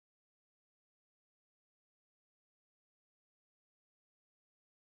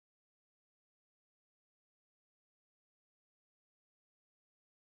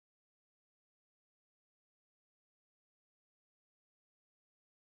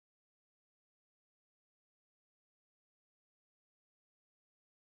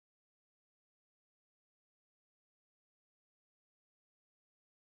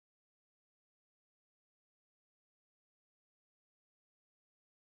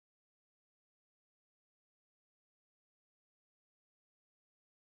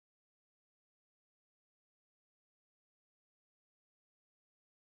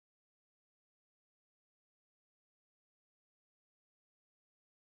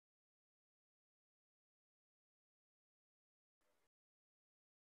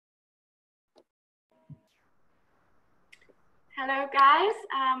Hello, guys.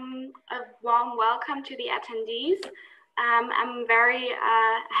 A warm welcome to the attendees. I'm very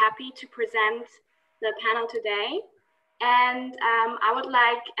happy to present the panel today. And I would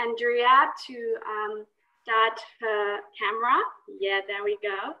like Andrea to start her camera. Yeah, there we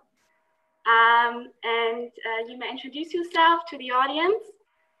go. And you may introduce yourself to the audience.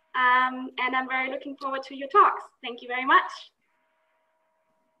 And I'm very looking forward to your talks. Thank you very much.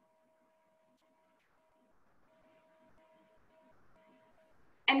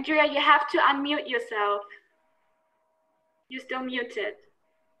 Andrea, you have to unmute yourself. You're still muted.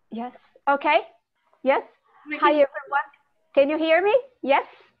 Yes. Okay. Yes. Hi, everyone. Can you hear me? Yes.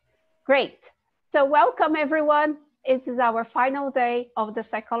 Great. So welcome, everyone. It is our final day of the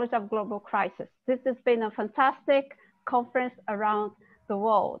Psychology of Global Crisis. This has been a fantastic conference around the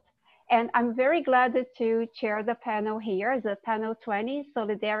world. And I'm very glad to chair the panel here, the panel 20,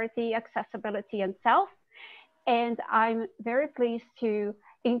 Solidarity, Accessibility, and Self. And I'm very pleased to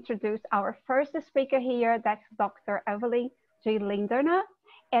introduce our first speaker here, that's Dr. Evelin G. Lindner.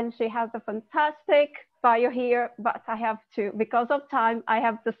 And she has a fantastic bio here, but I have to, because of time, I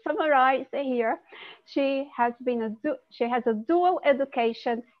have to summarize here. She has a dual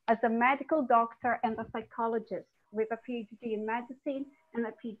education as a medical doctor and a psychologist with a PhD in medicine and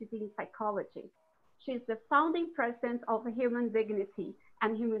a PhD in psychology. She's the founding president of Human Dignity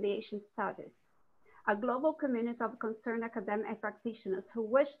and Humiliation Studies, a global community of concerned academic practitioners who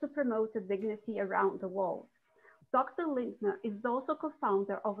wish to promote dignity around the world. Dr. Lindner is also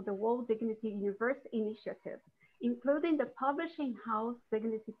co-founder of the World Dignity Universe Initiative, including the publishing house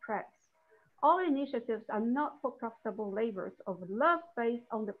Dignity Press. All initiatives are not for profitable labors of love based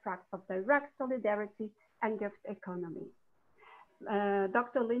on the practice of direct solidarity and gift economy.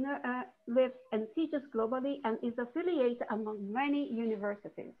 Dr. Lindner lives and teaches globally and is affiliated among many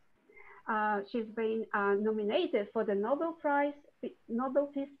universities. She's been nominated for the Nobel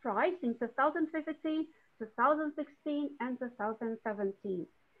Peace Prize in 2015, 2016, and 2017,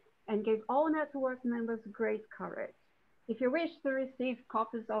 and gave all network members great courage. If you wish to receive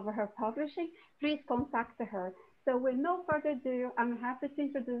copies of her publishing, please contact her. So with no further ado, I'm happy to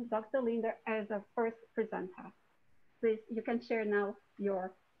introduce Dr. Lindner as a first presenter. Please, you can share now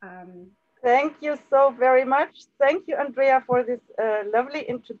your Thank you so very much. Thank you, Andrea, for this lovely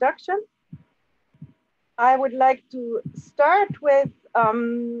introduction. I would like to start with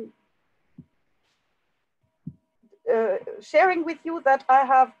sharing with you that I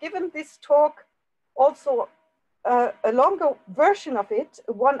have given this talk also a longer version of it,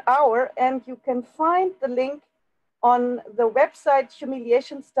 1 hour, and you can find the link on the website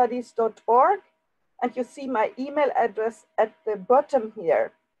humiliationstudies.org, and you see my email address at the bottom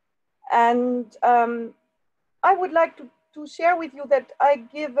here. And I would like to share with you that I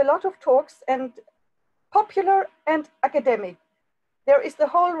give a lot of talks, and popular and academic. There is the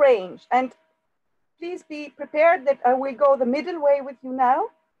whole range, and please be prepared that I will go the middle way with you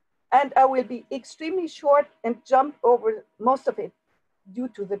now, and I will be extremely short and jump over most of it due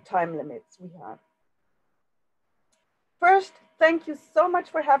to the time limits we have. First, thank you so much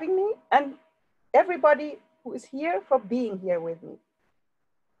for having me, and everybody who is here for being here with me.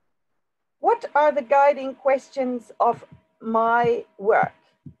 What are the guiding questions of my work?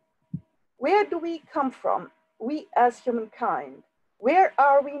 Where do we come from, we as humankind? Where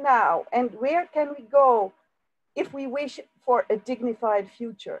are we now, and where can we go if we wish for a dignified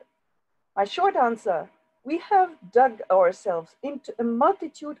future? My short answer, we have dug ourselves into a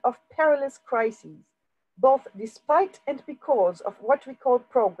multitude of perilous crises, both despite and because of what we call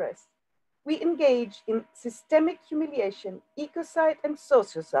progress. We engage in systemic humiliation, ecocide and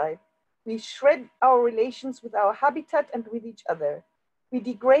sociocide. We shred our relations with our habitat and with each other. We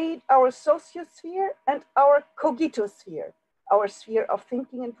degrade our sociosphere and our cogitosphere, our sphere of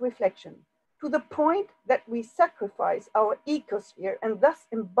thinking and reflection, to the point that we sacrifice our ecosphere and thus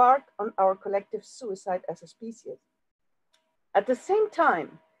embark on our collective suicide as a species. At the same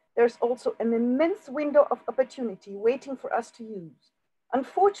time, there's also an immense window of opportunity waiting for us to use.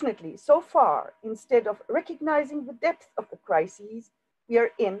 Unfortunately, so far, instead of recognizing the depth of the crises we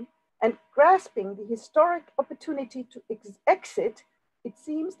are in and grasping the historic opportunity to exit, it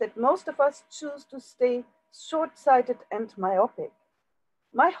seems that most of us choose to stay short-sighted and myopic.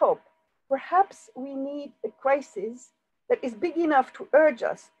 My hope, perhaps we need a crisis that is big enough to urge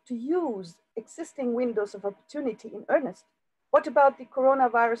us to use existing windows of opportunity in earnest. What about the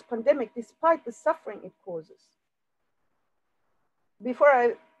coronavirus pandemic, despite the suffering it causes? Before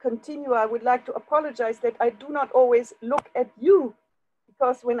I continue, I would like to apologize that I do not always look at you,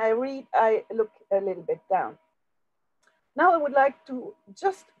 because when I read, I look a little bit down. Now I would like to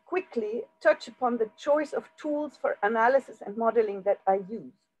just quickly touch upon the choice of tools for analysis and modeling that I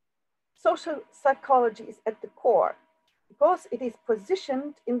use. Social psychology is at the core because it is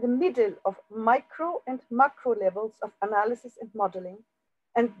positioned in the middle of micro and macro levels of analysis and modeling,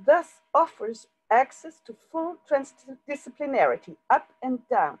 and thus offers access to full transdisciplinarity up and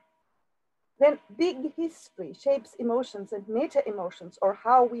down. Then big history shapes emotions and meta-emotions, or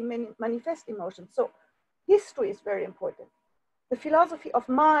how we manifest emotions. So history is very important. The philosophy of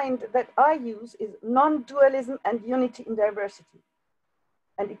mind that I use is non-dualism and unity in diversity.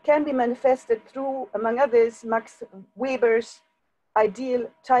 And it can be manifested through, among others, Max Weber's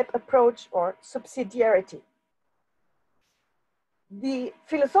ideal type approach or subsidiarity. The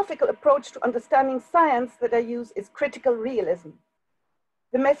philosophical approach to understanding science that I use is critical realism.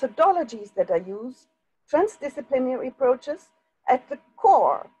 The methodologies that I use, transdisciplinary approaches, at the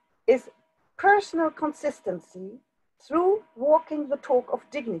core is personal consistency through walking the talk of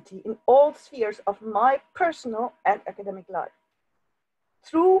dignity in all spheres of my personal and academic life,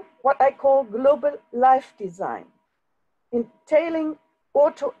 through what I call global life design, entailing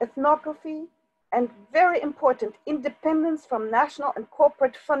autoethnography and, very important, independence from national and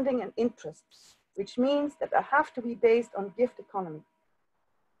corporate funding and interests, which means that I have to be based on gift economy.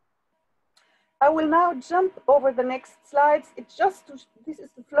 I will now jump over the next slides. This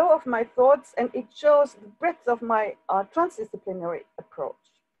is the flow of my thoughts, and it shows the breadth of my transdisciplinary approach.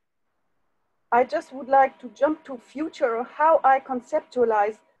 I just would like to jump to future, or how I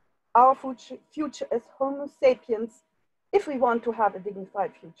conceptualize our future as Homo sapiens if we want to have a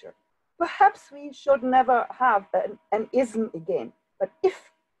dignified future. Perhaps we should never have an ism again, but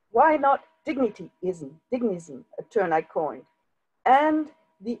why not dignity-ism, dignism, a term I coined, and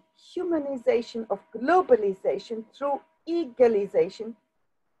the humanization of globalization through egalization,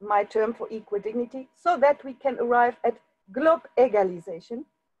 my term for equal dignity, so that we can arrive at globe-egalization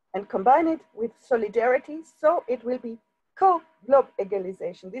and combine it with solidarity, so it will be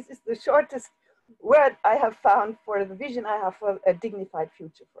co-globe-egalization. This is the shortest word I have found for the vision I have for a dignified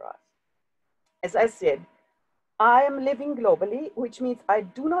future for us. As I said, I am living globally, which means I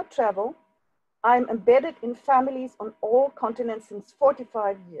do not travel. I'm embedded in families on all continents since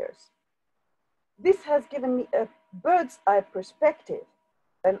 45 years. This has given me a bird's eye perspective,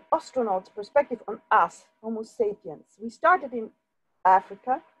 an astronaut's perspective on us, Homo sapiens. We started in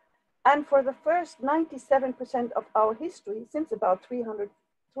Africa, and for the first 97% of our history, since about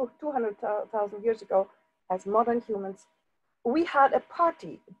 200,000 years ago, as modern humans, we had a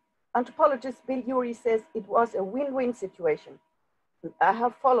party. Anthropologist Bill Urey says it was a win-win situation. I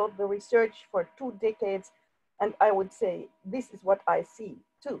have followed the research for 2 decades, and I would say this is what I see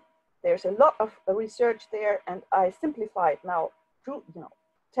too. There's a lot of research there, and I simplify it now,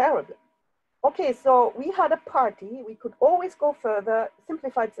 terribly. Okay, so we had a party, we could always go further.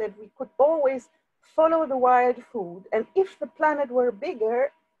 Simplified said we could always follow the wild food, and if the planet were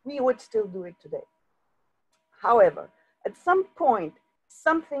bigger, we would still do it today. However, at some point,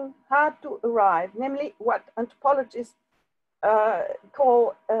 something had to arrive, namely what anthropologists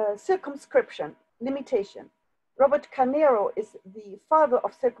call circumscription, limitation. Robert Carnero is the father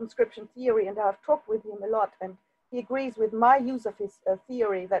of circumscription theory, and I've talked with him a lot, and he agrees with my use of his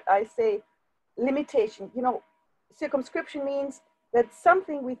theory that I say limitation. Circumscription means that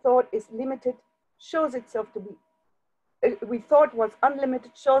something we thought is limited shows itself to be, we thought was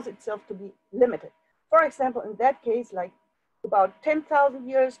unlimited shows itself to be limited. For example, in that case, like about 10,000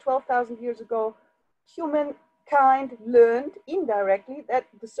 years, 12,000 years ago, humankind learned indirectly that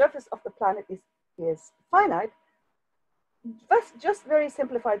the surface of the planet is finite. That's just very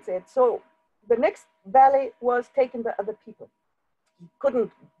simplified said. So the next valley was taken by other people. You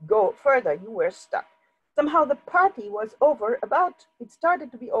couldn't go further, you were stuck. Somehow the party was over it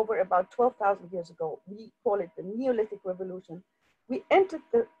started to be over about 12,000 years ago. We call it the Neolithic Revolution. We entered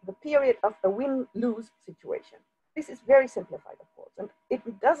the period of a win-lose situation. This is very simplified, of course, and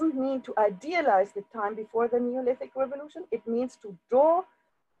it doesn't mean to idealize the time before the Neolithic Revolution. It means to draw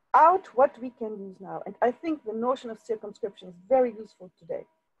out what we can use now. And I think the notion of circumscription is very useful today.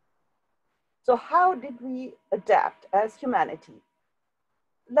 So how did we adapt as humanity?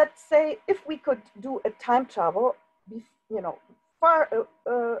 Let's say if we could do a time travel, far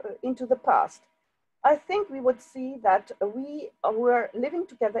into the past, I think we would see that we were living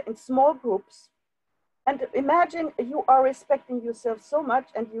together in small groups. And imagine you are respecting yourself so much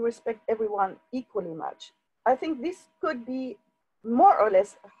and you respect everyone equally much. I think this could be more or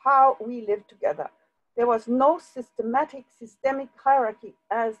less how we live together. There was no systemic hierarchy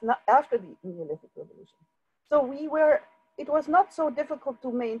after the Neolithic Revolution. So it was not so difficult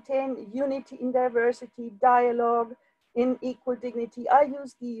to maintain unity in diversity, dialogue, in equal dignity. I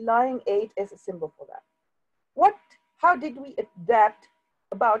use the lying 8 as a symbol for that. How did we adapt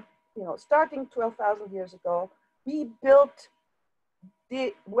about, starting 12,000 years ago? We built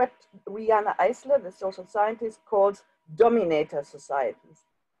what Rihanna Eisler, the social scientist, calls dominator societies.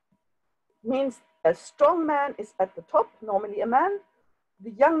 Means a strong man is at the top, normally a man.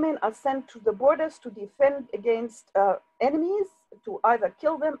 The young men are sent to the borders to defend against enemies, to either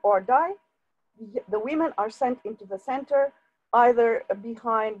kill them or die. The women are sent into the center, either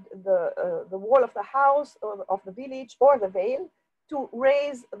behind the wall of the house or of the village or the veil, to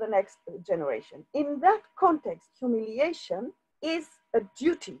raise the next generation. In that context, humiliation is a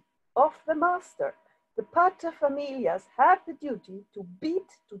duty of the master. The paterfamilias had the duty to beat,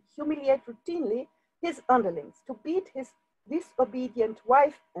 to humiliate routinely his underlings, to beat his disobedient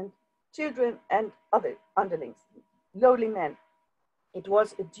wife and children and other underlings, lowly men. It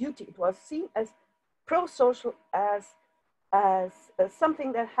was a duty. It was seen as pro-social, as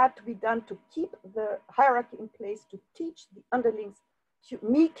something that had to be done to keep the hierarchy in place, to teach the underlings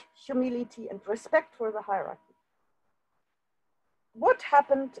meek humility and respect for the hierarchy. What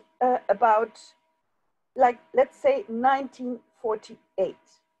happened about, let's say 1948,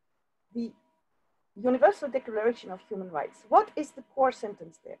 the Universal Declaration of Human Rights? What is the core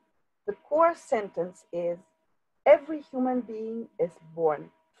sentence there? The core sentence is, every human being is born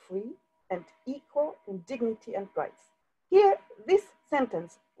free and equal in dignity and rights. Here, this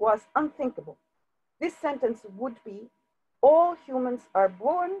sentence was unthinkable. This sentence would be, all humans are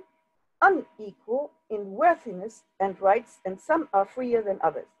born unequal in worthiness and rights, and some are freer than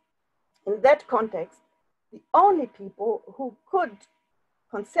others. In that context, the only people who could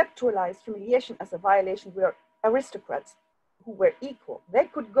conceptualize humiliation as a violation were aristocrats who were equal. They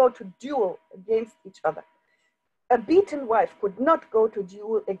could go to duel against each other. A beaten wife could not go to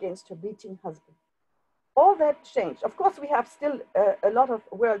duel against her beating husband. All that changed. Of course, we have still a lot of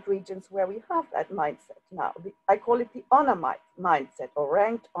world regions where we have that mindset now. I call it the honor mindset, or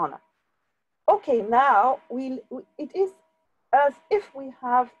ranked honor. Okay, now it is as if we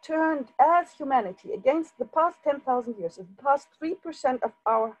have turned as humanity against the past 10,000 years, the past 3% of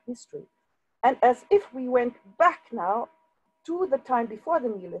our history, and as if we went back now to the time before the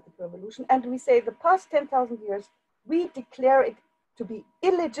Neolithic Revolution, and we say the past 10,000 years, we declare it to be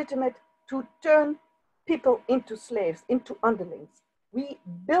illegitimate to turn people into slaves, into underlings. We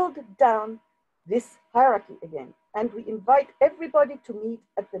build down this hierarchy again, and we invite everybody to meet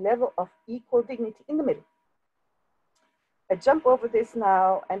at the level of equal dignity in the middle. I jump over this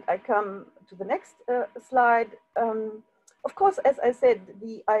now, and I come to the next slide. Of course, as I said,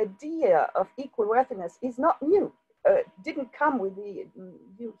 the idea of equal worthiness is not new. It didn't come with the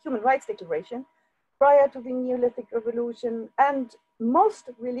Human Rights Declaration prior to the Neolithic Revolution, and most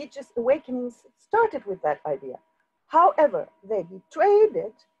religious awakenings started with that idea. However, they betrayed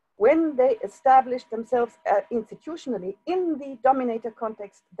it when they established themselves institutionally in the dominator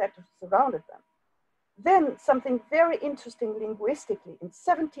context that surrounded them. Then something very interesting linguistically, in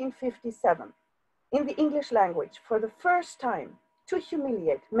 1757, in the English language, for the first time, to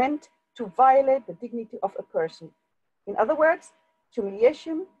humiliate meant to violate the dignity of a person. In other words,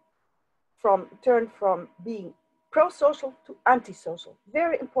 humiliation turned from being pro-social to anti-social.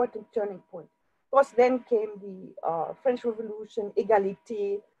 Very important turning point. Of course, then came the French Revolution,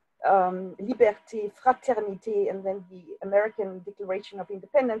 égalité, liberté, fraternité, and then the American Declaration of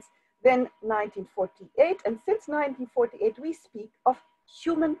Independence, then 1948. And since 1948, we speak of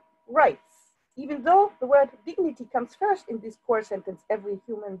human rights. Even though the word dignity comes first in this core sentence, every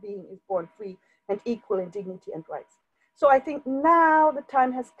human being is born free and equal in dignity and rights. So I think now the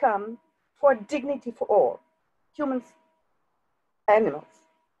time has come for dignity for all, humans, animals.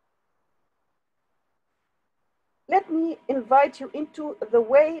 Let me invite you into the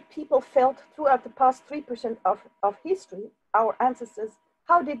way people felt throughout the past 3% of history, our ancestors.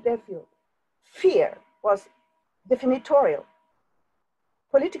 How did they feel? Fear was definitorial.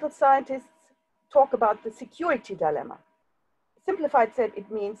 Political scientists talk about the security dilemma. Simplified said, it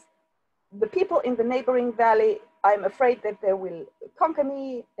means the people in the neighboring valley, I'm afraid that they will conquer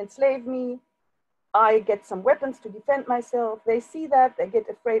me, enslave me. I get some weapons to defend myself. They see that, they get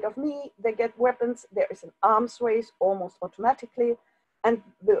afraid of me, they get weapons. There is an arms race almost automatically, and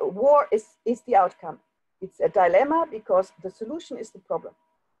the war is the outcome. It's a dilemma because the solution is the problem.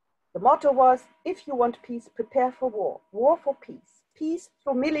 The motto was, if you want peace, prepare for war. War for peace. Peace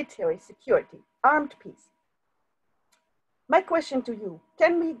through military security, armed peace. My question to you,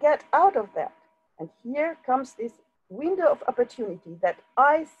 can we get out of that? And here comes this window of opportunity that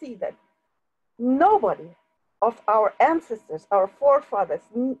I see that nobody of our ancestors, our forefathers,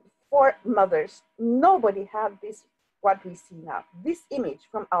 foremothers, nobody had this what we see now, this image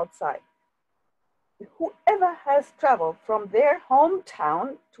from outside. Whoever has traveled from their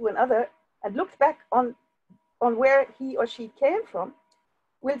hometown to another and looked back on where he or she came from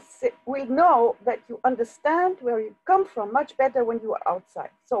will know that you understand where you come from much better when you are outside.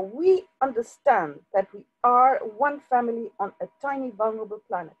 So we understand that we are one family on a tiny, vulnerable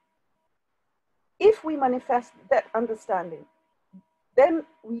planet. If we manifest that understanding, then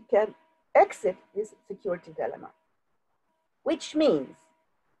we can exit this security dilemma, which means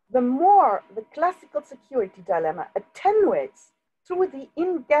the more the classical security dilemma attenuates through the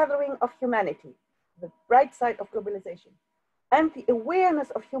ingathering of humanity, the bright side of globalization, and the awareness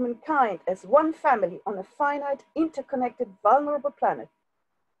of humankind as one family on a finite, interconnected, vulnerable planet,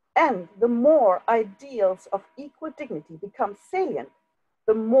 and the more ideals of equal dignity become salient,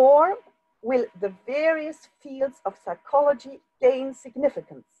 the more will the various fields of psychology gain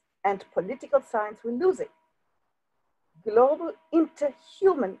significance and political science will lose it. Global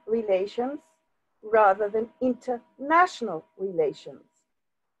interhuman relations rather than international relations.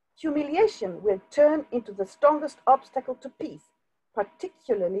 Humiliation will turn into the strongest obstacle to peace,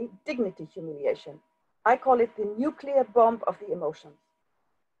 particularly dignity humiliation. I call it the nuclear bomb of the emotions.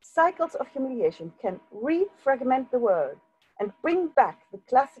 Cycles of humiliation can refragment the world and bring back the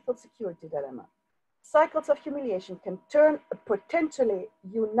classical security dilemma. Cycles of humiliation can turn a potentially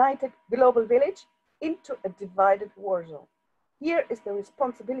united global village into a divided war zone. Here is the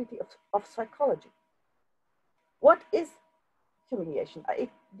responsibility of psychology. What is humiliation? I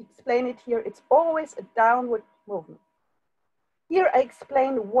explain it here. It's always a downward movement. Here I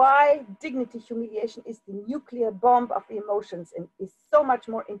explain why dignity humiliation is the nuclear bomb of the emotions and is so much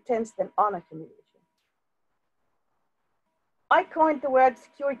more intense than honor humiliation. I coined the word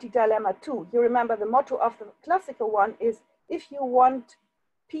security dilemma too. You remember the motto of the classical one is, if you want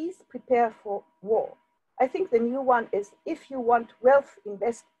peace, prepare for war. I think the new one is, if you want wealth,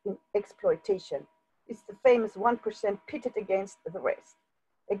 invest in exploitation. It's the famous 1% pitted against the rest.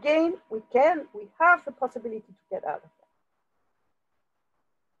 Again, we have the possibility to get out of that.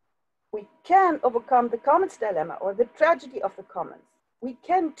 We can overcome the commons dilemma or the tragedy of the commons. We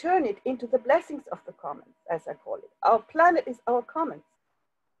can turn it into the blessings of the commons, as I call it. Our planet is our commons.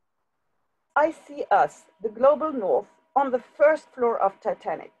 I see us, the global north, on the first floor of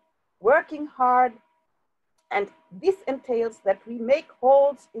Titanic, working hard, and this entails that we make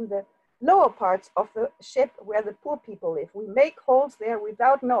holes in the lower parts of the ship where the poor people live. We make holes there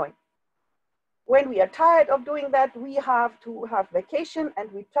without knowing. When we are tired of doing that, we have to have vacation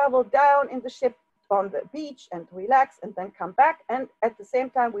and we travel down in the ship on the beach and relax and then come back. And at the same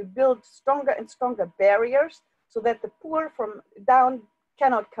time, we build stronger and stronger barriers so that the poor from down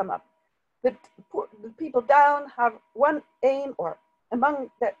cannot come up. The people down have one aim, or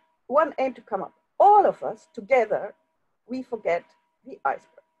among that one aim, to come up. All of us together, we forget the iceberg.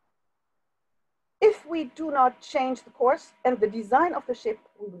 If we do not change the course and the design of the ship,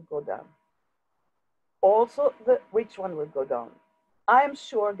 we will go down. Also, the rich one will go down. I am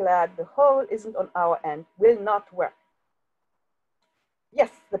sure glad the whole isn't on our end, will not work.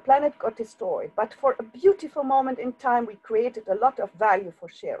 Yes, the planet got destroyed, but for a beautiful moment in time, we created a lot of value for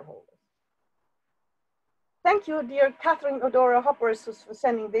shareholders. Thank you, dear Catherine Odora Hoppers, for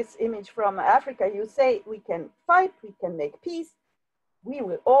sending this image from Africa. You say we can fight, we can make peace. We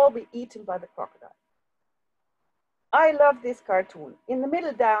will all be eaten by the crocodile. I love this cartoon. In the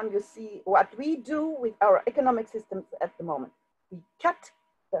middle down, you see what we do with our economic systems at the moment. We cut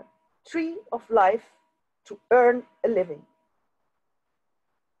the tree of life to earn a living.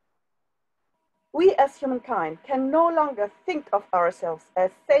 We as humankind can no longer think of ourselves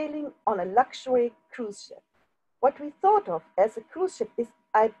as sailing on a luxury cruise ship. What we thought of as a cruise ship is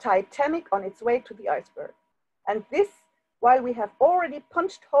a Titanic on its way to the iceberg. And this, while we have already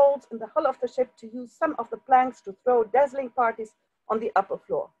punched holes in the hull of the ship to use some of the planks to throw dazzling parties on the upper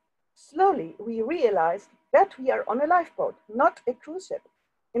floor. Slowly, we realized that we are on a lifeboat, not a cruise ship.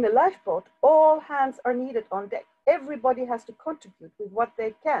 In a lifeboat, all hands are needed on deck. Everybody has to contribute with what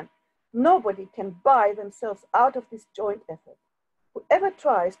they can. Nobody can buy themselves out of this joint effort. Whoever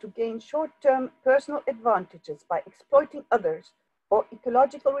tries to gain short-term personal advantages by exploiting others or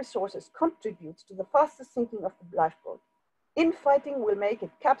ecological resources contributes to the fastest sinking of the lifeboat. Infighting will make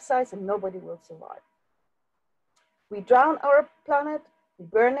it capsize and nobody will survive. We drown our planet, we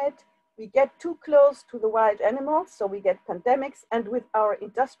burn it, we get too close to the wild animals, so we get pandemics, and with our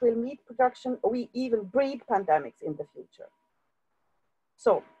industrial meat production, we even breed pandemics in the future.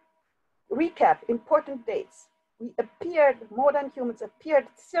 So, recap, important dates. We appeared, modern humans appeared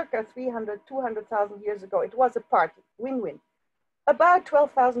circa 300, 200,000 years ago. It was a party, win-win. About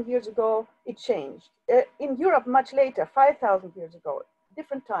 12,000 years ago, it changed. In Europe, much later, 5,000 years ago,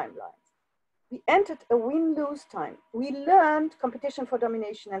 different timelines. We entered a win-lose time. We learned competition for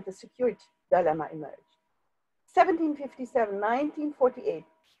domination and the security dilemma emerged. 1757, 1948,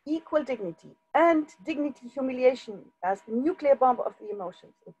 equal dignity and dignity humiliation as the nuclear bomb of the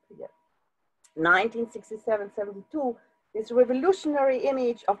emotions appeared. 1967, 72, this revolutionary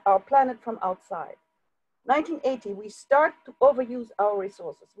image of our planet from outside. 1980, we start to overuse our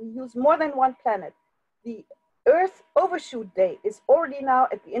resources. We use more than one planet. The Earth Overshoot Day is already now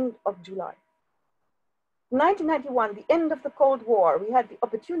at the end of July. 1991, the end of the Cold War, we had the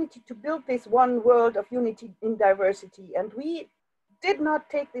opportunity to build this one world of unity in diversity, and we did not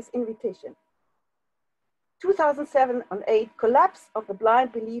take this invitation. 2007 and 2008, collapse of the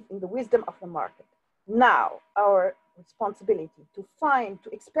blind belief in the wisdom of the market. Now, our responsibility to find, to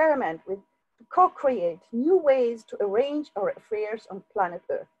experiment with, to co-create new ways to arrange our affairs on planet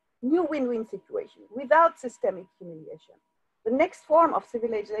Earth, new win-win situation without systemic humiliation. The next form of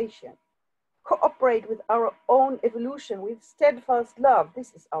civilization, cooperate with our own evolution with steadfast love.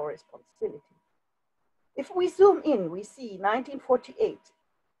 This is our responsibility. If we zoom in, we see 1948,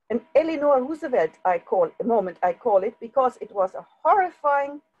 an Eleanor Roosevelt I call it, because it was a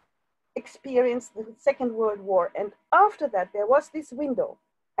horrifying experience, the Second World War. And after that, there was this window.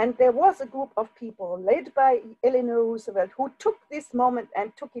 And there was a group of people led by Eleanor Roosevelt who took this moment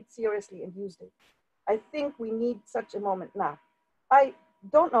and took it seriously and used it. I think we need such a moment now. I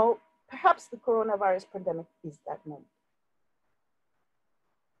don't know, perhaps the coronavirus pandemic is that moment.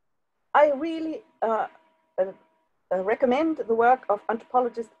 I really recommend the work of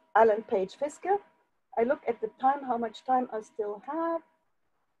anthropologist Alan Page Fisker. I look at the time, how much time I still have.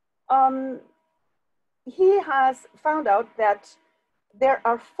 He has found out that there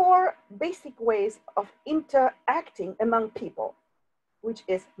are 4 basic ways of interacting among people, which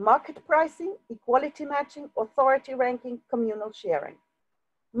is market pricing, equality matching, authority ranking, communal sharing.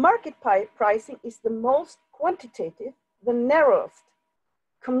 Market pricing is the most quantitative, the narrowest.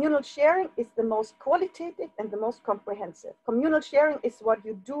 Communal sharing is the most qualitative and the most comprehensive. Communal sharing is what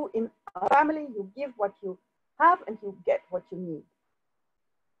you do in a family. You give what you have and you get what you need.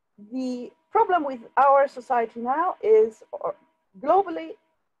 The problem with our society now is, globally,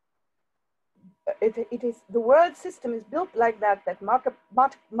 it is the world system is built like that, that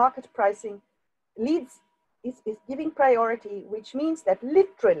market pricing is giving priority, which means that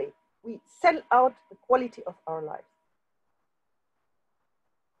literally we sell out the quality of our lives.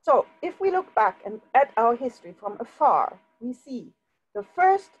 So if we look back and at our history from afar, we see the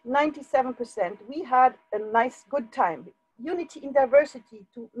first 97%, we had a nice, good time. Unity in diversity,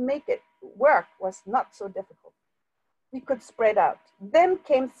 to make it work was not so difficult. We could spread out. Then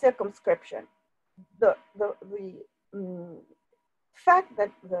came circumscription. The fact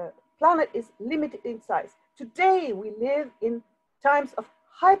that the planet is limited in size. Today, we live in times of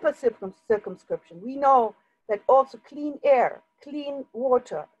hyper circumscription. We know that also clean air, clean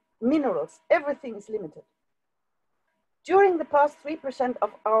water, minerals, everything is limited. During the past 3%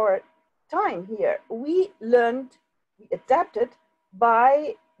 of our time here, we learned, we adapted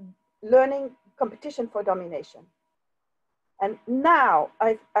by learning competition for domination. And now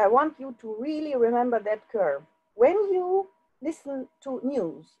I want you to really remember that curve. When you listen to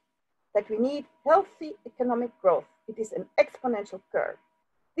news that we need healthy economic growth, it is an exponential curve.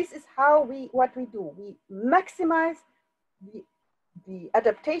 This is how what we do. We maximize the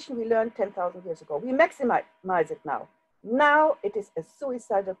adaptation we learned 10,000 years ago. We maximize it now. Now it is a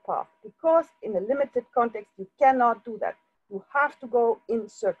suicidal path, because in a limited context, you cannot do that. You have to go in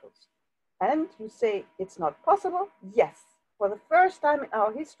circles. And you say it's not possible? Yes. For the first time in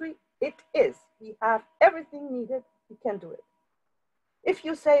our history, it is. We have everything needed. We can do it. If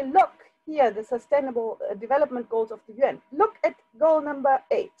you say, look here, the Sustainable Development Goals of the UN, look at goal number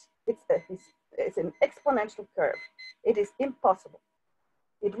 8. It's an exponential curve. It is impossible.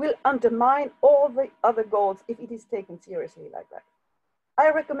 It will undermine all the other goals if it is taken seriously like that.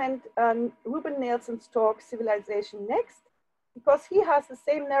 I recommend Ruben Nielsen's talk, Civilization Next, because he has the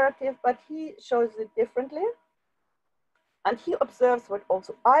same narrative, but he shows it differently. And he observes what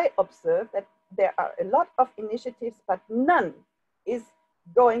also I observe, that there are a lot of initiatives, but none is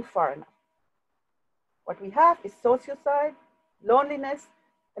going far enough. What we have is sociocide, loneliness.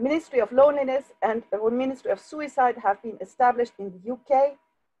 A Ministry of Loneliness and a Ministry of Suicide have been established in the UK.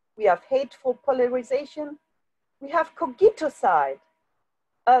 We have hateful polarization. We have cogitocide.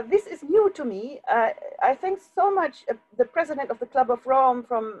 This is new to me. I think so much the president of the Club of Rome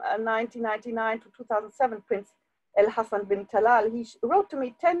from 1999 to 2007, Prince El Hassan bin Talal, he wrote to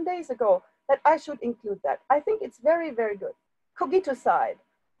me 10 days ago that I should include that. I think it's very, very good. cogitocide,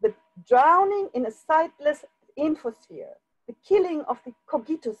 the drowning in a sightless infosphere, the killing of the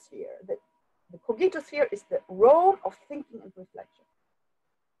cogitosphere. The cogitosphere is the realm of thinking and reflection.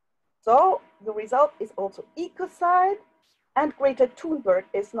 So the result is also ecocide, and Greta Thunberg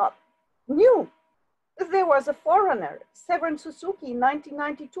is not new. There was a forerunner, Severin Suzuki, in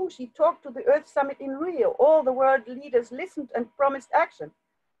 1992. She talked to the Earth Summit in Rio. All the world leaders listened and promised action.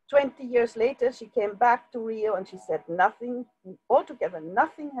 20 years later, she came back to Rio and she said nothing, altogether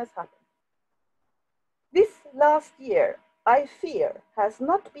nothing has happened. This last year, I fear, has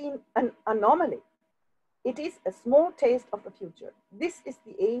not been an anomaly. It is a small taste of the future. This is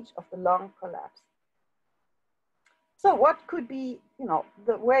the age of the long collapse. So what could be,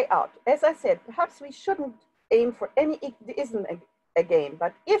 the way out? As I said, perhaps we shouldn't aim for any ism again,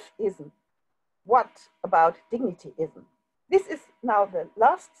 but if ism, what about dignity-ism? This is now the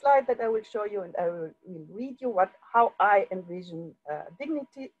last slide that I will show you, and I will read you how I envision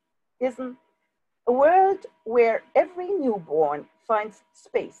dignity-ism. A world where every newborn finds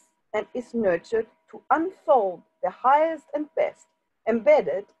space and is nurtured to unfold the highest and best,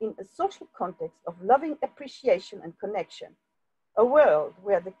 embedded in a social context of loving appreciation and connection. A world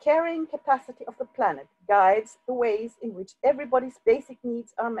where the carrying capacity of the planet guides the ways in which everybody's basic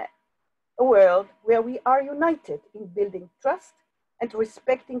needs are met. A world where we are united in building trust and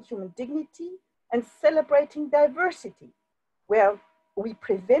respecting human dignity and celebrating diversity, where we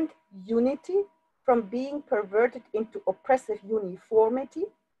prevent unity from being perverted into oppressive uniformity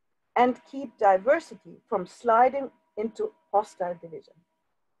and keep diversity from sliding into hostile division.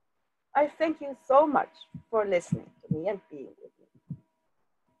 I thank you so much for listening to me and being with me.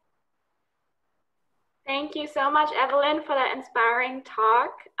 Thank you so much, Evelyn, for that inspiring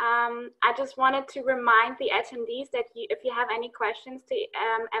talk. I just wanted to remind the attendees that if you have any questions to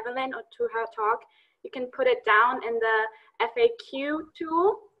Evelyn or to her talk, you can put it down in the FAQ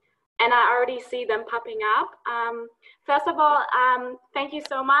tool, and I already see them popping up. First of all, thank you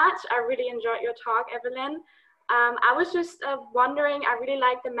so much. I really enjoyed your talk, Evelyn. I was just wondering, I really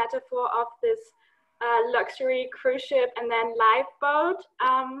like the metaphor of this luxury cruise ship and then lifeboat.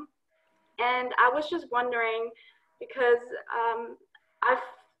 And I was just wondering, because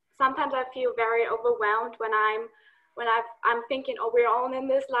sometimes I feel very overwhelmed when I'm thinking, oh, we're all in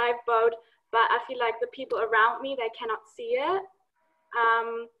this lifeboat, but I feel like the people around me, they cannot see it.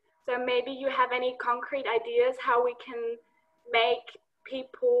 So maybe you have any concrete ideas how we can make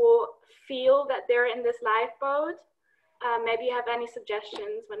people feel that they're in this lifeboat? Maybe you have any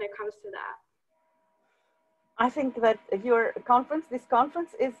suggestions when it comes to that. I think that this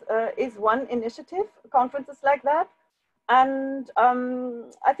conference is one initiative, conferences like that. And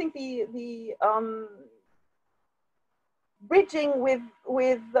I think the bridging with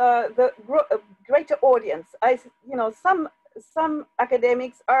the greater audience. Some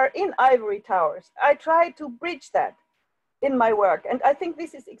academics are in ivory towers. I try to bridge that in my work. And I think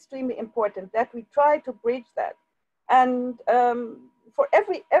this is extremely important, that we try to bridge that. And for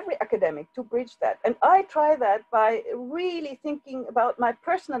every academic to bridge that. And I try that by really thinking about my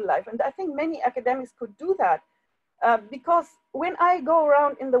personal life. And I think many academics could do that. Because when I go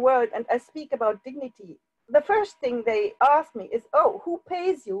around in the world and I speak about dignity, the first thing they ask me is, oh, who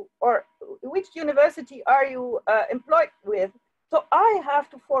pays you? Or which university are you employed with? So I have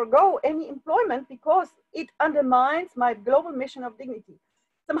to forego any employment because it undermines my global mission of dignity.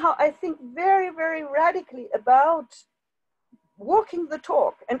 Somehow I think very, very radically about walking the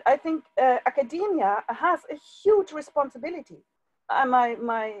talk. And I think academia has a huge responsibility.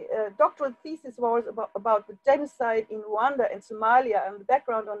 My doctoral thesis was about the genocide in Rwanda and Somalia and the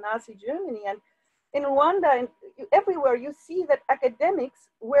background on Nazi Germany. And in Rwanda and everywhere, you see that academics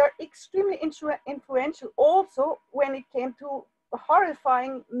were extremely influential also when it came to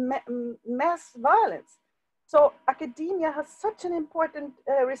horrifying mass violence. So academia has such an important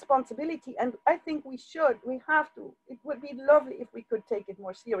responsibility, and I think we have to. It would be lovely if we could take it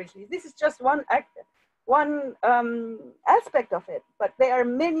more seriously. This is just one aspect of it, but there are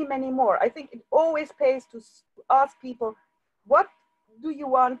many, many more. I think it always pays to ask people, what do you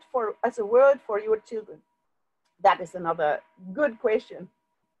want as a world for your children? That is another good question.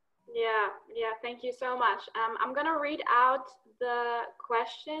 Yeah, thank you so much. I'm gonna read out the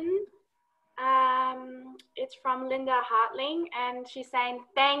question. It's from Linda Hartling, and she's saying,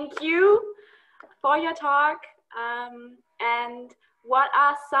 thank you for your talk. And what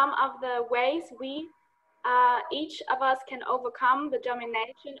are some of the ways each of us can overcome the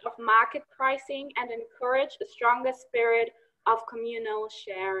domination of market pricing and encourage a stronger spirit of communal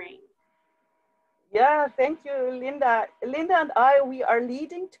sharing? Yeah, thank you, Linda. Linda and we are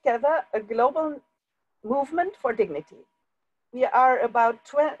leading together a global movement for dignity. we are about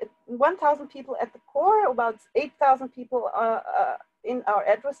 1,000 people at the core, about 8,000 people in our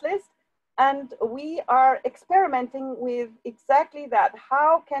address list. And we are experimenting with exactly that.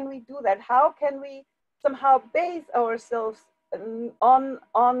 How can we do that? How can we somehow base ourselves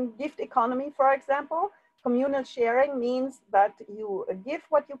on gift economy, for example? Communal sharing means that you give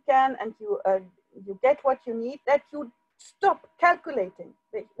what you can and you get what you need, that you stop calculating,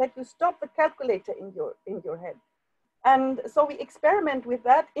 that you stop the calculator in your head. And so we experiment with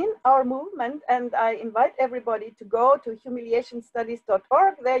that in our movement, and I invite everybody to go to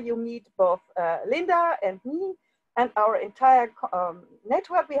humiliationstudies.org. There you meet both Linda and me and our entire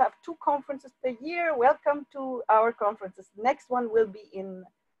network. We have 2 conferences per year. Welcome to our conferences. The next one will be in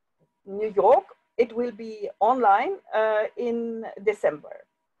New York. It will be online in December.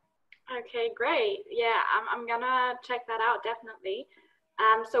 Okay, great. Yeah, I'm gonna check that out, definitely.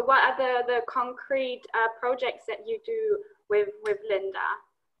 So what are the concrete projects that you do with Linda,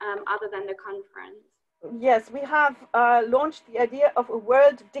 other than the conference? Yes, we have launched the idea of a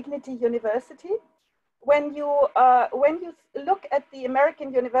World Dignity University. When you look at the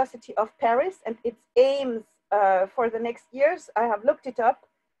American University of Paris and its aims for the next years, I have looked it up.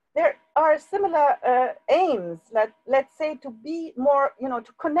 There are similar aims, let's say, to be more,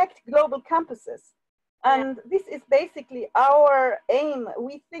 to connect global campuses. And this is basically our aim.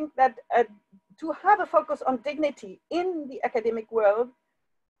 We think that to have a focus on dignity in the academic world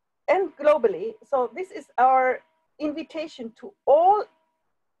and globally, so this is our invitation to all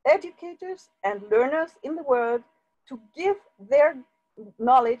educators and learners in the world to give their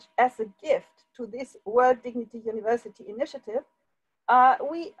knowledge as a gift to this World Dignity University initiative.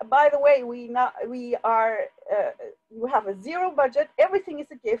 By the way, we have a 0 budget. Everything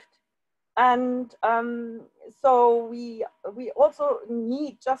is a gift. And so we also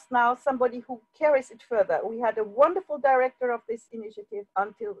need just now somebody who carries it further. We had a wonderful director of this initiative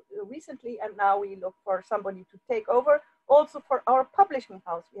until recently, and now we look for somebody to take over. Also for our publishing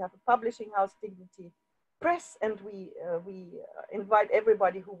house, we have a publishing house, Dignity Press, and we invite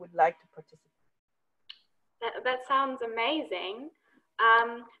everybody who would like to participate. That sounds amazing.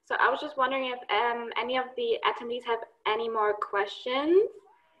 So I was just wondering if any of the attendees have any more questions,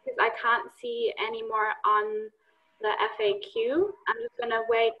 because I can't see any more on the FAQ. I'm just gonna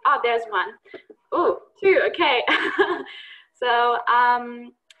wait. Oh, there's one. Oh, 2, okay. So,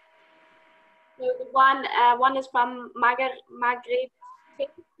 the one is from Margaret.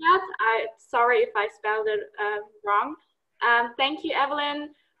 Sorry if I spelled it wrong. Thank you,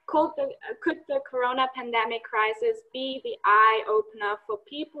 Evelyn. Could the corona pandemic crisis be the eye-opener for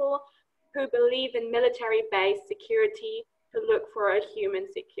people who believe in military-based security to look for a human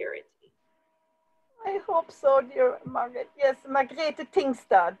security? I hope so, dear Margaret. Yes, Margrethe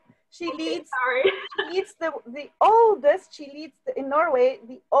Tingstad. She leads in Norway,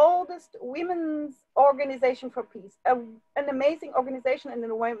 the oldest women's organization for peace, an amazing organization and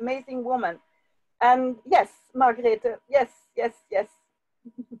an amazing woman. And yes, Margrethe, yes.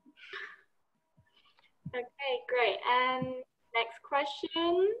 Okay, great. And next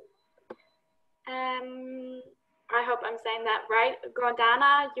question. I hope I'm saying that right.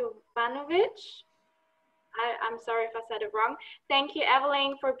 Gordana Jovanovic. I'm sorry if I said it wrong. Thank you,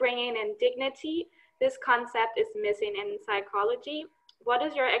 Evelyn, for bringing in dignity. This concept is missing in psychology. What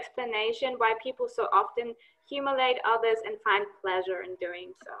is your explanation why people so often humiliate others and find pleasure in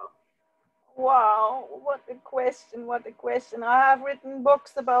doing so? Wow, what a question, what a question. I have written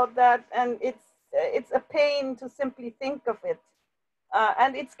books about that, and it's a pain to simply think of it.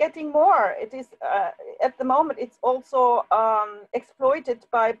 And it's getting more. It is, at the moment, it's also exploited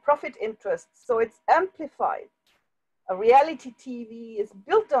by profit interests. So it's amplified. A reality TV is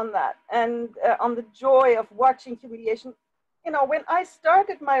built on that and on the joy of watching humiliation. You know, when I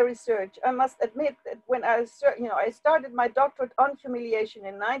started my research, I must admit that when I started my doctorate on humiliation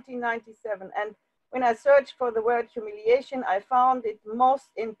in 1997, and when I searched for the word humiliation, I found it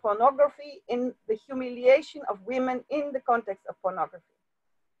most in pornography, in the humiliation of women in the context of pornography.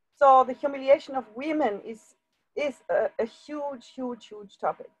 So the humiliation of women is a huge, huge, huge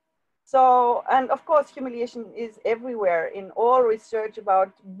topic. So, and of course, humiliation is everywhere in all research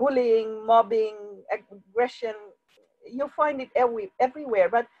about bullying, mobbing, aggression. You find it everywhere,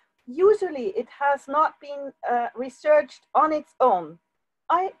 but usually it has not been researched on its own.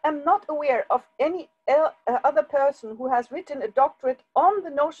 I am not aware of any other person who has written a doctorate on the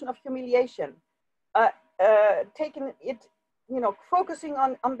notion of humiliation, taken it, focusing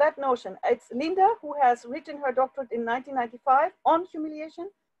on that notion. It's Linda who has written her doctorate in 1995 on humiliation,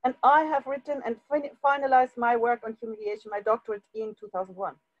 and I have written and finalized my work on humiliation, my doctorate in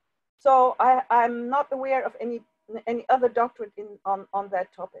 2001. So I'm not aware of any any other doctorate on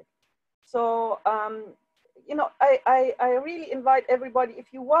that topic. So, you know, I really invite everybody,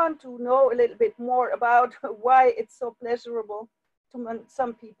 if you want to know a little bit more about why it's so pleasurable to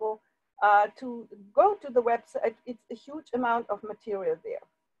some people, to go to the website. It's a huge amount of material there.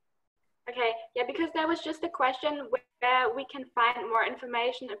 Okay, yeah, because there was just a question where we can find more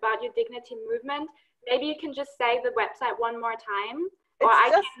information about your dignity movement. Maybe you can just say the website one more time.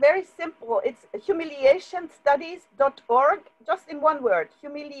 It's just very simple. It's humiliationstudies.org, just in one word.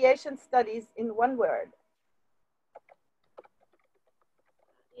 Humiliation studies in one word.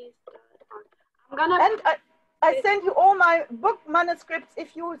 And I send you all my book manuscripts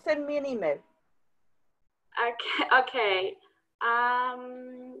if you send me an email. Okay.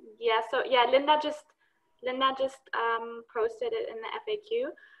 Yeah. So yeah, Linda just posted it in the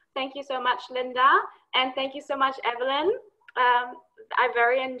FAQ. Thank you so much, Linda, and thank you so much, Evelyn. I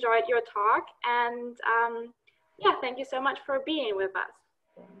very enjoyed your talk, and yeah, thank you so much for being with us.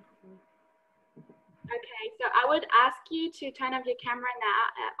 Okay, so I would ask you to turn off your camera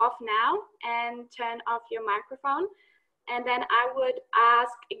off now and turn off your microphone. And then I would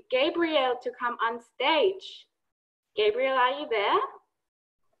ask Gabriel to come on stage. Gabriel, are you there?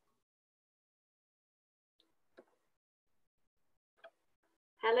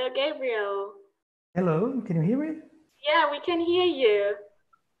 Hello, Gabriel. Hello, can you hear me? Yeah, we can hear you.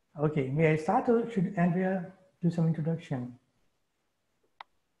 Okay, may I start or should Andrea do some introduction?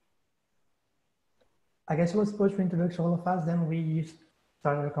 I guess it was supposed to introduce all of us, then we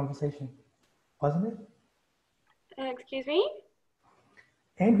started a conversation, wasn't it? Excuse me?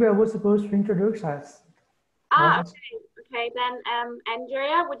 Andrea was supposed to introduce us. Ah, okay, then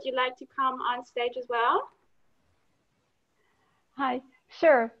Andrea, would you like to come on stage as well? Hi,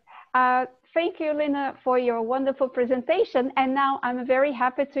 sure. Thank you, Lina, for your wonderful presentation. And now I'm very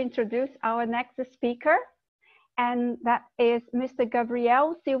happy to introduce our next speaker, and that is Mr.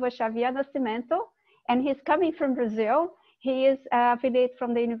 Gabriel Silva Xavier Nascimento, and he's coming from Brazil. He is affiliated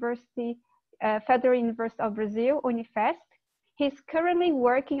from the University, Federal University of Brazil, Unifesp. He's currently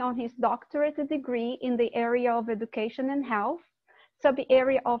working on his doctorate degree in the area of education and health,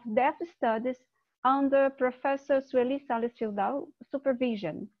 sub-area of deaf studies under Professor Sueli Salles Fidalgo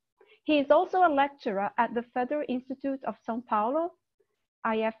supervision. He is also a lecturer at the Federal Institute of São Paulo,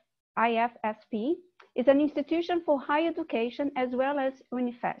 IFSP, is an institution for higher education as well as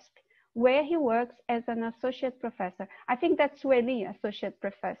Unifesp, where he works as an associate professor. I think that's Sueli, associate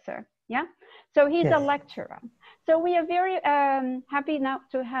professor, yeah? So he's a lecturer. So we are very happy now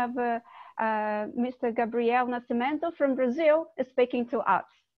to have Mr. Gabriel Nascimento from Brazil speaking to us.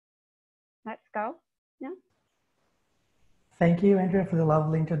 Let's go, yeah? Thank you, Andrea, for the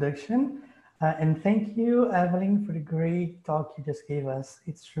lovely introduction. And thank you, Evelyn, for the great talk you just gave us.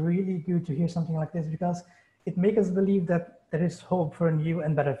 It's really good to hear something like this because it makes us believe that there is hope for a new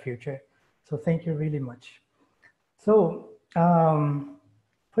and better future. So thank you really much. So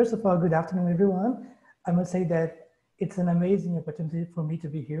first of all, good afternoon, everyone. I must say that it's an amazing opportunity for me to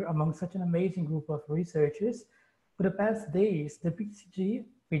be here among such an amazing group of researchers. For the past days, the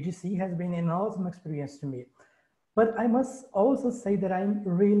PGC has been an awesome experience to me. But I must also say that I'm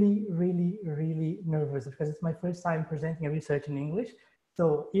really, really, really nervous because it's my first time presenting a research in English.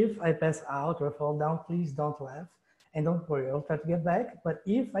 So if I pass out or fall down, please don't laugh and don't worry, I'll try to get back. But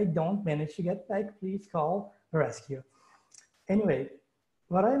if I don't manage to get back, please call the rescue. Anyway,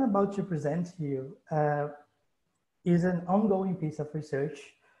 what I'm about to present to you is an ongoing piece of research,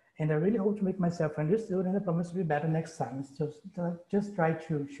 and I really hope to make myself understood, and I promise to be better next time. So just try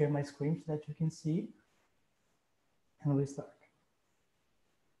to share my screen so that you can see. And we start.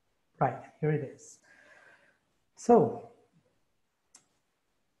 Right, here it is. So,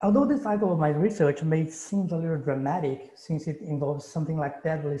 although the title of my research may seem a little dramatic since it involves something like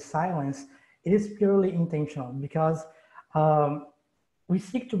deadly silence, it is purely intentional because we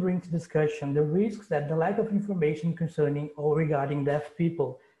seek to bring to discussion the risks that the lack of information concerning or regarding deaf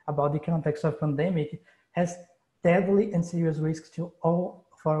people about the context of pandemic has deadly and serious risks to all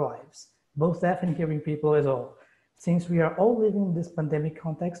of our lives, both deaf and hearing people as well, since we are all living in this pandemic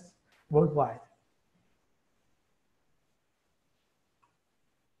context worldwide.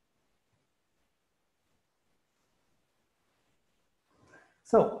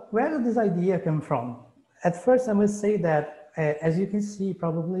 So where did this idea come from? At first, I must say that, as you can see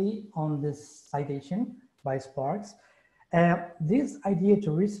probably on this citation by Sparks, this idea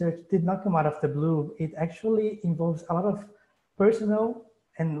to research did not come out of the blue. It actually involves a lot of personal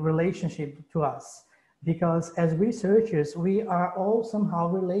and relationship to us. Because as researchers, we are all somehow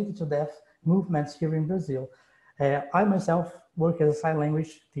related to deaf movements here in Brazil. I myself work as a sign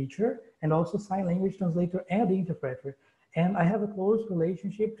language teacher and also sign language translator and interpreter. And I have a close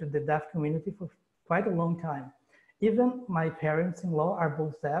relationship to the deaf community for quite a long time. Even my parents-in-law are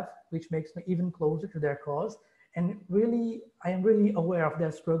both deaf, which makes me even closer to their cause. And really, I am really aware of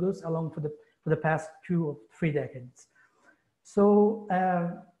their struggles along for the past 2 or 3 decades. So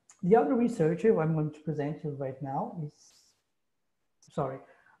the other researcher I'm going to present you right now is, sorry,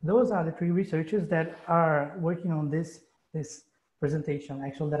 those are the 3 researchers that are working on this presentation,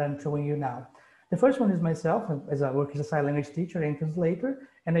 actually, that I'm showing you now. The first one is myself, as I work as a sign language teacher and translator,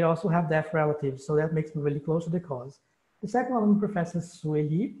 and I also have deaf relatives, so that makes me really close to the cause. The second one is Professor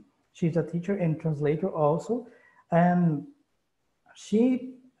Sueli. She's a teacher and translator also, and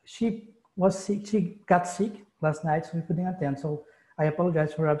she got sick last night, so we couldn't attend. So I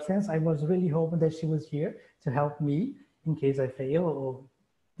apologize for her absence. I was really hoping that she was here to help me in case I fail or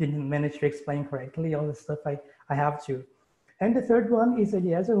didn't manage to explain correctly all the stuff I have to. And the third one is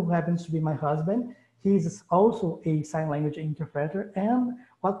Eliezer, who happens to be my husband. He's also a sign language interpreter and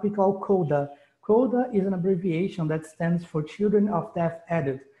what we call CODA. CODA is an abbreviation that stands for Children of Deaf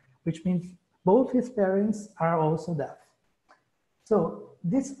Adults, which means both his parents are also deaf. So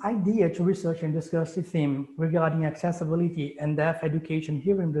this idea to research and discuss the theme regarding accessibility and deaf education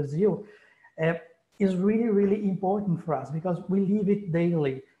here in Brazil is really, really important for us because we live it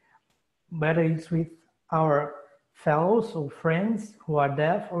daily, whether it's with our fellows or friends who are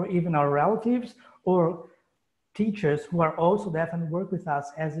deaf, or even our relatives or teachers who are also deaf and work with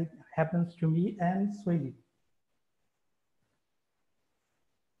us, as it happens to me and Sueli.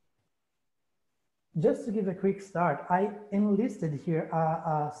 Just to give a quick start, I enlisted here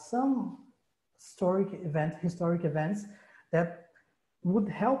some historic events that would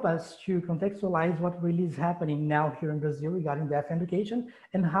help us to contextualize what really is happening now here in Brazil regarding deaf education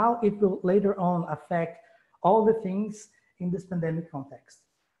and how it will later on affect all the things in this pandemic context.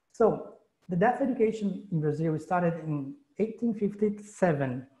 So the deaf education in Brazil started in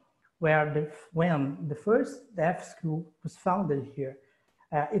 1857, when the first deaf school was founded here.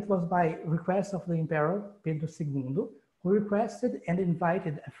 It was by request of the Emperor Pedro II, who requested and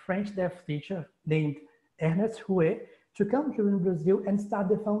invited a French deaf teacher named Ernest Rouet to come here in Brazil and start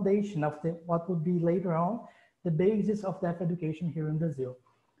the foundation of what would be later on the basis of deaf education here in Brazil.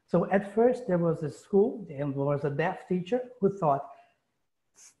 So at first there was a school and there was a deaf teacher who taught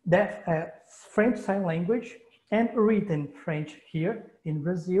French sign language and written French here in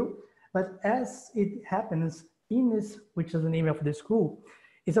Brazil. But as it happens, Ines, which is the name of the school,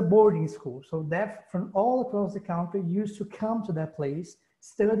 is a boarding school. So deaf from all across the country used to come to that place,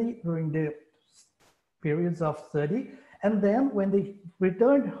 study during the periods of study. And then when they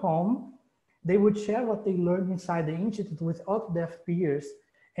returned home, they would share what they learned inside the institute with other deaf peers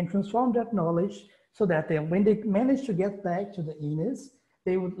and transform that knowledge so that when they managed to get back to the Ines,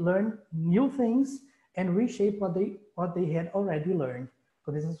 they would learn new things and reshape what they had already learned.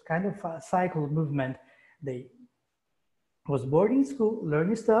 So this is kind of a cycle movement. They was boarding school,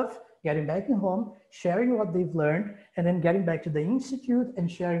 learning stuff, getting back in home, sharing what they've learned, and then getting back to the institute and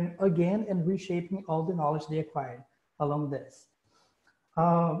sharing again and reshaping all the knowledge they acquired along this.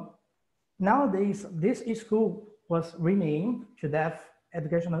 Nowadays, this school was renamed to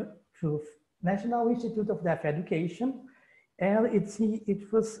National Institute of Deaf Education, and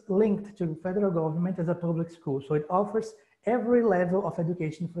it was linked to the federal government as a public school. So it offers every level of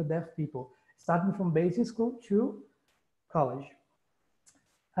education for deaf people, starting from basic school to college.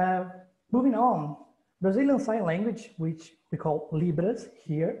 Moving on, Brazilian Sign Language, which we call Libras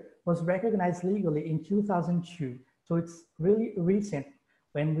here, was recognized legally in 2002. So it's really recent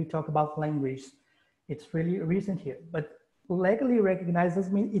when we talk about language. It's really recent here, but legally recognized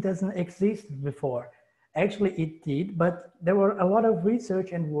doesn't mean it doesn't exist before. Actually, it did, but there were a lot of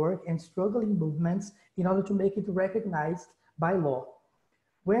research and work and struggling movements in order to make it recognized by law.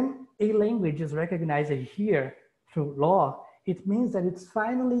 When a language is recognized here through law, it means that it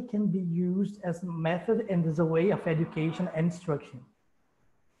finally can be used as a method and as a way of education and instruction.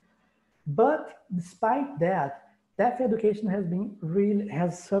 But despite that, deaf education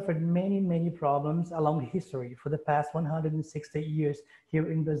has suffered many problems along history for the past 160 years here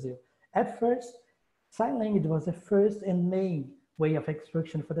in Brazil. At first, sign language was the first and main way of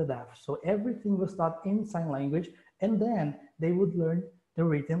instruction for the deaf. So everything was taught in sign language, and then they would learn the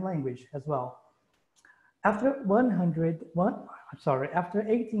written language as well. After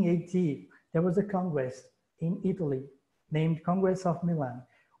 1880, there was a congress in Italy named Congress of Milan.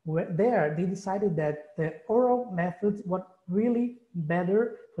 There, they decided that the oral methods were really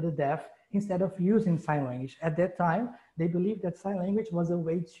better for the deaf instead of using sign language. At that time, they believed that sign language was a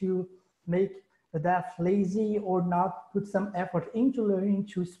way to make the deaf lazy or not put some effort into learning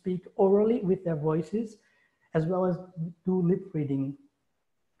to speak orally with their voices, as well as do lip reading.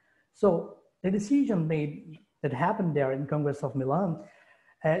 So the decision made that happened there in Congress of Milan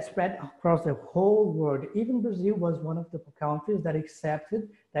spread across the whole world. Even Brazil was one of the countries that accepted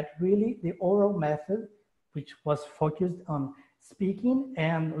that really the oral method, which was focused on speaking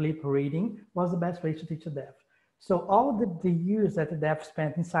and lip reading, was the best way to teach the deaf. So all the years that the deaf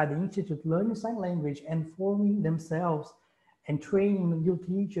spent inside the institute learning sign language and forming themselves and training new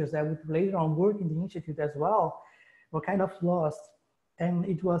teachers that would later on work in the institute as well were kind of lost. And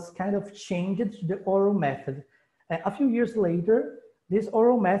it was kind of changed to the oral method. A few years later, this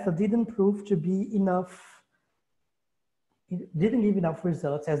oral method didn't prove to be enough, it didn't give enough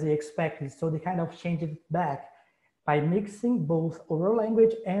results as they expected. So they kind of changed it back by mixing both oral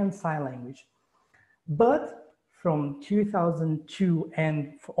language and sign language. But from 2002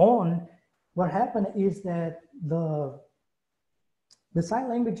 and on, what happened is that the sign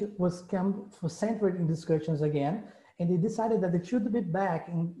language was centered in discussions again, and they decided that it should be back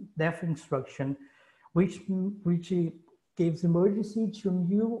in deaf instruction, which gives emergency to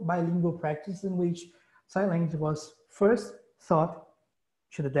new bilingual practice in which sign language was first taught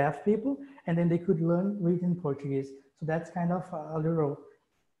to the deaf people, and then they could learn written Portuguese. So that's kind of a little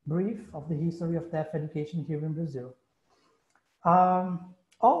brief of the history of deaf education here in Brazil.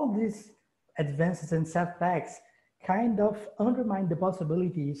 All these advances and setbacks kind of undermine the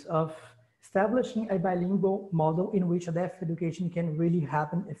possibilities of establishing a bilingual model in which a deaf education can really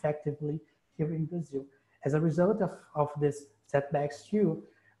happen effectively here in Brazil. As a result of this setbacks too,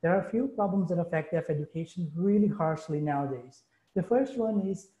 there are a few problems that affect deaf education really harshly nowadays. The first one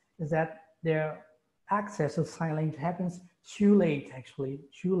is that their access to sign language happens too late, actually,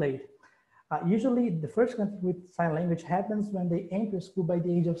 too late. Usually the first contact with sign language happens when they enter school by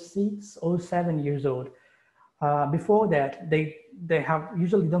the age of 6 or 7 years old. Before that, they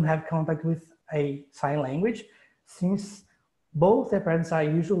usually don't have contact with a sign language, since both their parents are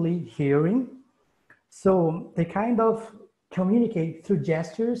usually hearing. So they kind of communicate through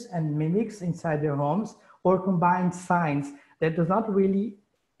gestures and mimics inside their homes, or combined signs that does not really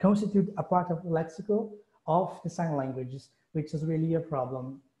constitute a part of the lexical of the sign languages, which is really a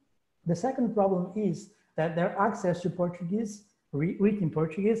problem. The second problem is that their access to Portuguese, written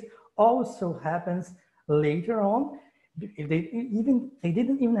Portuguese, also happens later on. They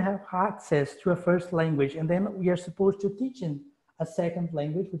didn't even have access to a first language, and then we are supposed to teach in a second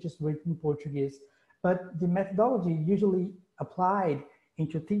language, which is written Portuguese. But the methodology usually applied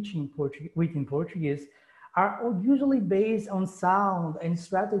into teaching written Portuguese are usually based on sound and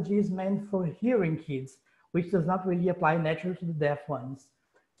strategies meant for hearing kids, which does not really apply naturally to the deaf ones.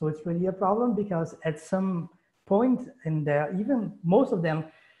 So it's really a problem, because at some point, and even most of them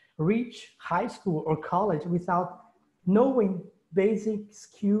reach high school or college without knowing basic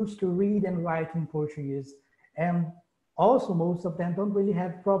skills to read and write in Portuguese. And also most of them don't really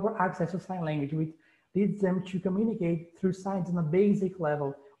have proper access to sign language, which leads them to communicate through signs on a basic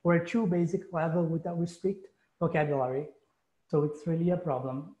level or a too basic level without restrict vocabulary. So it's really a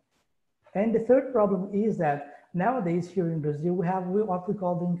problem. And the third problem is that nowadays here in Brazil, we have what we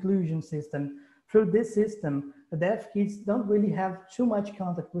call the inclusion system. Through this system, the deaf kids don't really have too much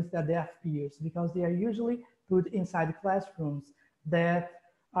contact with their deaf peers, because they are usually put inside classrooms that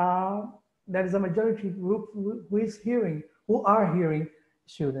there is a majority group who are hearing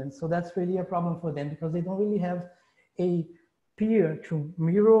students. So that's really a problem for them, because they don't really have a peer to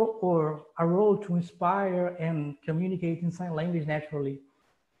mirror or a role to inspire and communicate in sign language naturally.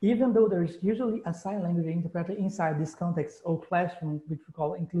 Even though there's usually a sign language interpreter inside this context or classroom, which we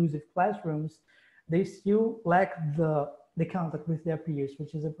call inclusive classrooms, they still lack the contact with their peers,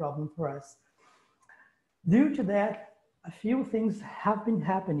 which is a problem for us. Due to that, a few things have been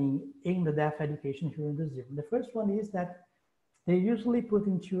happening in the deaf education here in Brazil. The first one is that they usually put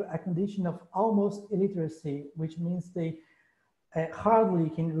into a condition of almost illiteracy, which means they hardly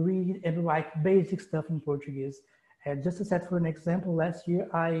can read and write basic stuff in Portuguese. Just to set for an example, last year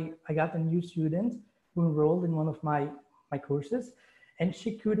I got a new student who enrolled in one of my courses, and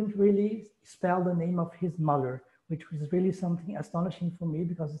she couldn't really spell the name of his mother, which was really something astonishing for me,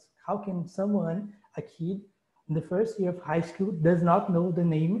 because how can someone, a kid in the first year of high school, does not know the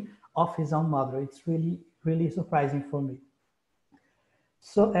name of his own mother? It's really, really surprising for me.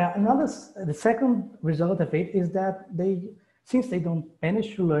 So the second result of it is that since they don't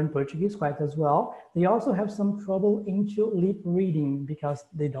manage to learn Portuguese quite as well, they also have some trouble into lip reading, because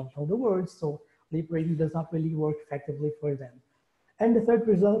they don't know the words. So lip reading does not really work effectively for them. And the third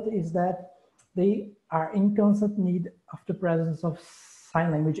result is that they are in constant need of the presence of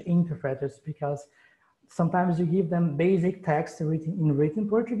sign language interpreters, because sometimes you give them basic text written in written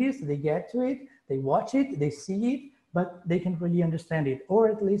Portuguese, they get to it, they watch it, they see it, but they can't really understand it, or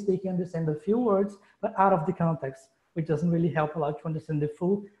at least they can understand a few words, but out of the context, which doesn't really help a lot to understand the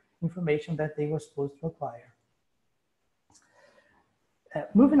full information that they were supposed to acquire.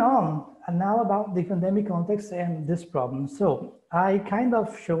 Moving on, and now about the pandemic context and this problem. So I kind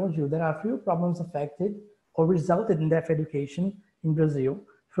of showed you there are a few problems affected or resulted in deaf education in Brazil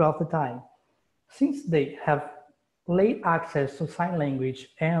throughout the time. Since they have late access to sign language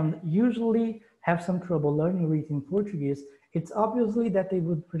and usually have some trouble learning reading Portuguese, it's obviously that they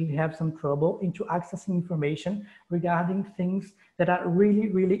would really have some trouble into accessing information regarding things that are really,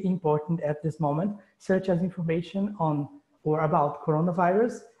 really important at this moment, such as information on or about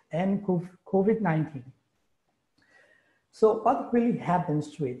coronavirus and COVID-19. So what really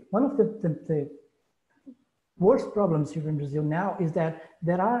happens to it? One of the worst problems here in Brazil now is that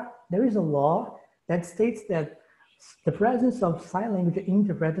there is a law that states that the presence of sign language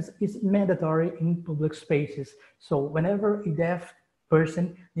interpreters is mandatory in public spaces. So whenever a deaf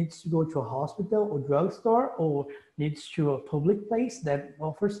person needs to go to a hospital or drugstore or needs to a public place that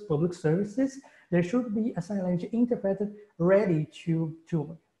offers public services, there should be a sign language interpreter ready to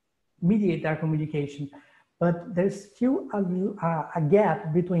mediate our communication. But there's still a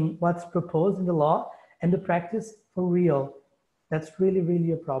gap between what's proposed in the law and the practice for real. That's really,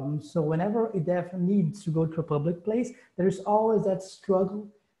 really a problem. So whenever a deaf needs to go to a public place, there's always that struggle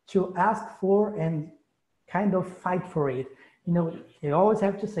to ask for and kind of fight for it. You know, you always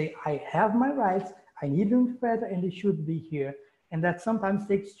have to say, I have my rights, I need an interpreter, and it should be here. And that sometimes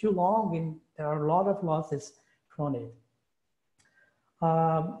takes too long, and there are a lot of losses from it.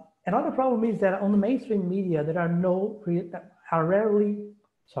 Another problem is that on the mainstream media, there are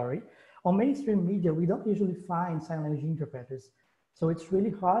on mainstream media, we don't usually find sign language interpreters. So it's really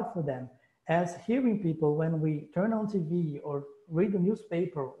hard for them. As hearing people, when we turn on TV or read the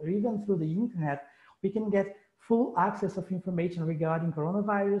newspaper or even through the internet, we can get full access of information regarding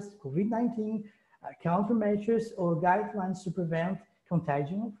coronavirus, COVID-19, countermeasures or guidelines to prevent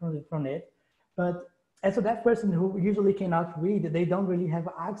contagion from it. But as a deaf person who usually cannot read, they don't really have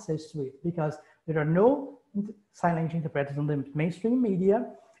access to it because there are no sign language interpreters on the mainstream media.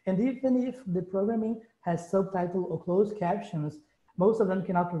 And even if the programming has subtitle or closed captions, most of them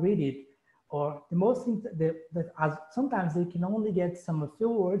cannot read it. Or the most thing sometimes they can only get some few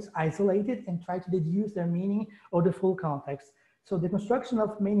words isolated and try to deduce their meaning or the full context. So the construction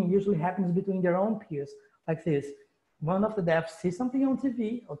of meaning usually happens between their own peers, like this. One of the deaf sees something on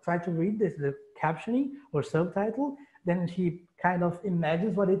TV or try to read the captioning or subtitle, then he kind of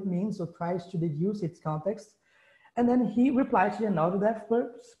imagines what it means or tries to deduce its context. And then he replies to another deaf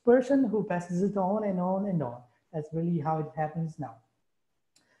person who passes it on and on and on. That's really how it happens now.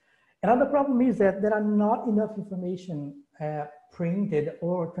 Another problem is that there are not enough information printed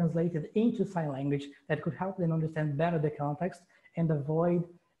or translated into sign language that could help them understand better the context and avoid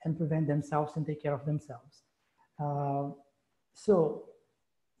and prevent themselves and take care of themselves. So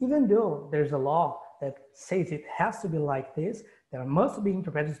even though there's a law that says it has to be like this, there must be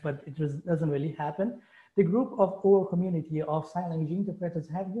interpreters, but it just doesn't really happen. The group of our community of sign language interpreters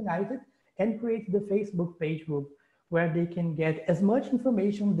have united and created a Facebook page group where they can get as much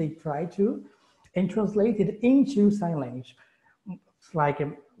information they try to and translate it into sign language. It's like,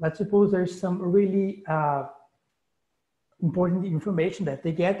 let's suppose there's some really important information that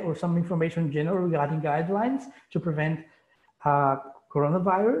they get or some information in general regarding guidelines to prevent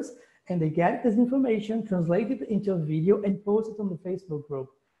coronavirus, and they get this information, translate it into a video and post it on the Facebook group.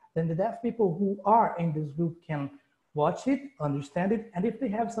 Then the deaf people who are in this group can watch it, understand it, and if they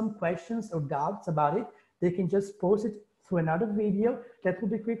have some questions or doubts about it, they can just post it through another video that will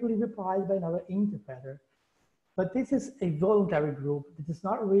be quickly replied by another interpreter. But this is a voluntary group. It is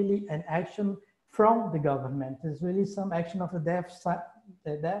not really an action from the government. It's really some action of the deaf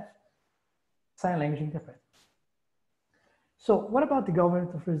sign language interpreter. So what about the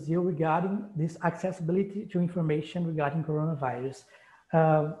government of Brazil regarding this accessibility to information regarding coronavirus?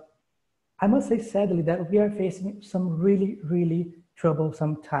 I must say sadly that we are facing some really, really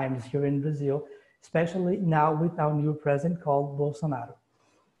troublesome times here in Brazil, especially now with our new president called Bolsonaro.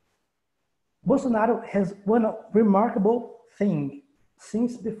 Bolsonaro has one remarkable thing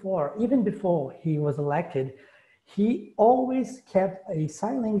since before, even before he was elected, he always kept a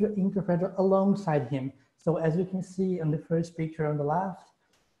sign language interpreter alongside him. So as you can see on the first picture on the left,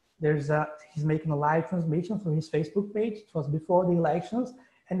 he's making a live transmission through his Facebook page. It was before the elections,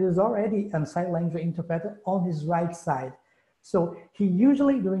 and there's already a sign language interpreter on his right side. So he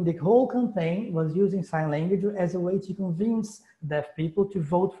usually, during the whole campaign, was using sign language as a way to convince deaf people to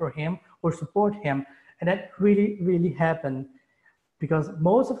vote for him or support him. And that really, really happened, because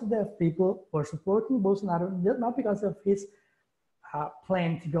most of the deaf people were supporting Bolsonaro, not because of his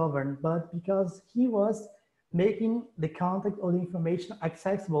plan to govern, but because he was making the contact or the information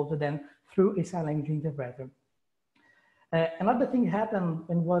accessible to them through a sign language interpreter. Another thing happened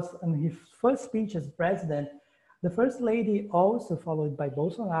and was in his first speech as president. The first lady, also followed by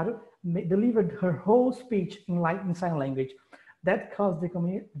Bolsonaro, delivered her whole speech in sign language. That caused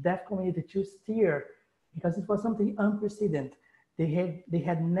the deaf community to stir, because it was something unprecedented. They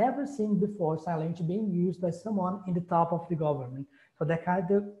had never seen before sign language being used by someone in the top of the government. So that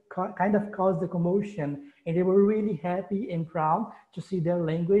kind of caused the commotion, and they were really happy and proud to see their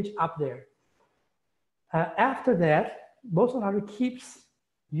language up there. After that, Bolsonaro keeps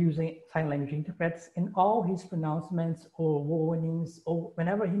using sign language interpreters in all his pronouncements or warnings, or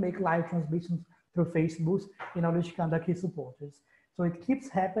whenever he makes live transmissions through Facebook in order to contact his supporters. So it keeps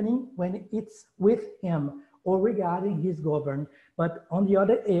happening when it's with him or regarding his government. But on the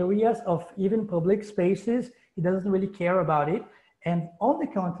other areas of even public spaces, he doesn't really care about it. And on the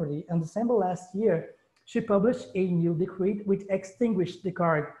contrary, in December last year, she published a new decree which extinguished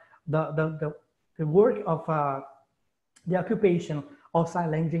the work of the occupation of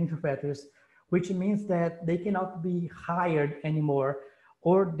sign language interpreters, which means that they cannot be hired anymore,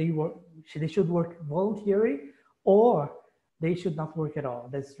 or they should work voluntarily, or they should not work at all.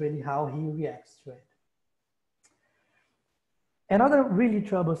 That's really how he reacts to it. Another really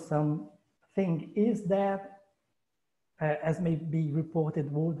troublesome thing is that, as may be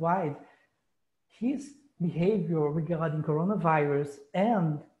reported worldwide, his behavior regarding coronavirus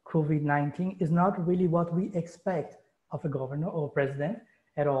and COVID-19 is not really what we expect of a governor or president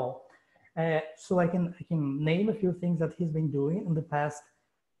at all. So I can name a few things that he's been doing in the past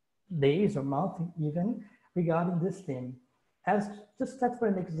days or months even regarding this theme. As just for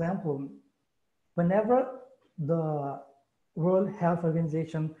an example, whenever the World Health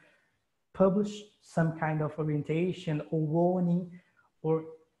Organization published some kind of orientation or warning or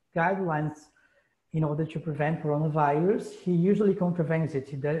guidelines in order to prevent coronavirus, he usually contravenes it.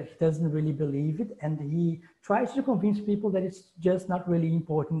 He doesn't really believe it, and he tries to convince people that it's just not really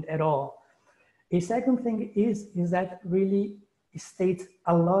important at all. A second thing is that really states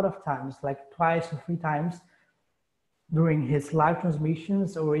a lot of times, like twice or 3 times during his live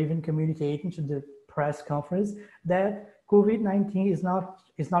transmissions or even communicating to the press conference, that COVID-19 is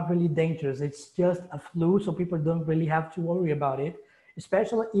not really dangerous. It's just a flu, so people don't really have to worry about it,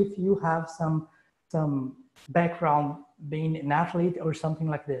 especially if you have some background being an athlete or something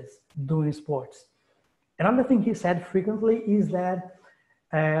like this, doing sports. Another thing he said frequently is that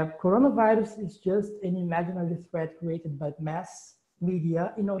coronavirus is just an imaginary threat created by mass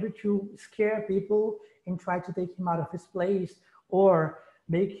media in order to scare people and try to take him out of his place or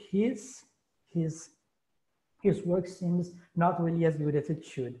make his work seems not really as good as it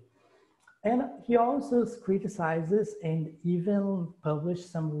should. And he also criticizes and even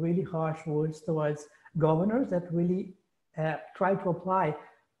published some really harsh words towards governors that really try to apply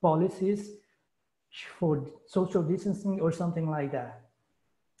policies for social distancing or something like that.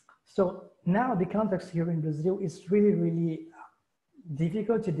 So now the context here in Brazil is really, really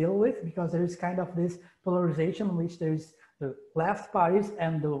difficult to deal with, because there is kind of this polarization in which there's the left parties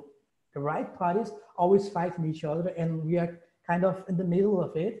and the right parties always fighting each other, and we are kind of in the middle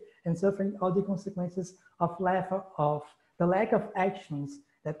of it and suffering all the consequences of the lack of actions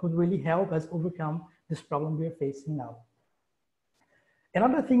that could really help us overcome this problem we are facing now.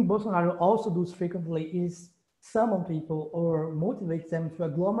 Another thing Bolsonaro also does frequently is summon people or motivate them to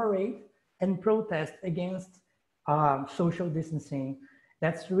agglomerate and protest against social distancing.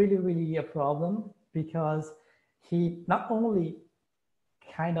 That's really, really a problem, because he not only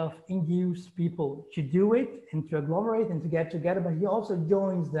kind of induce people to do it and to agglomerate and to get together, but he also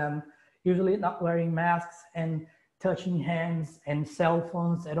joins them, usually not wearing masks and touching hands and cell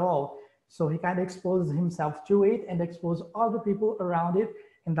phones at all. So he kind of exposes himself to it and exposes other people around it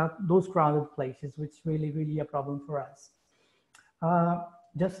in those crowded places, which is really, really a problem for us.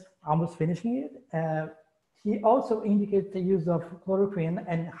 Just almost finishing it. He also indicates the use of chloroquine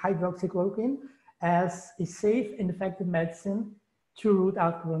and hydroxychloroquine as a safe and effective medicine to root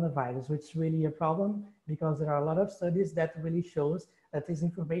out coronavirus, which is really a problem, because there are a lot of studies that really shows that this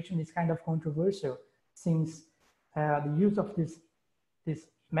information is kind of controversial, since the use of this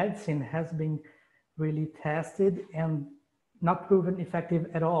medicine has been really tested and not proven effective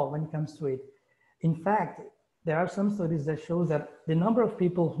at all when it comes to it. In fact, there are some studies that shows that the number of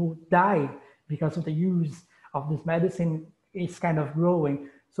people who died because of the use of this medicine is kind of growing.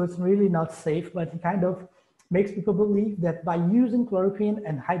 So it's really not safe, but it kind of makes people believe that by using chloroquine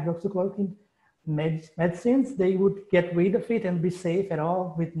and hydroxychloroquine medicines, they would get rid of it and be safe at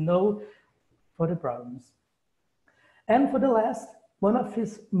all with no further problems. And for the last, one of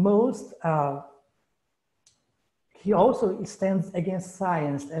his most, he also stands against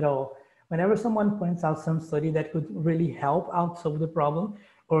science at all. Whenever someone points out some study that could really help out solve the problem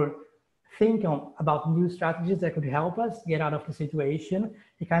or think about new strategies that could help us get out of the situation,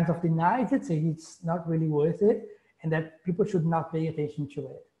 he kind of denies it, saying it's not really worth it and that people should not pay attention to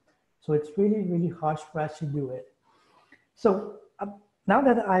it. So it's really, really harsh for us to do it. So now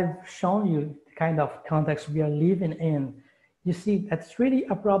that I've shown you the kind of context we are living in, you see that's really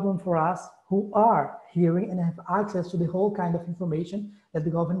a problem for us who are hearing and have access to the whole kind of information that the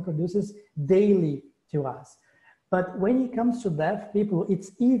government produces daily to us. But when it comes to deaf people,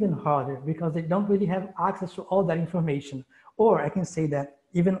 it's even harder because they don't really have access to all that information. Or I can say that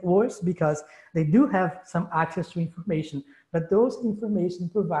even worse, because they do have some access to information, but those information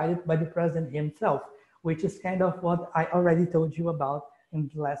provided by the president himself, which is kind of what I already told you about in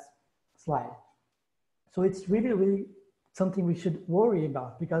the last slide. So it's really, really something we should worry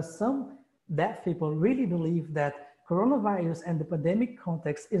about, because some deaf people really believe that coronavirus and the pandemic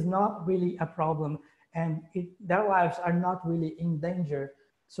context is not really a problem and their lives are not really in danger.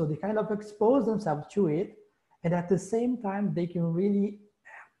 So they kind of expose themselves to it, and at the same time, they can really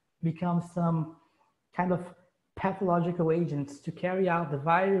become some kind of pathological agents to carry out the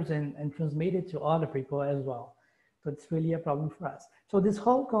virus and transmit it to other people as well. So it's really a problem for us. So this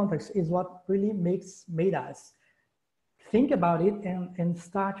whole context is what really made us think about it and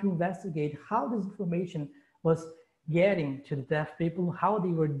start to investigate how this information was getting to the deaf people, how they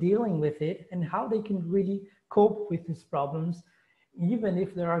were dealing with it, and how they can really cope with these problems, even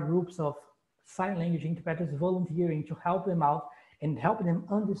if there are groups of sign language interpreters volunteering to help them out and help them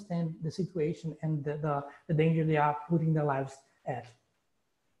understand the situation and the danger they are putting their lives at.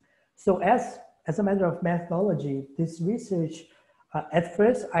 So as a matter of methodology, this research, at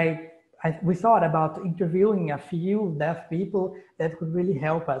first we thought about interviewing a few deaf people that could really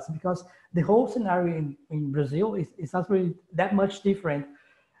help us, because the whole scenario in Brazil is not really that much different.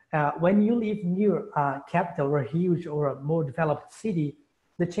 When you live near a capital or a huge or a more developed city,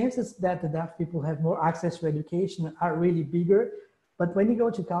 the chances that the deaf people have more access to education are really bigger. But when you go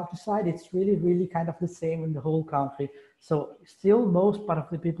to countryside, it's really, really kind of the same in the whole country. So still most part of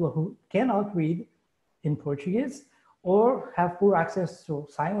the people who cannot read in Portuguese or have poor access to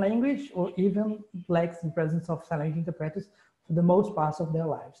sign language or even lacks the presence of sign language interpreters for the most parts of their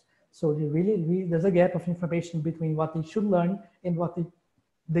lives. So there's a gap of information between what they should learn and what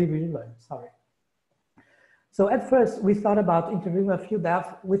they really learn, sorry. So at first we thought about interviewing a few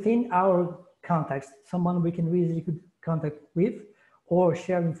deaf within our context, someone we can really could contact with or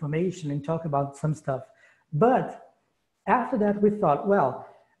share information and talk about some stuff. But after that we thought, well,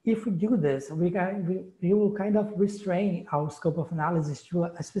 if we do this, we will kind of restrain our scope of analysis to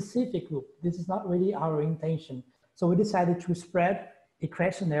a specific group. This is not really our intention. So we decided to spread a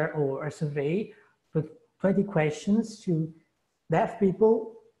questionnaire or a survey with 20 questions to deaf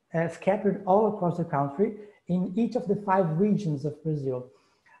people scattered all across the country in each of the 5 regions of Brazil.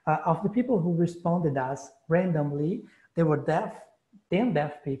 Of the people who responded us randomly, there were 10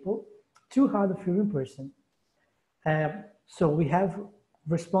 deaf people, 2 hard of hearing person. So we have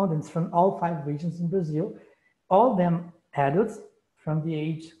respondents from all 5 regions in Brazil, all of them adults from the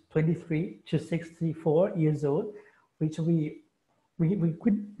age 23 to 64 years old, which we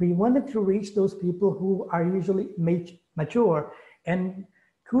wanted to reach those people who are usually mature and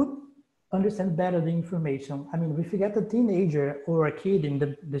could understand better the information. I mean, if you get a teenager or a kid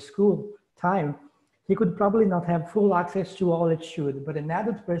in the school time, he could probably not have full access to all it should, but an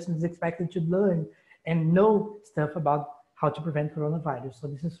adult person is expected to learn and know stuff about how to prevent coronavirus. So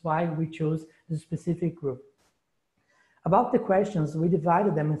this is why we chose this specific group. About the questions, we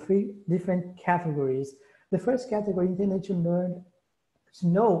divided them in 3 different categories. The first category intended to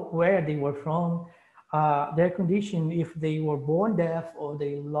know where they were from, their condition, if they were born deaf or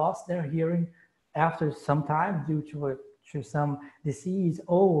they lost their hearing after some time due to some disease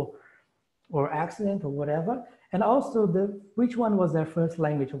or accident or whatever. And also which one was their first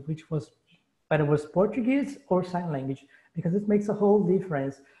language, whether it was Portuguese or sign language, because it makes a whole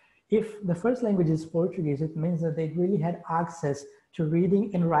difference. If the first language is Portuguese, it means that they really had access to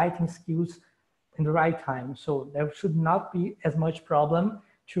reading and writing skills in the right time. So there should not be as much problem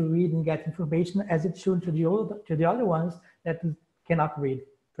to read and get information as it should to the other ones that cannot read,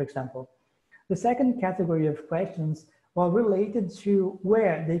 for example. The second category of questions were related to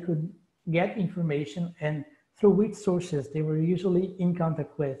where they could get information and through which sources they were usually in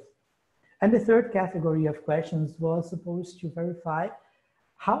contact with. And the third category of questions was supposed to verify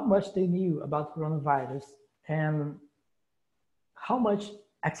how much they knew about coronavirus and how much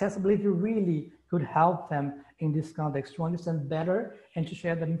accessibility really could help them in this context to understand better and to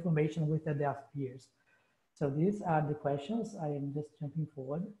share that information with their deaf peers. So these are the questions. I am just jumping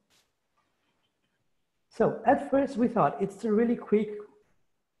forward. So at first we thought it's a really quick,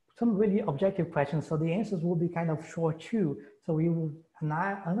 some really objective questions. So the answers will be kind of short too. So we will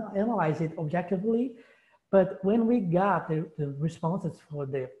analyze it objectively. But when we got the responses for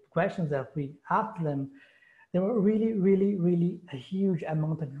the questions that we asked them, there were really a huge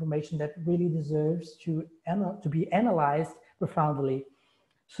amount of information that really deserves to be analyzed profoundly.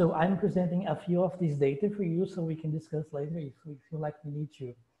 So I'm presenting a few of these data for you so we can discuss later if we feel like we need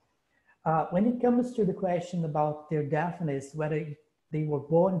to. When it comes to the question about their deafness, whether they were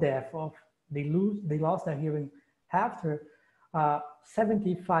born deaf or they lost their hearing after,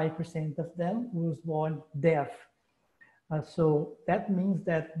 75% of them was born deaf. So that means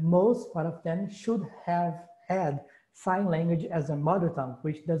that most part of them should have had sign language as a mother tongue,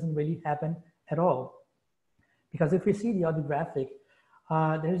 which doesn't really happen at all. Because if we see the other graphic,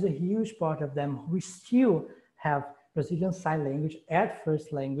 there's a huge part of them who still have Brazilian Sign Language at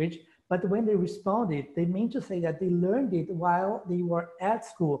first language, but when they responded, they mean to say that they learned it while they were at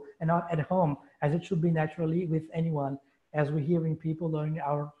school and not at home, as it should be naturally with anyone, as we're hearing people learning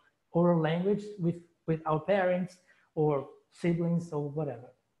our oral language with our parents or siblings or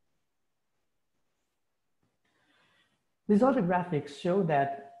whatever. These other graphics show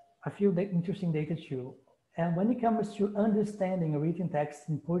that a few interesting data too. And when it comes to understanding written text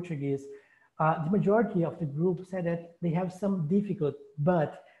in Portuguese, the majority of the group said that they have some difficulty,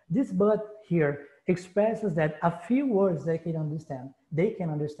 but this but here expresses that a few words they can understand.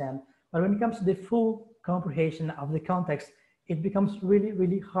 But when it comes to the full comprehension of the context, it becomes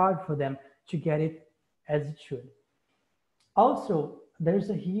really hard for them to get it as it should. Also, there's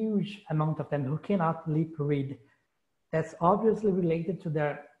a huge amount of them who cannot lip read. That's obviously related to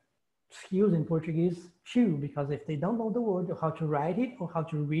their skills in Portuguese too, because if they don't know the word or how to write it or how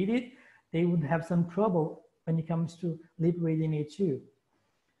to read it, they would have some trouble when it comes to lip reading it too.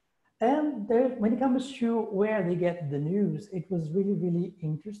 And when it comes to where they get the news, it was really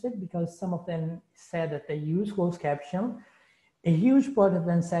interesting because some of them said that they use closed caption. A huge part of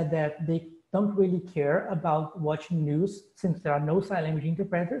them said that they don't really care about watching news since there are no sign language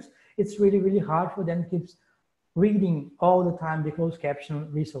interpreters. It's really hard for them to keep reading all the time the closed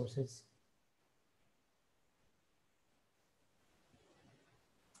caption resources.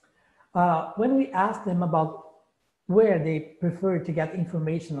 When we asked them about where they prefer to get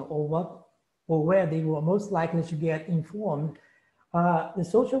information or where they were most likely to get informed, the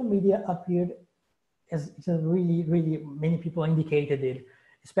social media appeared as really many people indicated it,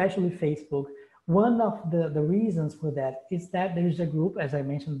 especially Facebook. One of the reasons for that is that there is a group, as I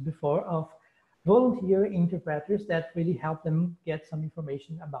mentioned before, of volunteer interpreters that really help them get some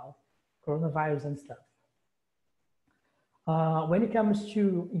information about coronavirus and stuff. When it comes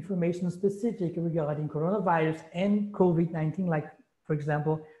to information specific regarding coronavirus and COVID-19, like for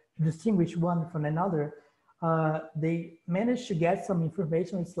example, to distinguish one from another, they managed to get some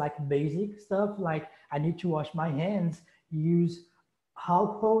information. It's like basic stuff, like I need to wash my hands, use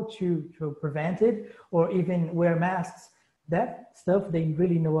alcohol to prevent it, or even wear masks. That stuff they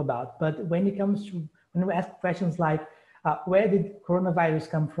really know about. But when it comes to, when we ask questions like, where did coronavirus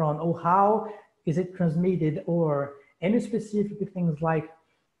come from? Or how is it transmitted? Or any specific things like,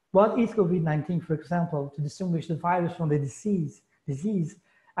 what is COVID-19, for example, to distinguish the virus from the disease,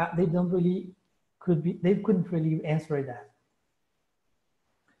 they don't really, they couldn't really answer that.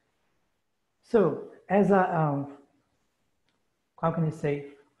 So as a, how can I say,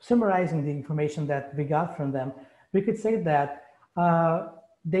 summarizing the information that we got from them, we could say that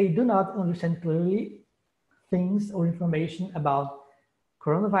they do not understand clearly things or information about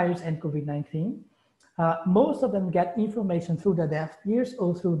coronavirus and COVID-19. Most of them get information through the deaf ears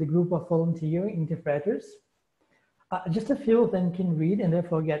or through the group of volunteer interpreters. Just a few of them can read and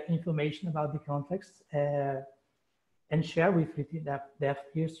therefore get information about the context and share with the deaf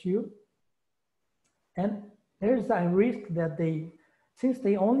ears too. And there's a risk that since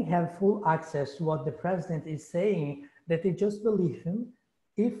they only have full access to what the president is saying, that they just believe him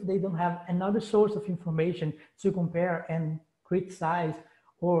if they don't have another source of information to compare and criticize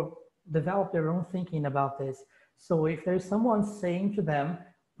or develop their own thinking about this. So if there's someone saying to them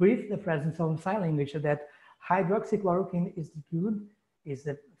with the presence of sign language that hydroxychloroquine is good, is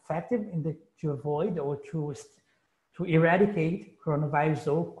effective to avoid or to eradicate coronavirus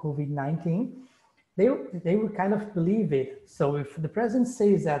or COVID-19, they would kind of believe it. So if the president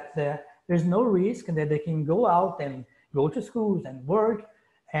says that there's no risk and that they can go out and go to schools and work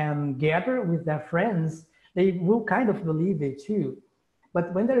and gather with their friends, they will kind of believe it too.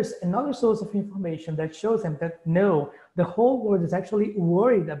 But when there's another source of information that shows them that no, the whole world is actually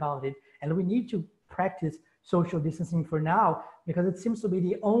worried about it and we need to practice social distancing for now because it seems to be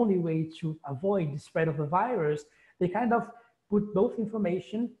the only way to avoid the spread of the virus, they kind of put both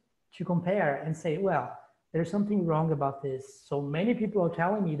information to compare and say, well, there's something wrong about this. So many people are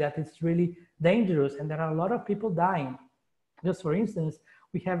telling me that it's really dangerous and there are a lot of people dying. Just for instance,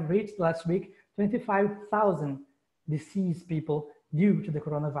 we have reached last week 25,000 deceased people due to the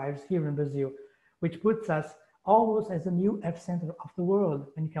coronavirus here in Brazil, which puts us almost as a new epicenter of the world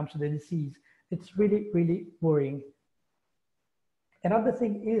when it comes to the disease. It's really, really worrying. Another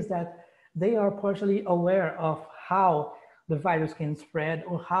thing is that they are partially aware of how the virus can spread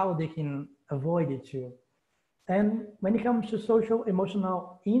or how they can avoid it too. And when it comes to social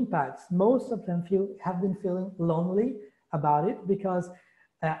emotional impacts, most of them have been feeling lonely about it because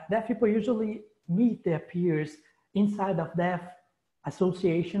deaf people usually meet their peers inside of deaf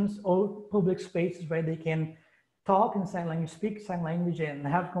associations or public spaces where they can talk in sign language, speak sign language and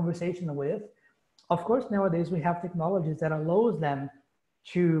have conversation with. Of course, nowadays we have technologies that allows them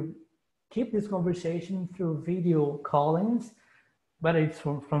to keep this conversation through video callings, whether it's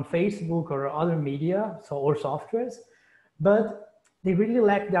from Facebook or other media or softwares, but they really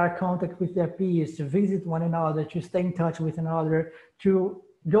lack their contact with their peers, to visit one another, to stay in touch with another, to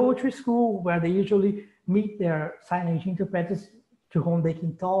go to school where they usually meet their sign language interpreters to whom they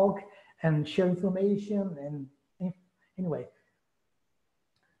can talk and share information. And anyway,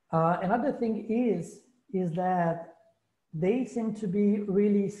 another thing is that they seem to be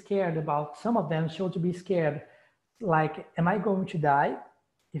really scared about, some of them show to be scared, like, am I going to die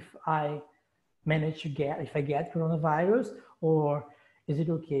if I manage to if I get coronavirus, or is it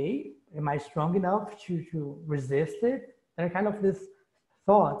okay? Am I strong enough to resist it? There are kind of these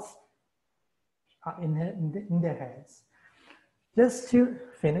thoughts in their heads. Just to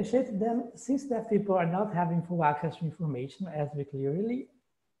finish it, then, since deaf people are not having full access to information, as we clearly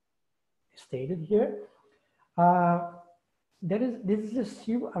stated here, this is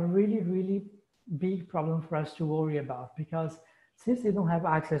still a really, really big problem for us to worry about, because since they don't have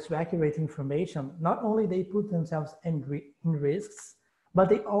access to accurate information, not only they put themselves in risks, but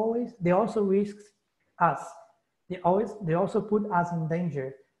they also risk us. They also put us in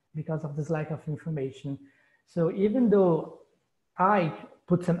danger because of this lack of information. So even though I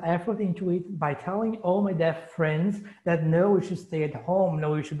put some effort into it by telling all my deaf friends that no, we should stay at home,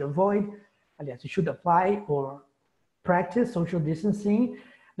 no, we should avoid, yes, we should apply or practice social distancing,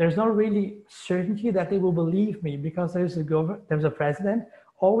 there's not really certainty that they will believe me, because there's a president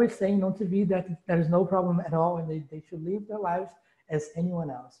always saying on TV that there is no problem at all and they should live their lives as anyone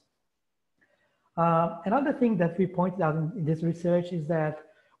else. Another thing that we pointed out in this research is that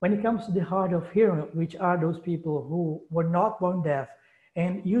when it comes to the hard of hearing, which are those people who were not born deaf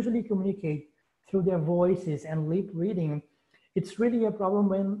and usually communicate through their voices and lip reading, it's really a problem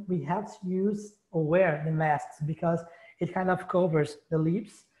when we have to use or wear the masks, because it kind of covers the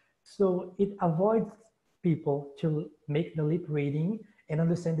lips. So it avoids people to make the lip reading and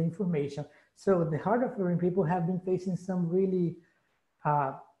understand the information. So the hard of hearing people have been facing some really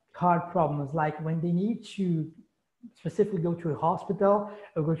hard problems, like when they need to specifically go to a hospital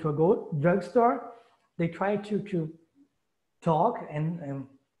or go to a drugstore, they try to talk and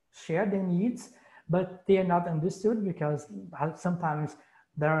share their needs, but they are not understood because sometimes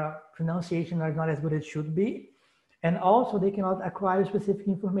their pronunciation are not as good as it should be. And also they cannot acquire specific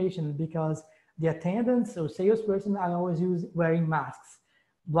information because the attendants or salesperson are always wearing masks,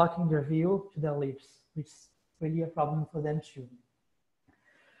 blocking their view to their lips, which is really a problem for them too.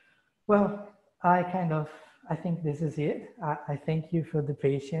 Well, I think this is it. I thank you for the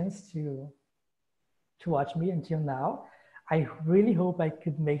patience to watch me until now. I really hope I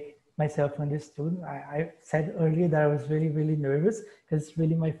could make myself understood. I said earlier that I was really, really nervous because it's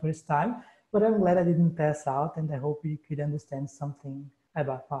really my first time, but I'm glad I didn't pass out, and I hope you could understand something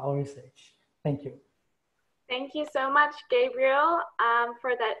about our research. Thank you. Thank you so much, Gabriel,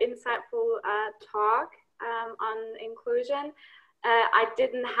 for that insightful talk on inclusion. I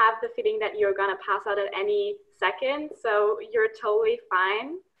didn't have the feeling that you're gonna pass out at any second, so you're totally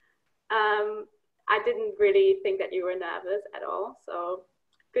fine. I didn't really think that you were nervous at all, so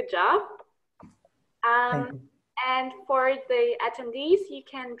good job. And for the attendees, you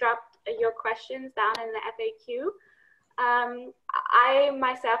can drop your questions down in the FAQ. I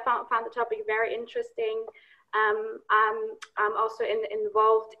myself found the topic very interesting. I'm also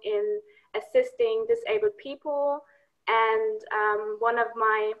involved in assisting disabled people. And one of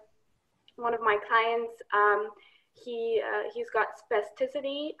my clients, he's got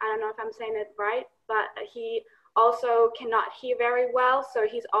spasticity. I don't know if I'm saying it right, but he also cannot hear very well. So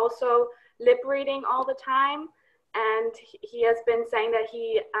he's also lip reading all the time. And he has been saying that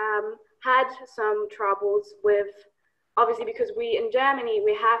he had some troubles with, obviously because we in Germany,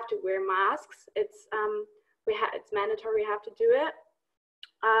 we have to wear masks. It's mandatory, we have to do it.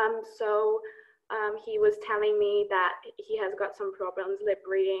 He was telling me that he has got some problems lip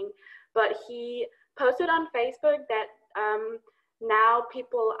reading, but he posted on Facebook that now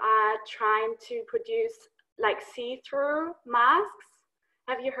people are trying to produce like see-through masks.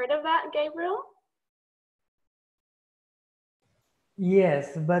 Have you heard of that, Gabriel?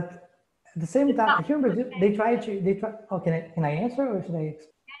 Yes, but at the same time, here in Brazil, they try. Oh, can I answer or should I?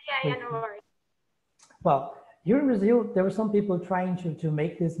 Yeah, no worries. Well, here in Brazil, there were some people trying to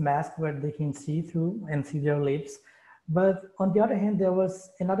make this mask where they can see through and see their lips. But on the other hand, there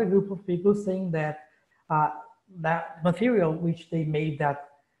was another group of people saying that that material which they made that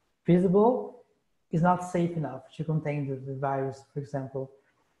visible is not safe enough to contain the virus, for example.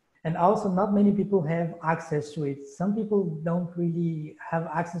 And also not many people have access to it. Some people don't really have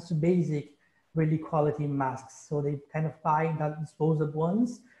access to basic, really quality masks. So they kind of buy that disposable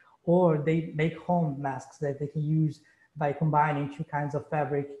ones, or they make home masks that they can use by combining two kinds of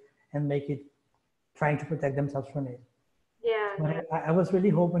fabric and make it, trying to protect themselves from it. Yeah. But I was really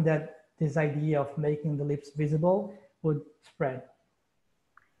hoping that this idea of making the lips visible would spread.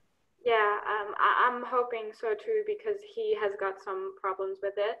 Yeah, I'm hoping so too, because he has got some problems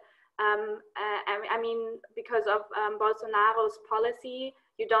with it. I mean, because of Bolsonaro's policy,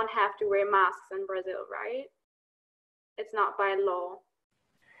 you don't have to wear masks in Brazil, right? It's not by law.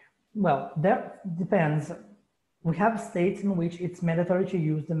 Well, that depends. We have states in which it's mandatory to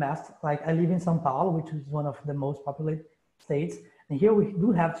use the mask. Like I live in São Paulo, which is one of the most populated states. And here we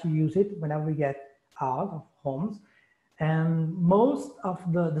do have to use it whenever we get out of homes. And most of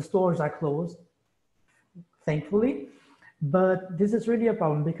the stores are closed, thankfully. But this is really a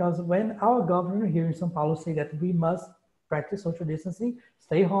problem because when our governor here in São Paulo say that we must practice social distancing,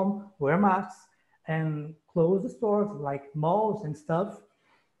 stay home, wear masks, and close the stores like malls and stuff,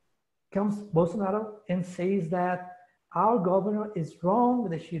 comes Bolsonaro and says that our governor is wrong,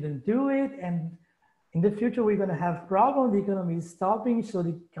 they shouldn't do it, and in the future we're going to have problems, the economy is stopping, so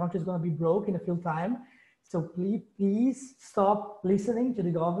the country is going to be broke in a few time. So please stop listening to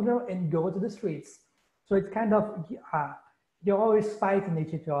the governor and go to the streets. So it's kind of, you're always fighting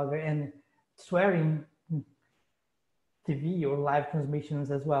each other and swearing TV or live transmissions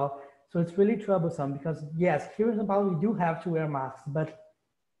as well. So it's really troublesome because yes, here in São Paulo, we do have to wear masks, but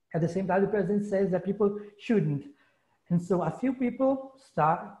at the same time, the president says that people shouldn't. And so a few people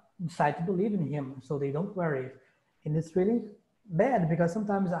decide to believe in him, so they don't wear it. And it's really bad because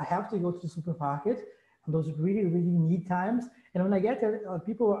sometimes I have to go to the supermarket on those really, really need times. And when I get there,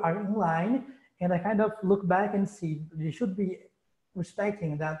 people are in line and I kind of look back and see they should be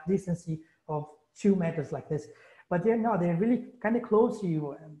respecting that decency of 2 meters like this. But they're not, they're really kind of close to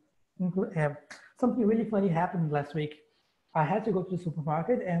you. Something really funny happened last week. I had to go to the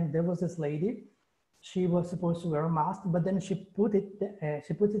supermarket and there was this lady. She was supposed to wear a mask, but then she puts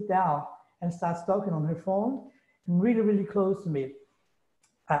it down and starts talking on her phone and really, really close to me.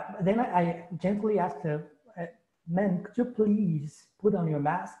 Then I gently asked her, ma'am, could you please put on your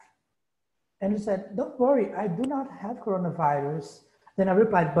mask? And she said, don't worry, I do not have coronavirus. Then I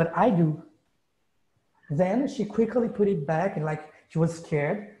replied, but I do. Then she quickly put it back and like she was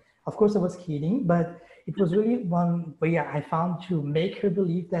scared. Of course I was kidding, but it was really one way I found to make her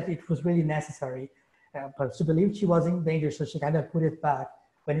believe that it was really necessary. But she believed she was in danger, so she kind of put it back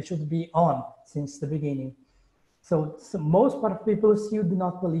when it should be on since the beginning. So most part of people still do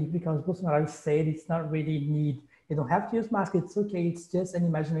not believe because Bolsonaro said it's not really need. You don't have to use mask, it's okay, it's just an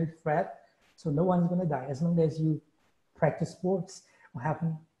imaginary threat. So no one's gonna die as long as you practice sports or have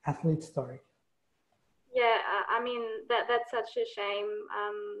an athlete story. Yeah, I mean, that's such a shame.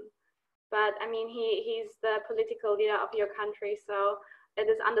 But I mean, he's the political leader of your country, so it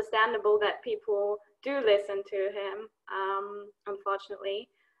is understandable that people do listen to him, unfortunately.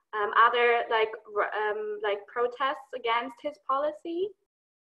 Are there like protests against his policy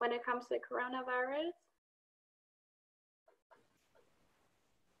when it comes to coronavirus?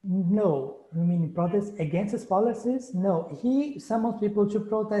 No, I mean protests against his policies? No, he summons people to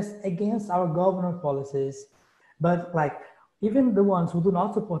protest against our governor policies. But like even the ones who do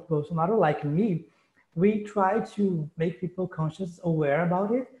not support Bolsonaro, like me, we try to make people conscious, aware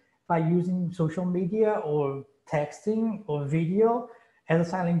about it by using social media or texting or video. as a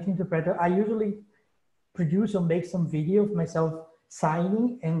sign language interpreter, I usually produce or make some video of myself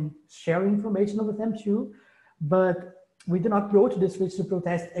signing and sharing information with them too. But we do not go to the streets to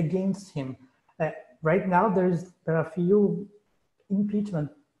protest against him. Right now, there are a few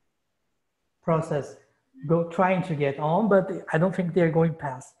impeachment process trying to get on, but I don't think they're going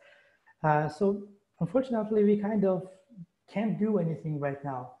past. So unfortunately, we kind of can't do anything right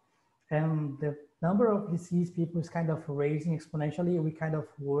now. And the number of deceased people is kind of raising exponentially. We're kind of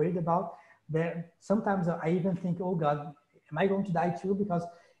worried about that. Sometimes I even think, oh God, am I going to die too? Because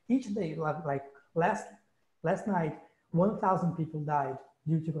each day, like last night, 1,000 people died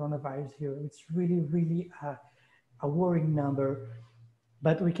due to coronavirus here. It's really, really a worrying number.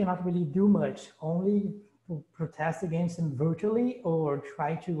 But we cannot really do much, only protest against him virtually or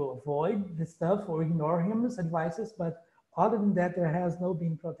try to avoid the stuff or ignore his advices. But other than that, there has no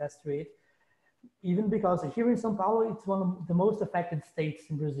been protest rate, even because here in São Paulo, it's one of the most affected states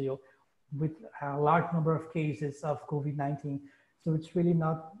in Brazil with a large number of cases of COVID-19. So it's really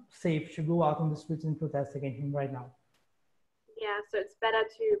not safe to go out on the streets and protest against him right now. Yeah, so it's better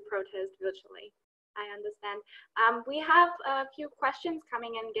to protest virtually. I understand. We have a few questions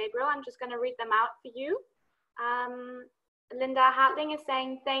coming in, Gabriel. I'm just going to read them out for you. Linda Hartling is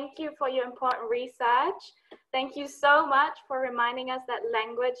saying, thank you for your important research. Thank you so much for reminding us that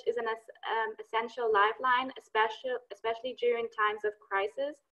language is an essential lifeline, especially during times of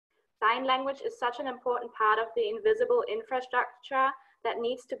crisis. Sign language is such an important part of the invisible infrastructure that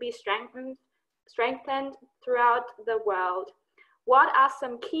needs to be strengthened throughout the world. What are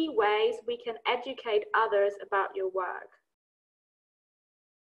some key ways we can educate others about your work?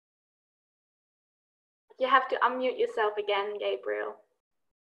 You have to unmute yourself again, Gabriel.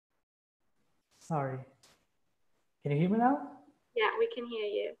 Sorry. Can you hear me now? Yeah, we can hear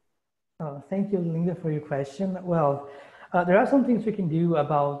you. Oh, thank you, Linda, for your question. Well, there are some things we can do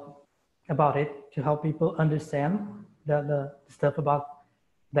about it to help people understand the stuff about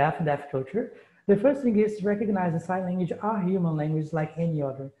deaf and deaf culture. The first thing is to recognize that sign language are human language like any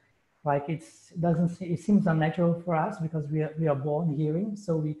other. Like it seems unnatural for us because we are born hearing,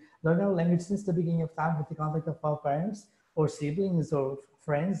 so we learn our language since the beginning of time with the contact of our parents or siblings or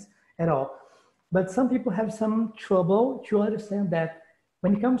friends at all. But some people have some trouble to understand that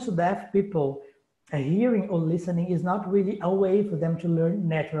when it comes to deaf people, hearing or listening is not really a way for them to learn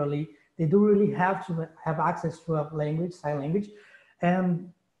naturally. They do really have to have access to a language, sign language.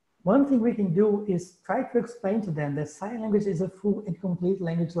 And one thing we can do is try to explain to them that sign language is a full and complete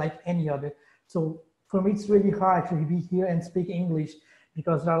language like any other. So for me, it's really hard to be here and speak English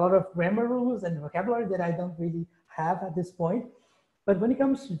because there are a lot of grammar rules and vocabulary that I don't really have at this point. But when it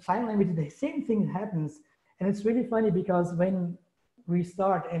comes to sign language, the same thing happens. And it's really funny because when we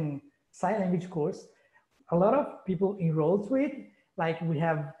start in sign language course, a lot of people enroll to it. Like we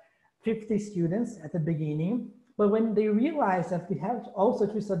have 50 students at the beginning. But when they realize that we have also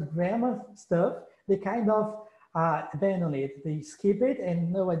to study grammar stuff, they kind of abandon it. They skip it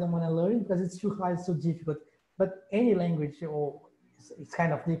and no, I don't want to learn it because it's too hard, it's so difficult. But any language it's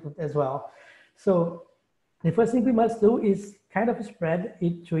kind of difficult as well. So the first thing we must do is kind of spread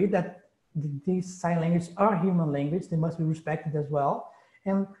it to it that these sign languages are human language. They must be respected as well.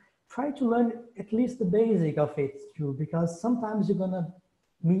 And try to learn at least the basic of it too, because sometimes you're going to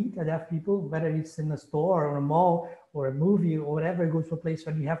meet deaf people, whether it's in a store or a mall or a movie or whatever, go to a place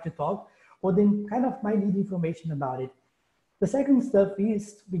where you have to talk, or they kind of might need information about it. The second stuff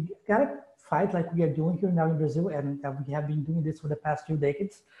is we gotta fight like we are doing here now in Brazil, and we have been doing this for the past 2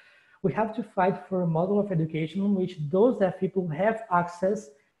 decades. We have to fight for a model of education in which those deaf people have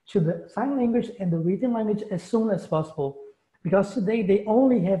access to the sign language and the written language as soon as possible. Because today they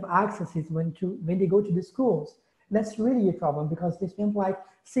only have access when they go to the schools. That's really a problem because they spend like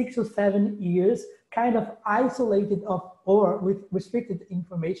 6 or 7 years kind of isolated or with restricted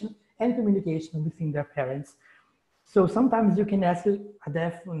information and communication within their parents. So sometimes you can ask a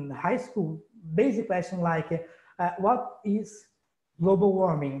deaf in high school basic question like, what is global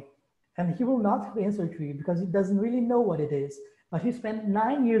warming? And he will not answer to you because he doesn't really know what it is. But he spent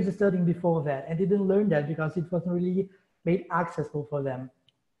 9 years studying before that and didn't learn that because it wasn't really made accessible for them.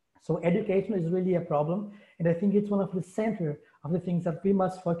 So education is really a problem. And I think it's one of the center of the things that we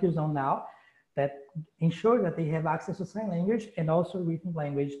must focus on now, that ensure that they have access to sign language and also written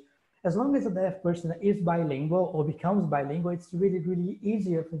language. As long as a deaf person is bilingual or becomes bilingual, it's really, really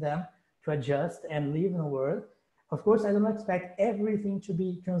easier for them to adjust and live in a world. Of course, I don't expect everything to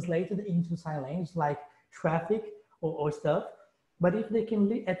be translated into sign language like traffic or stuff, but if they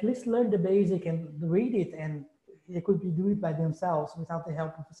can at least learn the basic and read it, and they could do it by themselves without the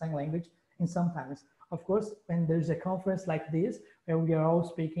help of sign language, and sometimes. Of course, when there's a conference like this, where we are all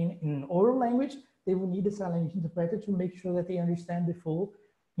speaking in oral language, they will need a sign language interpreter to make sure that they understand the full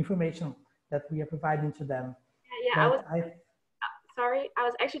information that we are providing to them. Sorry, I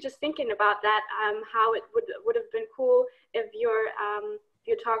was actually just thinking about that, how it would have been cool if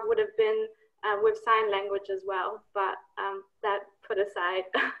your talk would have been with sign language as well, but that put aside.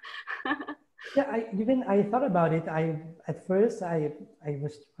 Yeah, I thought about it. At first I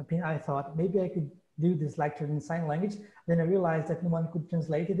thought maybe I could do this lecture in sign language. Then I realized that no one could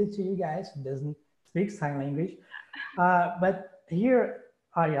translate it to you guys who doesn't speak sign language. But here,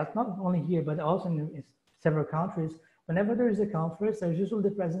 yeah, not only here, but also in several countries, whenever there is a conference, there's usually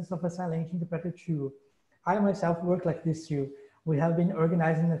the presence of a sign language interpreter too. I myself work like this too. We have been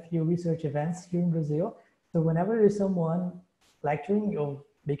organizing a few research events here in Brazil. So whenever there is someone lecturing or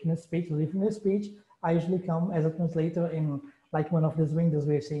making a speech, delivering a speech, I usually come as a translator in like one of these windows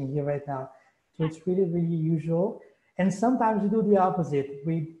we're seeing here right now. So it's really, really usual. And sometimes we do the opposite.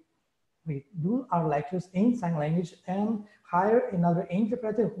 We do our lectures in sign language and hire another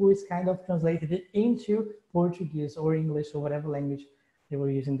interpreter who is kind of translated it into Portuguese or English or whatever language they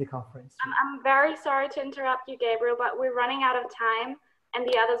were using the conference. I'm very sorry to interrupt you, Gabriel, but we're running out of time and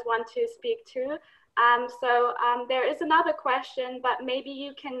the others want to speak too. There is another question, but maybe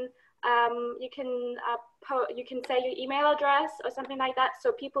you can say your email address or something like that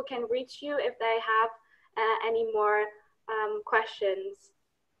so people can reach you if they have any more questions.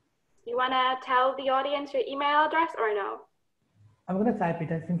 You want to tell the audience your email address or no? I'm going to type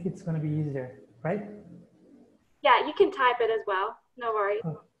it. I think it's going to be easier, right? Yeah, you can type it as well. No worries.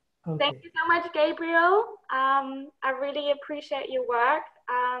 Oh, okay. Thank you so much, Gabriel. I really appreciate your work.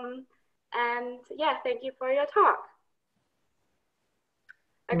 And yeah, thank you for your talk.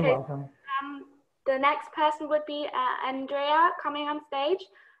 Okay. You're welcome. The next person would be Andrea coming on stage.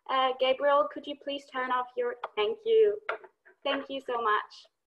 Gabriel, could you please turn off your, thank you. Thank you so much.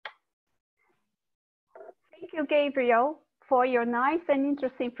 Thank you, Gabriel, for your nice and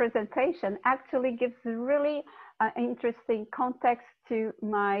interesting presentation. Actually gives really interesting context to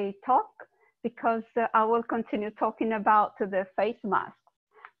my talk because I will continue talking about the face mask.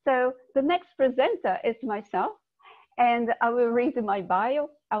 So the next presenter is myself, and I will read my bio,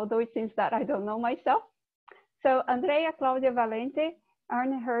 although it seems that I don't know myself. So Andrea Claudia Valente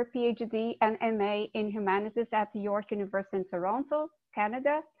earned her PhD and MA in Humanities at York University in Toronto,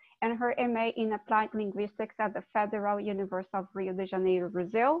 Canada, and her MA in Applied Linguistics at the Federal University of Rio de Janeiro,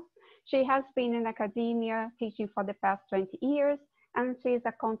 Brazil. She has been in academia teaching for the past 20 years, and she is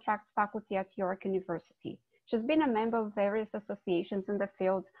a contract faculty at York University. She's been a member of various associations in the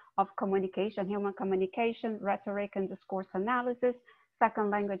field of communication, human communication, rhetoric and discourse analysis,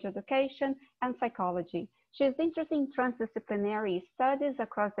 second language education, and psychology. She is interested in transdisciplinary studies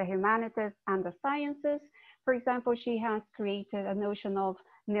across the humanities and the sciences. For example, she has created a notion of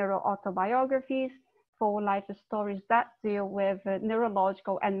neuroautobiographies for life stories that deal with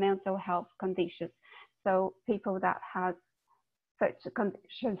neurological and mental health conditions. So people that have such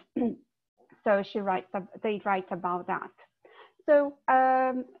conditions. So they write about that. So,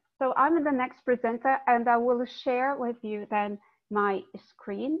 so I'm the next presenter, and I will share with you then my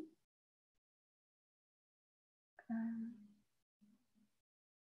screen.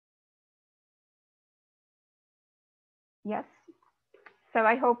 Yes. So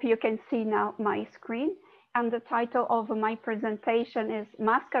I hope you can see now my screen. And the title of my presentation is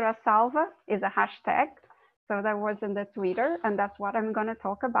Máscara Salva, is a hashtag. So that was in the Twitter, and that's what I'm going to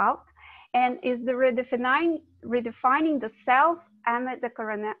talk about. And is the redefining the self amid the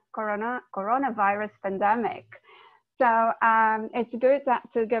coronavirus pandemic. So it's good that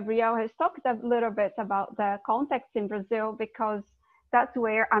Gabriel has talked a little bit about the context in Brazil, because that's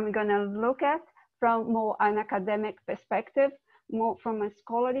where I'm going to look at from more an academic perspective, more from a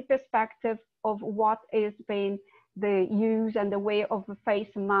scholarly perspective of what is being the use and the way of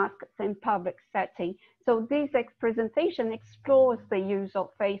face masks in public setting. So this presentation explores the use of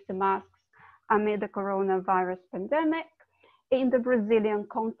face masks amid the coronavirus pandemic in the Brazilian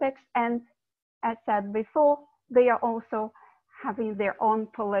context. And as said before, they are also having their own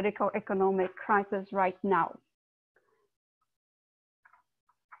political economic crisis right now.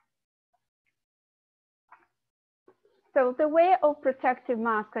 So the way of protective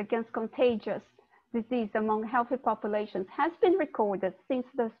masks against contagious disease among healthy populations has been recorded since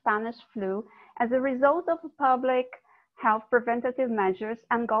the Spanish flu as a result of public health preventative measures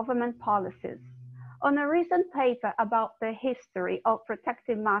and government policies. On a recent paper about the history of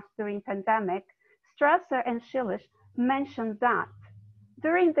protective masks during pandemic, Strasser and Schillich mentioned that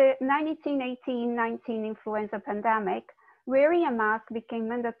during the 1918-19 influenza pandemic, wearing a mask became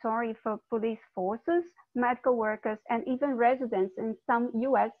mandatory for police forces, medical workers, and even residents in some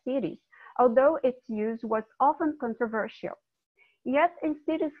US cities, although its use was often controversial. Yet in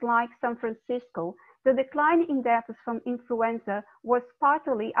cities like San Francisco, the decline in deaths from influenza was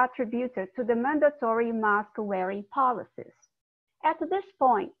partly attributed to the mandatory mask-wearing policies. At this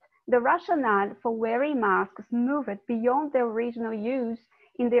point, the rationale for wearing masks moved beyond their original use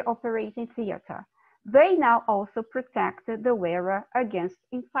in the operating theater. They now also protected the wearer against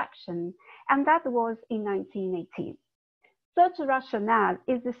infection, and that was in 1918. Such rationale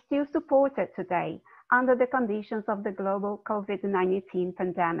is still supported today under the conditions of the global COVID-19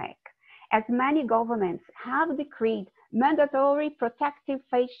 pandemic, as many governments have decreed mandatory protective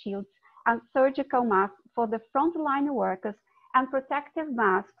face shields and surgical masks for the frontline workers and protective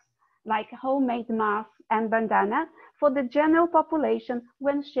masks like homemade masks and bandana for the general population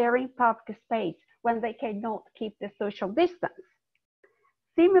when sharing public space, when they cannot keep the social distance.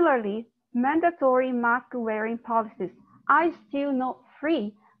 Similarly, mandatory mask-wearing policies are still not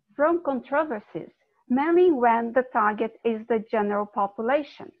free from controversies, mainly when the target is the general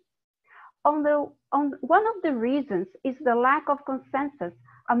population. One of the reasons is the lack of consensus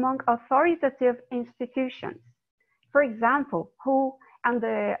among authoritative institutions. For example, WHO and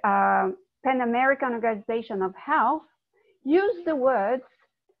the Pan American Organization of Health use the words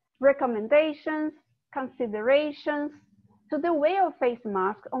recommendations, considerations to the wear of face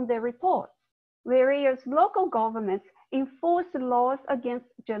masks on their reports, whereas local governments enforce laws against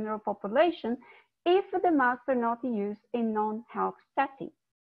general population if the masks are not used in non-health settings.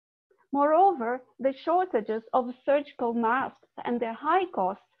 Moreover, the shortages of surgical masks and their high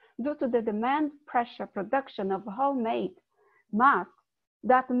costs due to the demand pressure production of homemade masks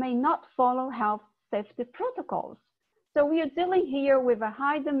that may not follow health safety protocols. So we are dealing here with a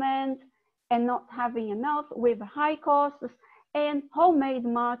high demand and not having enough, with high costs and homemade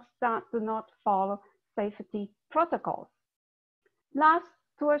masks that do not follow safety protocols. Last,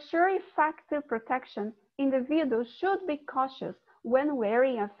 to assure effective protection, individuals should be cautious when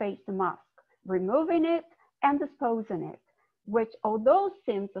wearing a face mask, removing it and disposing it, which although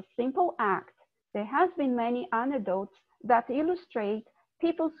seems a simple act, there has been many anecdotes that illustrate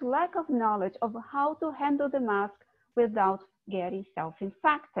people's lack of knowledge of how to handle the mask without getting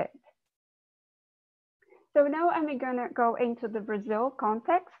self-infected. So now I'm gonna go into the Brazil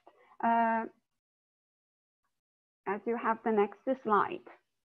context, as you have the next slide.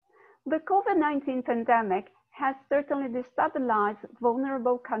 The COVID-19 pandemic has certainly destabilized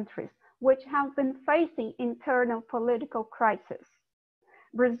vulnerable countries which have been facing internal political crisis.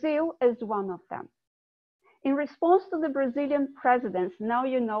 Brazil is one of them. In response to the Brazilian presidents, now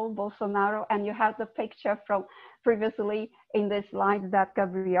you know Bolsonaro, and you have the picture from previously in the slide that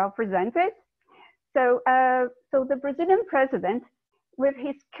Gabriel presented. So the Brazilian president, with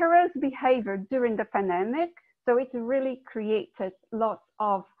his curious behavior during the pandemic, so it really created lots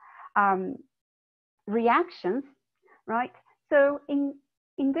of reactions, right? So in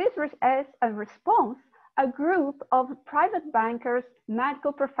this, as a response, a group of private bankers,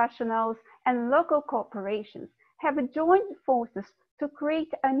 medical professionals, and local corporations have joined forces to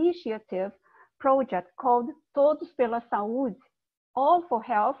create an initiative project called Todos pela Saúde, all for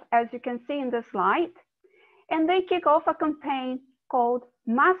health, as you can see in the slide. And they kick off a campaign called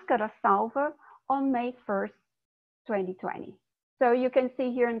Máscara Salva on May 1st, 2020. So you can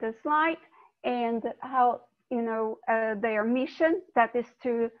see here in the slide and how, you know, their mission, that is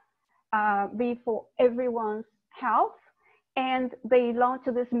to be for everyone's health. And they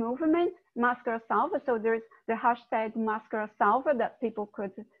launched this movement, Máscara Salva. So there's the hashtag Máscara Salva that people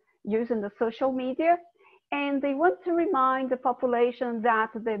could use in the social media. And they want to remind the population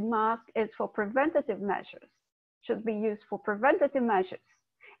that the mask is for preventative measures, should be used for preventative measures.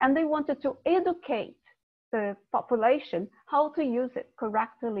 And they wanted to educate the population how to use it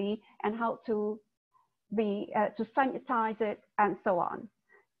correctly and how to to sanitize it and so on.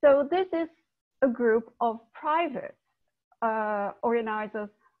 So this is a group of private organizers,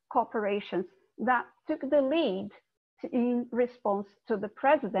 corporations that took the lead in response to the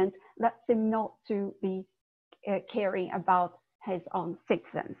president that seemed not to be caring about his own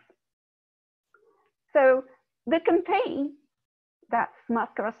citizens. So the campaign, that's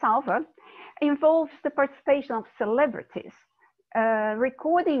Máscara Salva, involves the participation of celebrities,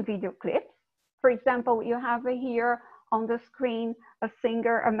 recording video clips. For example, you have here on the screen a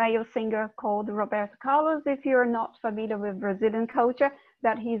singer, a male singer called Roberto Carlos. If you're not familiar with Brazilian culture,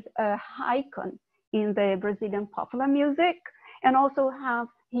 that he's an icon in the Brazilian popular music. And also have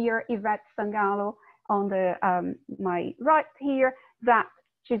here Ivete Sangalo on the my right here, that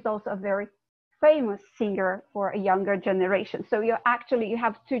she's also a very famous singer for a younger generation. So you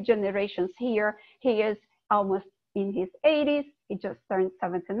have two generations here. He is almost in his 80s. He just turned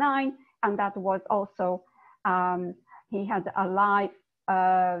 79. And that was also, he had a live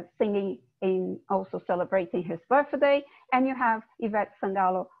singing in also celebrating his birthday. And you have Ivete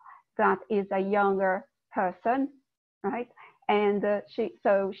Sangalo, that is a younger person, right? And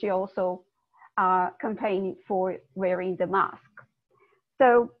she also campaigning for wearing the mask.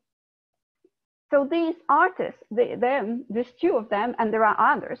 So these artists, these two of them, and there are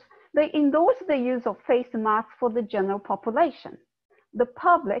others, they endorse the use of face masks for the general population. The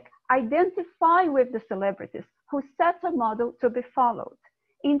public identify with the celebrities who set a model to be followed.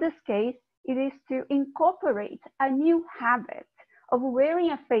 In this case, it is to incorporate a new habit of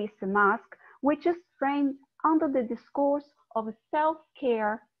wearing a face mask, which is framed under the discourse of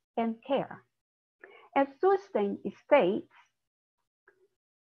self-care and care. As Sueli states,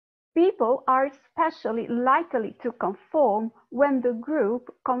 people are especially likely to conform when the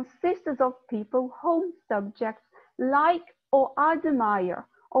group consists of people whom subjects like or admire,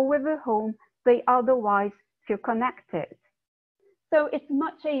 or with whom they otherwise feel connected. So it's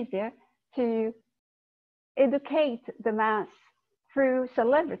much easier to educate the mass through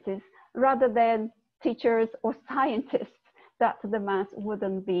celebrities rather than teachers or scientists that the mass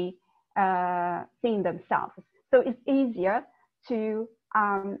wouldn't be seeing themselves. So it's easier to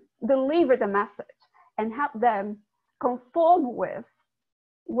deliver the message and have them conform with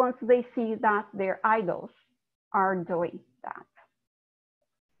once they see that their idols are doing that.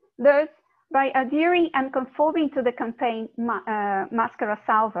 Thus, by adhering and conforming to the campaign Máscara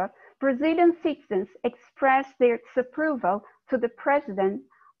Salva, Brazilian citizens expressed their disapproval to the president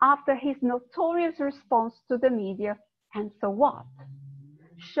after his notorious response to the media, and so what?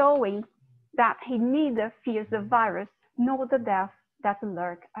 Showing that he neither fears the virus nor the death that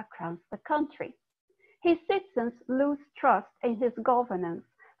lurk across the country. His citizens lose trust in his governance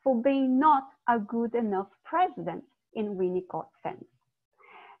for being not a good enough president in Winnicott's sense,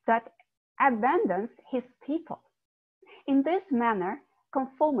 that abandons his people. In this manner,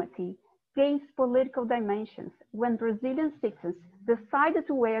 conformity gains political dimensions when Brazilian citizens decided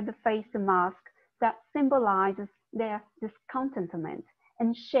to wear the face mask that symbolizes their discontentment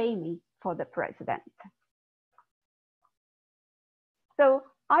and shaming for the president. So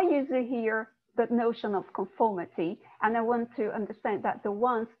I usually hear the notion of conformity, and I want to understand that the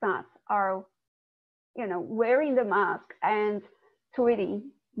ones that are, wearing the mask and tweeting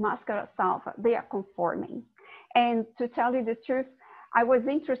Máscara Salva, they are conforming. And to tell you the truth, I was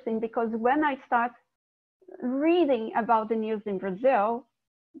interested because when I start reading about the news in Brazil,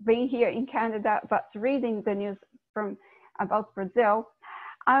 being here in Canada, but reading the news about Brazil,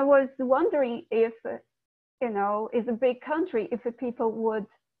 I was wondering if, it's a big country, if the people would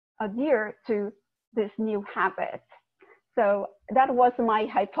adhere to this new habit. So that was my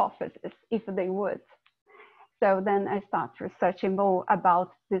hypothesis, if they would. So then I started researching more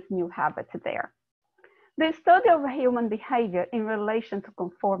about this new habit there. The study of human behavior in relation to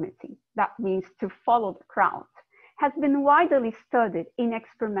conformity, that means to follow the crowd, has been widely studied in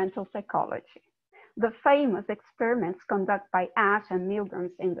experimental psychology. The famous experiments conducted by Ash and Milgram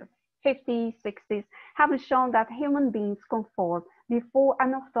in the 50s, 60s have shown that human beings conform before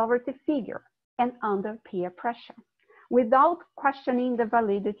an authority figure and under peer pressure, without questioning the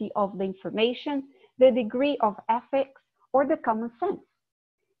validity of the information, the degree of ethics, or the common sense.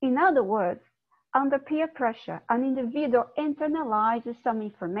 In other words, under peer pressure, an individual internalizes some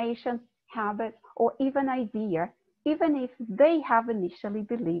information, habit, or even idea, even if they have initially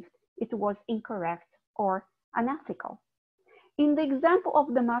believed it was incorrect or unethical. In the example of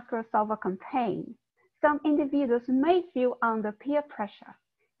the Máscara Salva campaign, some individuals may feel under peer pressure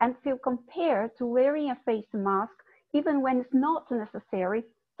and feel compelled to wearing a face mask even when it's not necessary,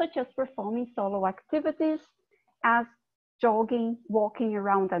 such as performing solo activities as jogging, walking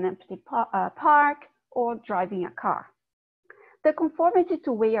around an empty park, or driving a car. The conformity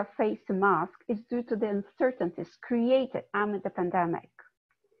to wear a face mask is due to the uncertainties created amid the pandemic.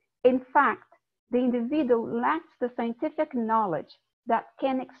 In fact, the individual lacks the scientific knowledge that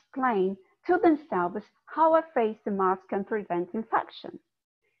can explain to themselves how a face mask can prevent infection.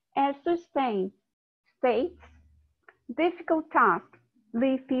 As Sueli states, difficult tasks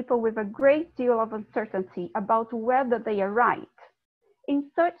leave people with a great deal of uncertainty about whether they are right.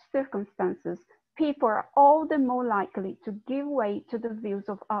 In such circumstances, people are all the more likely to give way to the views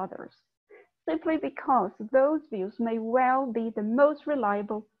of others, simply because those views may well be the most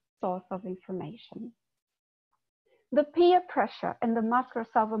reliable source of information. The peer pressure in the Máscara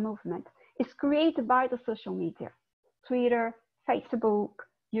Salva movement is created by the social media, Twitter, Facebook,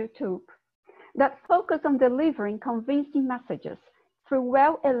 YouTube. that focus on delivering convincing messages through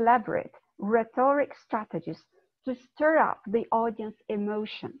well-elaborate rhetoric strategies to stir up the audience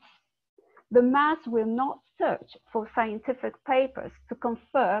emotions. The mass will not search for scientific papers to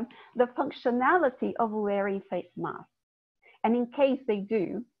confirm the functionality of wearing face masks. And in case they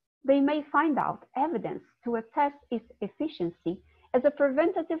do, they may find out evidence to attest its efficiency as a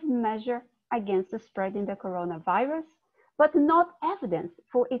preventative measure against the spreading the coronavirus, but not evidence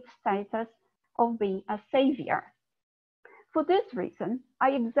for its status of being a savior. For this reason,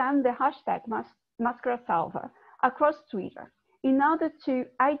 I examined the hashtag Maschera Salva across Twitter in order to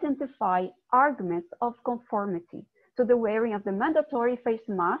identify arguments of conformity to the wearing of the mandatory face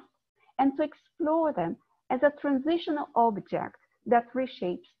mask and to explore them as a transitional object that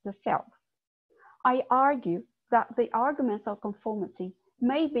reshapes the self. I argue that the arguments of conformity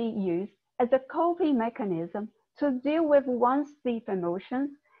may be used as a coping mechanism to deal with one's deep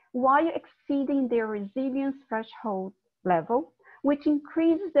emotions while exceeding their resilience threshold level, which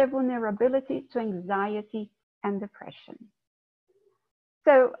increases their vulnerability to anxiety and depression.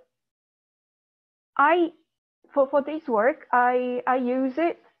 So for this work, I use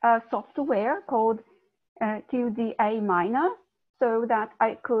a software called QDA Miner so that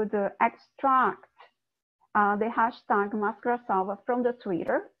I could extract the hashtag Maschera Salva from the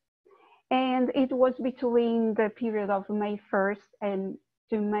Twitter. And it was between the period of May 1st and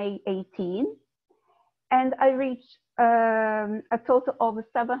to May 18. And I reached a total of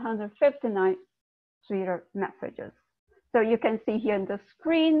 759 Twitter messages. So you can see here on the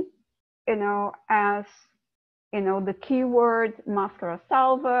screen, as the keyword Maschera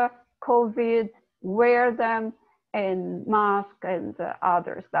Salva, COVID, wear them, and mask, and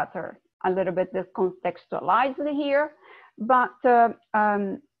others that are a little bit contextualized here. But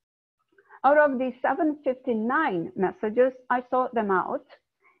out of these 759 messages, I sorted them out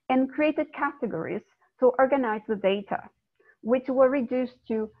and created categories to organize the data, which were reduced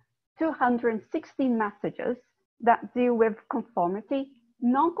to 260 messages that deal with conformity,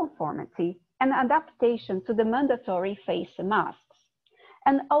 non-conformity, and adaptation to the mandatory face masks.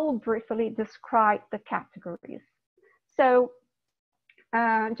 And I'll briefly describe the categories. So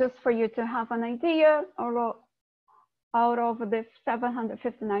just for you to have an idea, out of the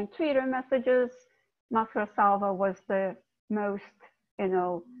 759 Twitter messages, Maschera Salva was the most,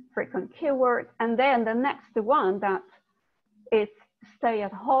 frequent keyword. And then the next one that is stay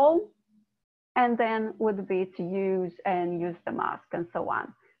at home, and then would be to use the mask and so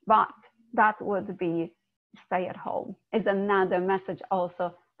on. But that would be stay at home is another message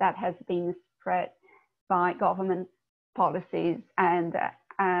also that has been spread by government policies and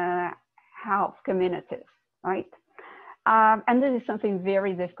health communities, right? And this is something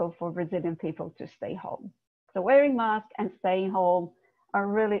very difficult for Brazilian people to stay home. So wearing masks and staying home are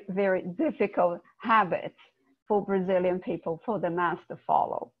really very difficult habits for Brazilian people, for the mass to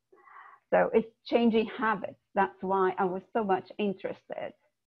follow. So it's changing habits. That's why I was so much interested,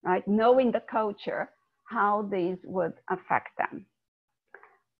 right? Knowing the culture, how these would affect them.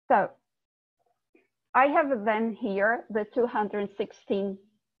 So I have then here the 216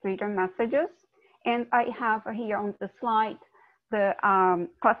 Twitter messages, and I have here on the slide the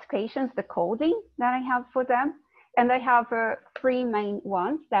classifications, the coding that I have for them. And I have three main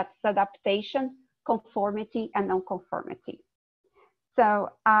ones, that's adaptation, conformity, and non-conformity. So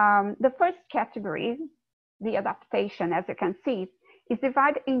the first category, the adaptation, as you can see, is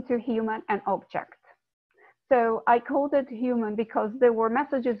divided into human and object. So I called it human because there were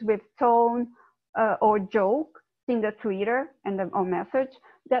messages with tone or joke in the Twitter and the message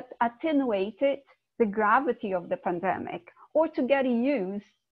that attenuated the gravity of the pandemic, or to get used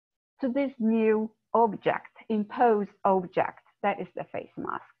to this new object, imposed object, that is the face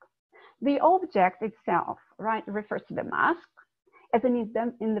mask. The object itself, right, refers to the mask as an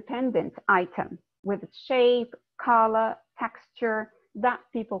independent item with shape, color, texture that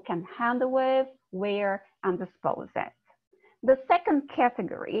people can handle with, wear, and dispose it. The second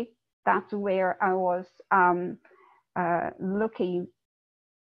category, that's where I was looking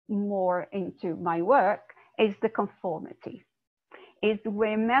more into my work, is the conformity. It's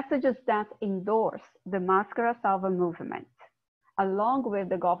where messages that endorse the Maschera Salva movement, along with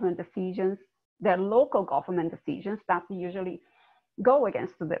the government decisions, the local government decisions that usually go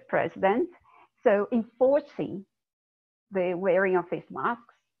against the president. So enforcing the wearing of face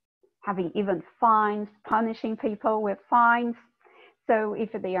masks, having even fines, punishing people with fines. So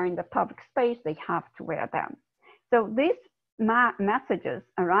if they are in the public space, they have to wear them. So these messages,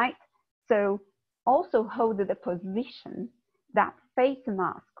 all right, so also hold the position that face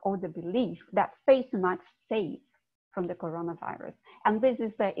mask, or the belief that face masks save from the coronavirus. And this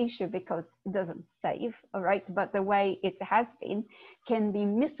is the issue because it doesn't save, all right? But the way it has been can be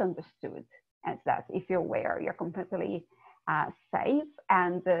misunderstood as that if you're aware, you're completely safe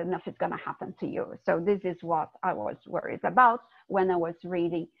and nothing's gonna happen to you. So this is what I was worried about when I was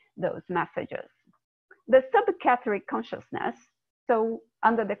reading those messages. The subcategory consciousness, so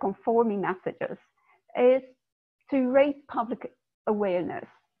under the conforming messages, is to raise public awareness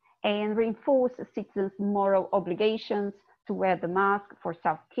and reinforce citizens' moral obligations to wear the mask for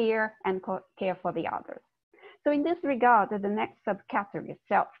self-care and care for the others. So in this regard, the next subcategory is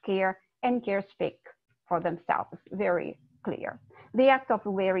self-care and care speak for themselves, very clear. The act of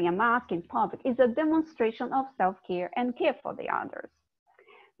wearing a mask in public is a demonstration of self-care and care for the others.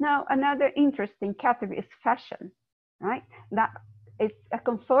 Now, another interesting category is fashion, right? That is a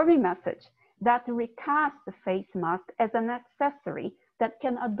conforming message that recasts the face mask as an accessory that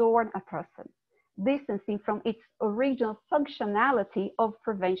can adorn a person, distancing from its original functionality of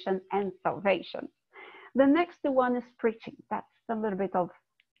prevention and salvation. The next one is preaching. That's a little bit of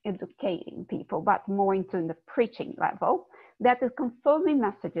educating people, but more into the preaching level. That is conforming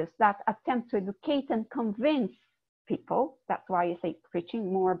messages that attempt to educate and convince people. That's why I say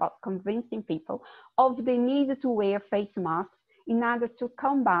preaching, more about convincing people of the need to wear face masks in order to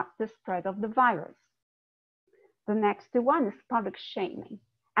combat the spread of the virus. The next one is public shaming,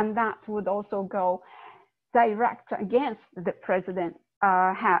 and that would also go direct against the president's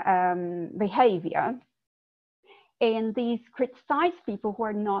behavior. And these criticize people who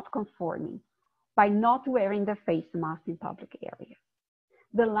are not conforming by not wearing the face mask in public areas.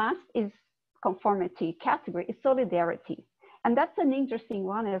 The last is conformity category is solidarity. And that's an interesting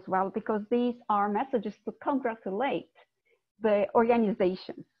one as well, because these are messages to congratulate the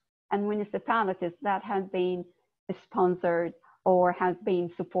organizations and municipalities that have been sponsored or have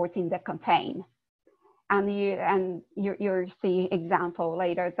been supporting the campaign. And you'll see example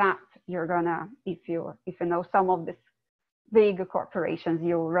later that you're gonna, if you know some of these big corporations,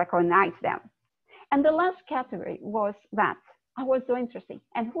 you'll recognize them. And the last category was that I was so interesting,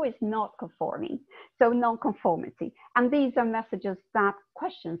 and who is not conforming? So non-conformity. And these are messages that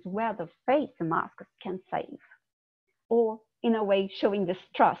questions whether face masks can save, or in a way showing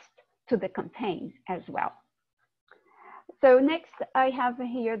distrust to the campaign as well. So next I have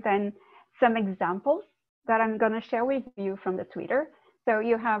here then some examples that I'm going to share with you from the Twitter. So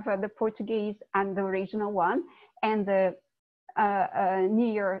you have the Portuguese and the original one, and the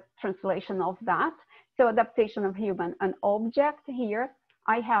near translation of that. So adaptation of human and object here.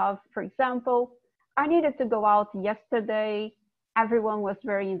 I have, for example, I needed to go out yesterday. Everyone was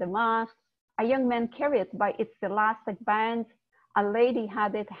wearing the mask. A young man carried it by its elastic band. A lady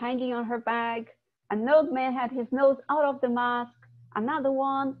had it hanging on her bag. An old man had his nose out of the mask. Another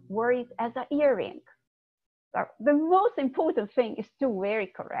one wore it as an earring. So the most important thing is to wear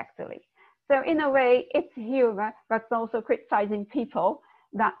it correctly. So in a way, it's humor, but it's also criticizing people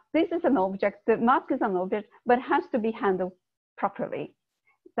that this is an object, the mask is an object, but has to be handled properly.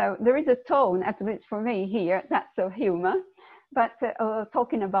 So there is a tone, at least for me here, that's a humor, but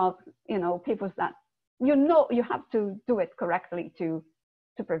talking about, you know, people that, you know, you have to do it correctly to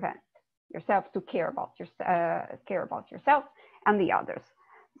prevent yourself, to care about yourself and the others.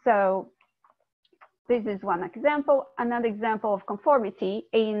 So this is one example. Another example of conformity,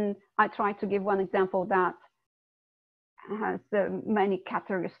 I try to give one example that has many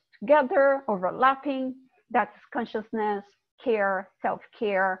categories together, overlapping. That's consciousness, care,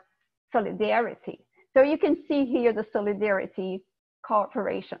 self-care, solidarity. So you can see here the solidarity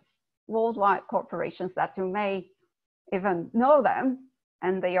corporations, worldwide corporations that you may even know them,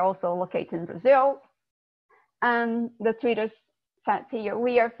 and they are also located in Brazil. And the Twitter says here,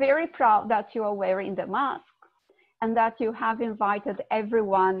 we are very proud that you are wearing the mask and that you have invited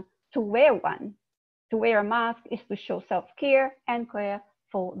everyone to wear one. To wear a mask is to show self-care and care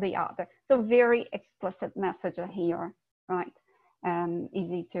for the other. So very explicit message here, right?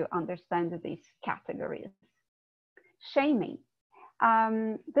 Easy to understand these categories. Shaming.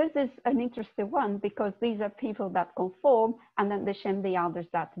 This is an interesting one because these are people that conform and then they shame the others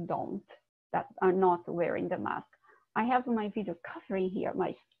that don't, that are not wearing the mask. I have my video covering here,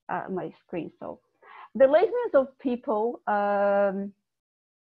 my screen. So the laziness of people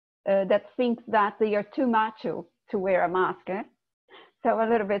that think that they are too macho to wear a mask. So a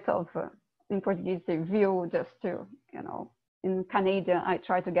little bit of, in Portuguese, view just to, you know, in Canadian, I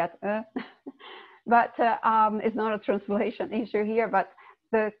try to get, but it's not a translation issue here, but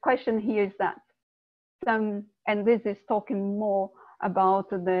the question here is that some, and this is talking more about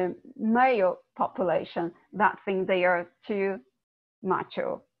the male population that think they are too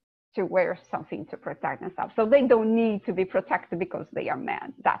macho to wear something to protect themselves. So they don't need to be protected because they are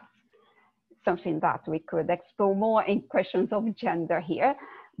men. That's something that we could explore more in questions of gender here,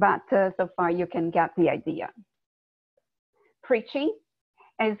 but so far you can get the idea. Preaching,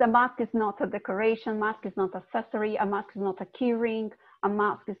 as a mask is not a decoration, mask is not accessory, a mask is not a keyring, a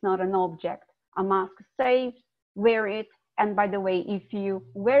mask is not an object. A mask saves, wear it, and by the way, if you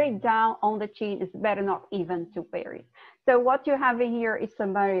wear it down on the chin, it's better not even to wear it. So what you have in here is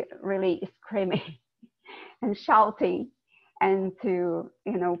somebody really screaming and shouting and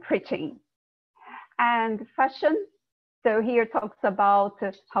preaching. And fashion, so here talks about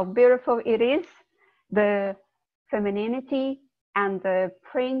how beautiful it is, the femininity and the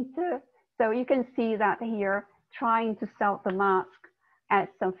print. So you can see that here, trying to sell the mask as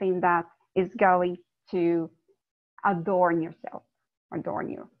something that is going to adorn yourself, adorn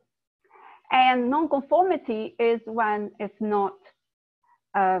you. And nonconformity is when it's not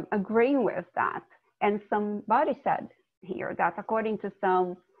agreeing with that. And somebody said here that according to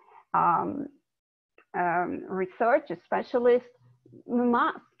some research specialists,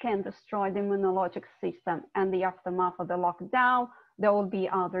 masks can destroy the immunologic system, and the aftermath of the lockdown, there will be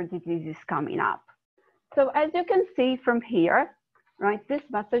other diseases coming up. So as you can see from here, right, these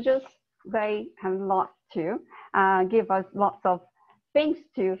messages, they have a lot to give us lots of things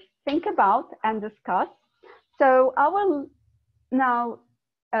to think about and discuss. So I will now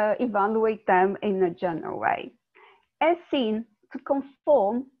evaluate them in a general way. As seen, to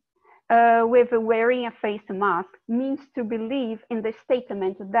conform with wearing a face mask means to believe in the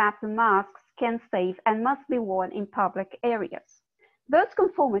statement that the masks can save and must be worn in public areas. Thus,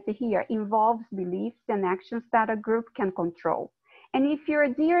 conformity here involves beliefs and actions that a group can control. And if you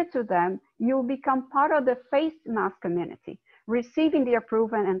adhere to them, you'll become part of the face mask community, receiving the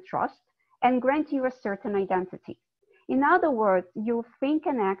approval and trust, and grant you a certain identity. In other words, you'll think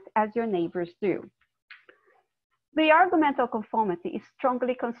and act as your neighbors do. The argument of conformity is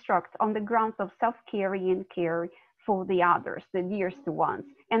strongly constructed on the grounds of self-caring and care for the others, the dearest ones,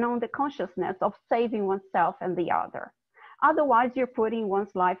 and on the consciousness of saving oneself and the other. Otherwise, you're putting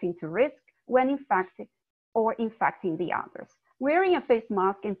one's life into risk when infecting the others. Wearing a face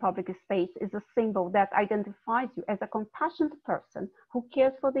mask in public space is a symbol that identifies you as a compassionate person who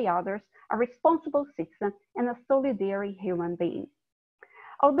cares for the others, a responsible citizen, and a solidary human being.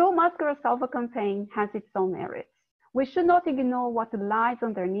 Although Máscara Salva campaign has its own merits, we should not ignore what lies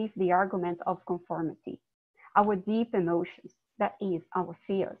underneath the argument of conformity. Our deep emotions, that is, our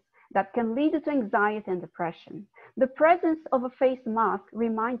fears, that can lead to anxiety and depression. The presence of a face mask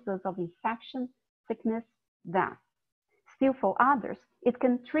reminds us of infection, sickness, death. Still, for others, it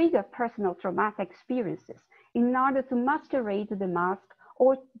can trigger personal traumatic experiences in order to masquerade the mask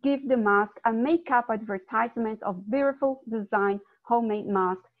or give the mask a makeup advertisement of beautiful design homemade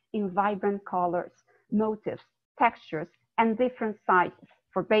masks in vibrant colors, motifs, textures, and different sizes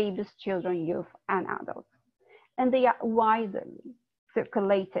for babies, children, youth, and adults. And they are widely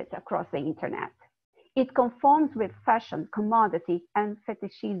circulated across the internet. It conforms with fashion, commodity, and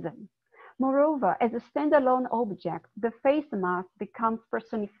fetishism. Moreover, as a standalone object, the face mask becomes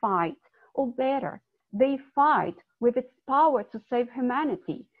personified, or better, deified with its power to save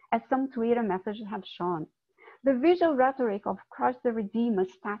humanity, as some Twitter messages have shown. The visual rhetoric of Christ the Redeemer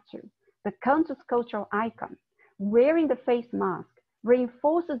statue, the conscious cultural icon, wearing the face mask,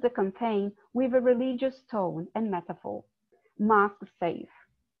 reinforces the campaign with a religious tone and metaphor. Mask save.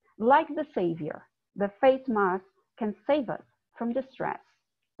 Like the Xavier, the face mask can save us from distress,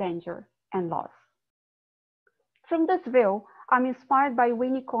 danger, and loss. From this view, I'm inspired by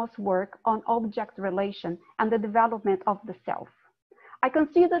Winnicott's work on object relation and the development of the self. I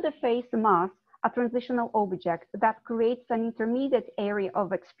consider the face mask a transitional object that creates an intermediate area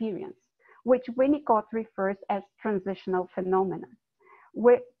of experience, which Winnicott refers as transitional phenomena,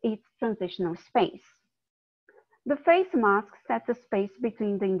 with its transitional space. The face mask sets a space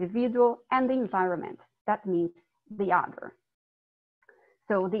between the individual and the environment, that means the other.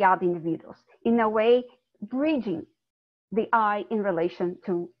 So the other individuals, in a way, bridging the I in relation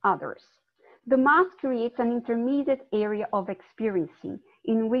to others. The mask creates an intermediate area of experiencing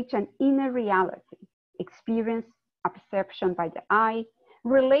in which an inner reality, experience, a perception by the I,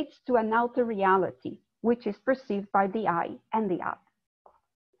 relates to an outer reality, which is perceived by the I and the other.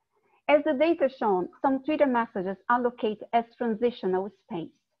 As the data shown, some Twitter messages allocate as transitional space,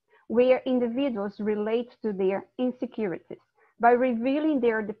 where individuals relate to their insecurities by revealing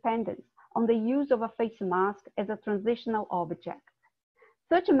their dependence on the use of a face mask as a transitional object.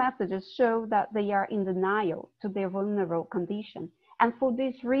 Such messages show that they are in denial to their vulnerable condition, and for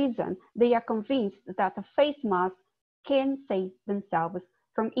this reason, they are convinced that a face mask can save themselves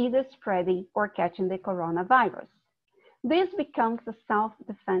from either spreading or catching the coronavirus. This becomes a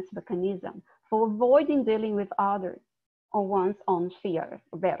self-defense mechanism for avoiding dealing with others or one's own fears,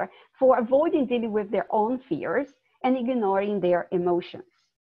 or better, for avoiding dealing with their own fears and ignoring their emotions.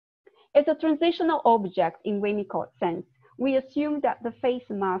 As a transitional object in Winnicott's sense, we assume that the face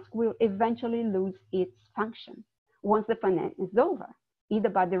mask will eventually lose its function once the pandemic is over, either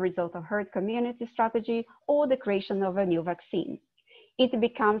by the result of herd community strategy or the creation of a new vaccine. It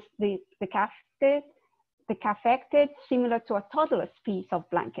becomes the caffected, similar to a toddler's piece of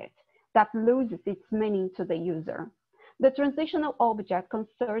blanket that loses its meaning to the user. The transitional object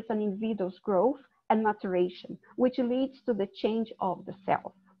concerns an individual's growth and maturation, which leads to the change of the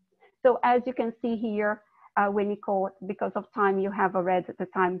self. So as you can see here, Winnicott, because of time, you have already the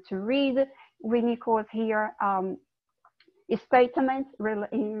time to read Winnicott's here statements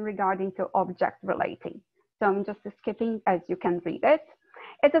regarding to object relating. So I'm just skipping as you can read it.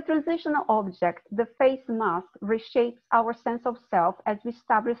 As a transitional object, the face mask reshapes our sense of self as we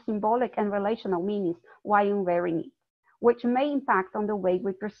establish symbolic and relational meanings while wearing it, which may impact on the way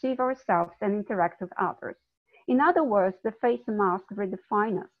we perceive ourselves and interact with others. In other words, the face mask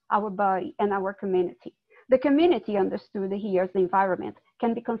redefines us, our body, and our community. The community, understood here as the environment,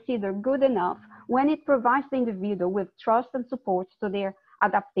 can be considered good enough when it provides the individual with trust and support to their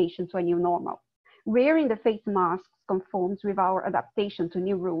adaptation to a new normal. Wearing the face mask conforms with our adaptation to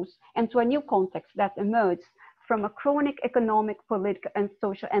new rules and to a new context that emerges from a chronic economic, political, and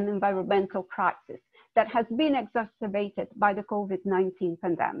social and environmental crisis that has been exacerbated by the COVID-19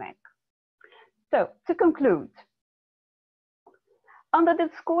 pandemic. So, to conclude, under the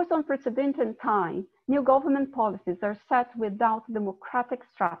discourse on unprecedented time, new government policies are set without democratic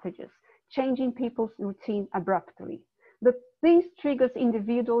strategies, changing people's routine abruptly. This triggers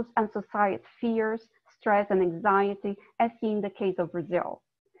individuals and society's fears, stress, and anxiety, as seen in the case of Brazil.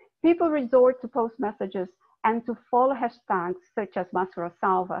 People resort to post messages and to follow hashtags such as Máscara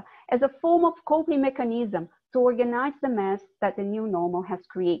Salva as a form of coping mechanism to organize the mess that the new normal has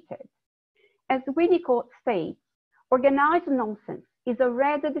created. As Winnicott states, organized nonsense is a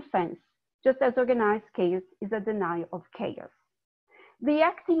ready defense, just as organized chaos is a denial of chaos. The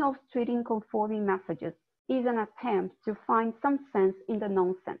acting of tweeting conforming messages is an attempt to find some sense in the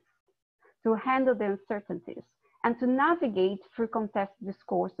nonsense, to handle the uncertainties, and to navigate through contested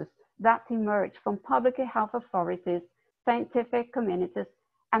discourses that emerge from public health authorities, scientific communities,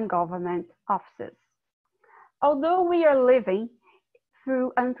 and government offices. Although we are living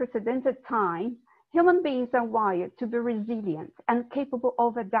through unprecedented time, human beings are wired to be resilient and capable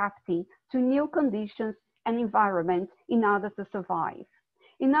of adapting to new conditions and environments in order to survive.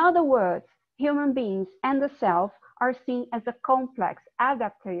 In other words, human beings and the self are seen as a complex,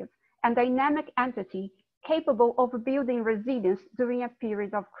 adaptive, and dynamic entity capable of building resilience during a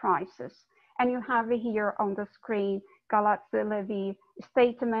period of crisis. And you have here on the screen, Galazzi-Levy's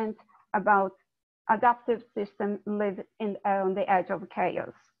statement about adaptive system live on the edge of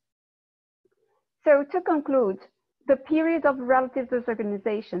chaos. So to conclude, the period of relative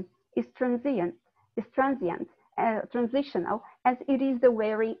disorganization is transitional, as it is the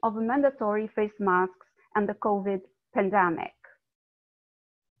wearing of mandatory face masks and the COVID pandemic.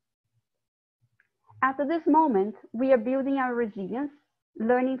 At this moment, we are building our resilience,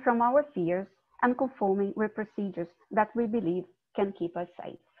 learning from our fears, and conforming with procedures that we believe can keep us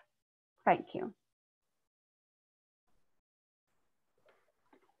safe. Thank you.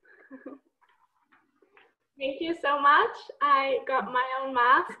 Thank you so much. I got my own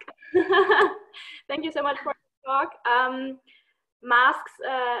mask. Thank you so much for the talk. Masks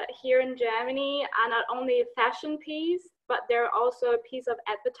here in Germany are not only a fashion piece, but they're also a piece of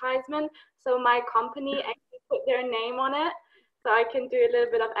advertisement. So my company actually put their name on it, so I can do a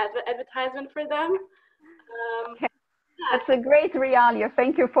little bit of advertisement for them. Okay. That's a great realia.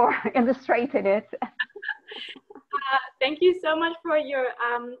 Thank you for illustrating it. Thank you so much for your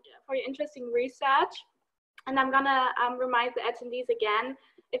interesting research. And I'm gonna remind the attendees again,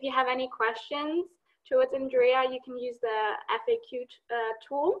 if you have any questions towards Andrea, you can use the FAQ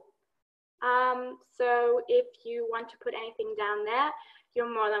tool. So if you want to put anything down there,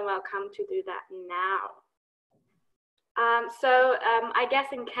 you're more than welcome to do that now. I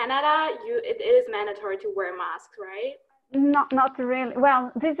guess in Canada, it is mandatory to wear masks, right? Not really.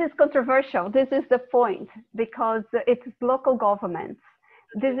 Well, this is controversial. This is the point, because it's local governments.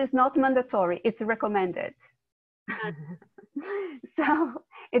 This is not mandatory, it's recommended. So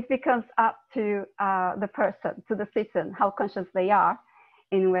it becomes up to the person, to the citizen, how conscious they are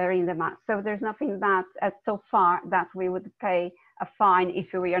in wearing the mask. So there's nothing that so far that we would pay a fine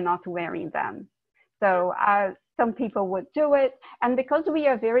if we are not wearing them. So some people would do it. And because we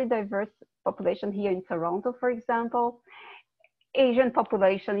are a very diverse population here in Toronto, for example, Asian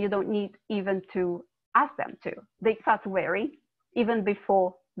population, you don't need even to ask them to. They start wearing even before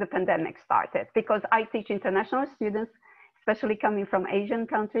the pandemic started, because I teach international students, especially coming from Asian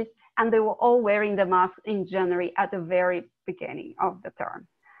countries, and they were all wearing the mask in January at the very beginning of the term.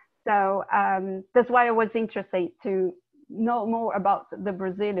 So that's why I was interested to know more about the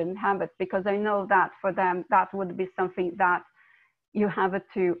Brazilian habits, because I know that for them, that would be something that you have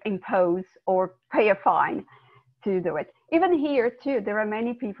to impose or pay a fine to do it. Even here too, there are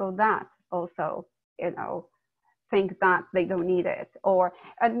many people that also, you know, think that they don't need it, or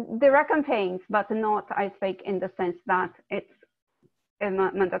there are campaigns, but not, I think, in the sense that it's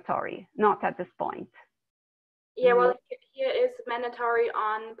mandatory, not at this point. Yeah, well, here is mandatory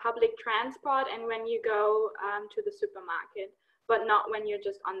on public transport and when you go to the supermarket, but not when you're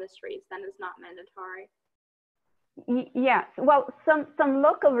just on the streets, then it's not mandatory. Yes, well, some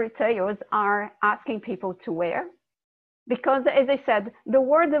local retailers are asking people to wear, because as I said, the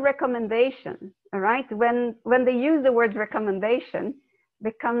word recommendation, all right, when they use the word recommendation,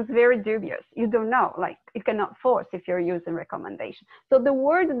 becomes very dubious. You don't know, like you cannot force if you're using recommendation. So the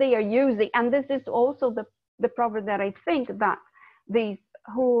word they are using, and this is also the problem that I think that these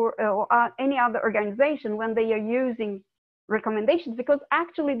who or any other organization, when they are using recommendations, because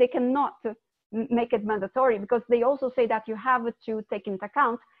actually they cannot make it mandatory, because they also say that you have to take into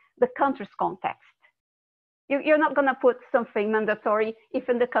account the country's context. You're not going to put something mandatory if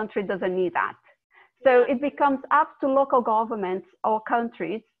in the country doesn't need that. So it becomes up to local governments or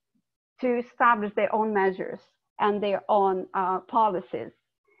countries to establish their own measures and their own policies.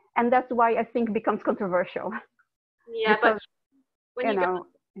 And that's why I think it becomes controversial. Yeah, because, but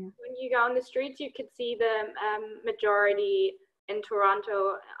when you go on the streets, you could see the majority in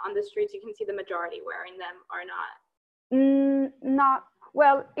Toronto on the streets, you can see the majority wearing them or not. Not,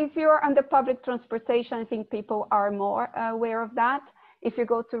 well, if you're on the public transportation, I think people are more aware of that. If you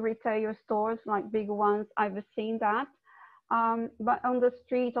go to retail stores, like big ones, I've seen that. But on the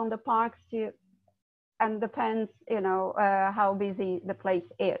street, on the parks, and depends, you know, how busy the place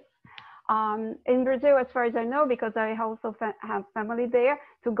is. In Brazil, as far as I know, because I also have family there,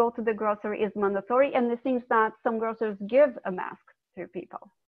 to go to the grocery is mandatory. And it seems that some grocers give a mask to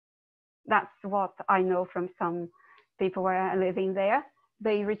people. That's what I know from some people who are living there.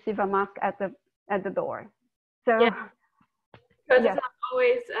 They receive a mask at the door. So, yeah. Because it's not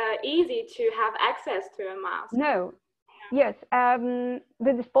always easy to have access to a mask. No. Yes,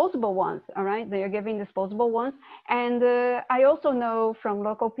 the disposable ones, all right? They are giving disposable ones. And I also know from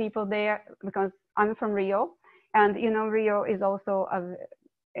local people there, because I'm from Rio, and you know, Rio is also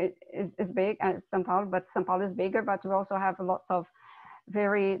is big as São Paulo, but São Paulo is bigger, but we also have lots of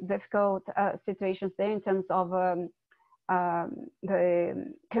very difficult situations there in terms of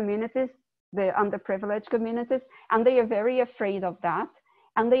the communities, the underprivileged communities, and they are very afraid of that,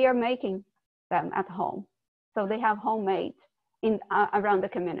 and they are making them at home. So they have homemade in around the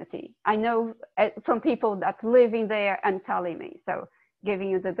community. I know from people that living there and telling me, so giving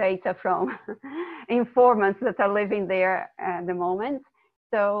you the data from informants that are living there at the moment.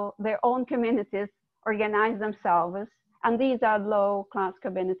 So their own communities organize themselves, and these are low class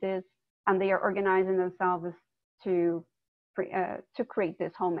communities, and they are organizing themselves to create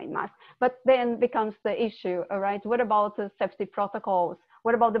this homemade mask. But then becomes the issue, all right, what about the safety protocols?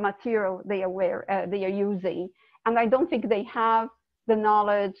 What about the material they are using? And I don't think they have the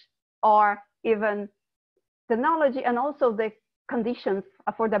knowledge, or even the knowledge and also the conditions,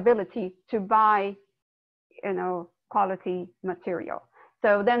 affordability to buy, you know, quality material.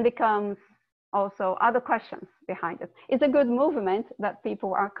 So then becomes also other questions behind it. It's a good movement that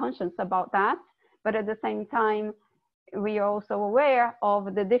people are conscious about that, but at the same time, we are also aware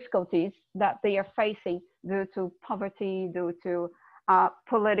of the difficulties that they are facing due to poverty, due to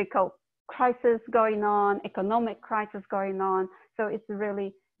political crisis going on, economic crisis going on. So it's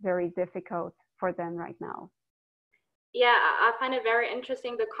really very difficult for them right now. Yeah, I find it very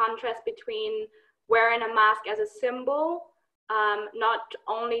interesting, the contrast between wearing a mask as a symbol, not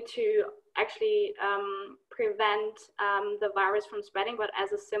only to actually prevent the virus from spreading, but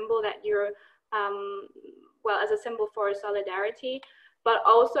as a symbol that you're, well, as a symbol for solidarity, but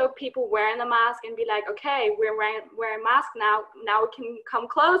also people wearing the mask and be like, okay, we're wearing masks now we can come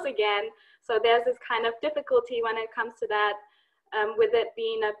close again. So there's this kind of difficulty when it comes to that, with it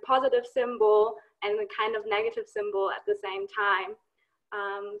being a positive symbol and a kind of negative symbol at the same time.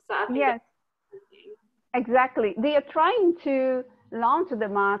 So I think yes, exactly. They are trying to launch the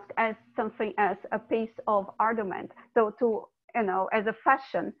mask as something, as a piece of ornament. So to, you know, as a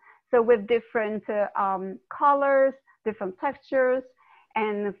fashion. So with different colors, different textures,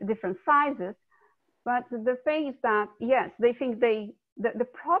 and different sizes. But the thing is that, yes, they think the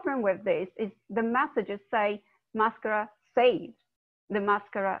problem with this is the messages say mascara saves, the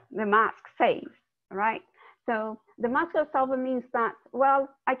mask saves, right? So the mascara salva means that, well,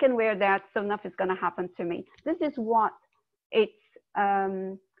 I can wear that, so nothing's gonna happen to me. This is what it's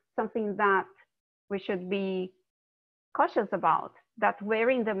something that we should be cautious about, that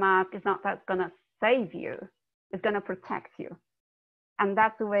wearing the mask is not that's gonna save you, it's gonna protect you. And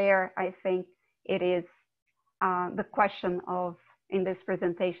that's where I think it is the question of in this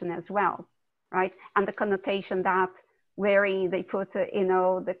presentation as well, right? And the connotation that wearing, they put, you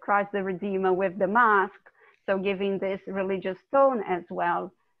know, the Christ the Redeemer with the mask, so giving this religious tone as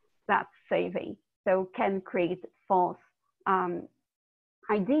well, that's saving. So can create false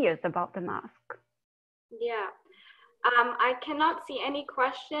ideas about the mask. Yeah. I cannot see any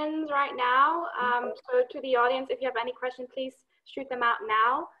questions right now. So to the audience, if you have any questions, please shoot them out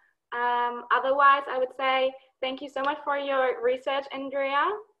now. Otherwise, I would say thank you so much for your research, Andrea.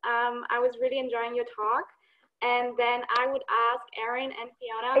 I was really enjoying your talk. And then I would ask Erinn and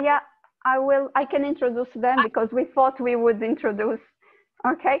Fiona. Yeah, I can introduce them because we thought we would introduce.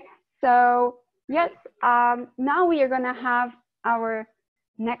 Okay, so yes, now we are gonna have our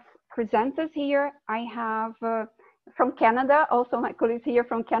next presenters here. I have from Canada, also my colleagues here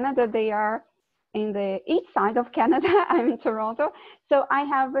from Canada, they are in the east side of Canada. I'm in Toronto. So I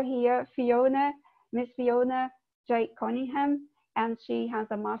have here Fiona, Miss Fiona J. Cunningham, and she has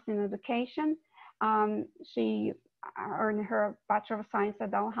a Master in Education. She earned her Bachelor of Science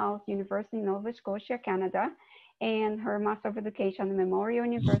at Dalhousie University in Nova Scotia, Canada, and her Master of Education at Memorial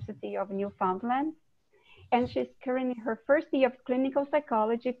University of Newfoundland. And she's currently in her first year of clinical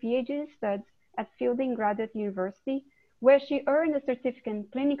psychology PhD studies at Fielding Graduate University, where she earned a certificate in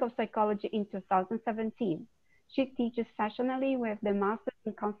clinical psychology in 2017. She teaches sessionally with the Master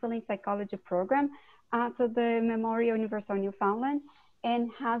in Counseling Psychology program at the Memorial University of Newfoundland,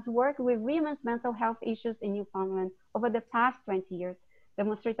 and has worked with women's mental health issues in Newfoundland over the past 20 years,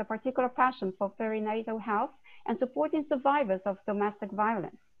 demonstrates a particular passion for perinatal health and supporting survivors of domestic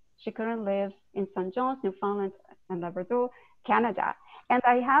violence. She currently lives in St. John's, Newfoundland and Labrador, Canada. And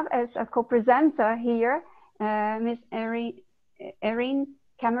I have as a co-presenter here, Ms. Erinn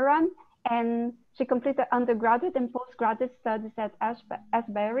Cameron, and she completed undergraduate and postgraduate studies at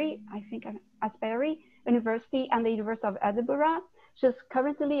Asbury University and the University of Edinburgh. She's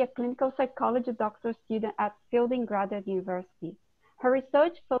currently a clinical psychology doctoral student at Fielding Graduate University. Her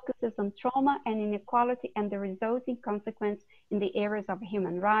research focuses on trauma and inequality and the resulting consequence in the areas of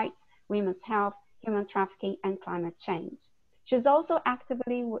human rights, women's health, human trafficking, and climate change. She's also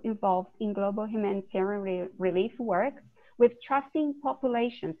actively involved in global humanitarian relief work with trusting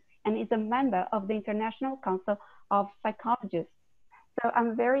populations and is a member of the International Council of Psychologists. So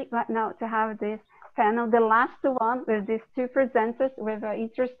I'm very glad now to have this panel, the last one with these two presenters with an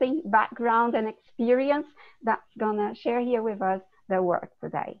interesting background and experience that's gonna share here with us their work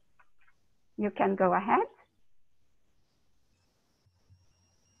today. You can go ahead.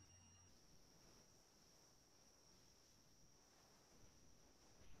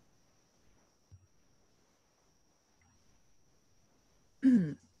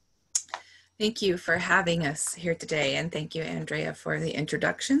 Thank you for having us here today, and thank you, Andrea, for the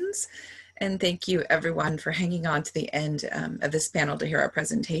introductions. And thank you, everyone, for hanging on to the end of this panel to hear our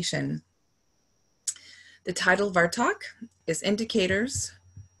presentation. The title of our talk is Indicators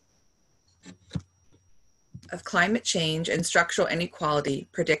of Climate Change and Structural Inequality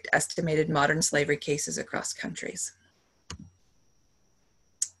Predict Estimated Modern Slavery Cases Across Countries.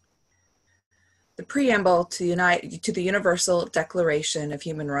 The preamble to the Universal Declaration of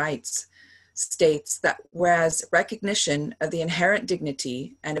Human Rights states that whereas recognition of the inherent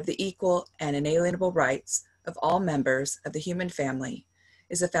dignity and of the equal and inalienable rights of all members of the human family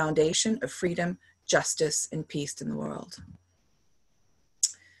is a foundation of freedom, justice, and peace in the world.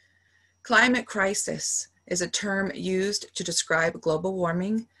 Climate crisis is a term used to describe global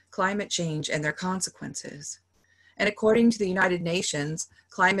warming, climate change, and their consequences. And according to the United Nations,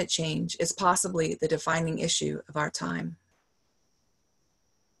 climate change is possibly the defining issue of our time.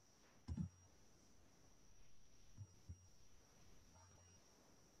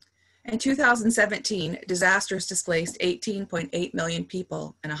 In 2017, disasters displaced 18.8 million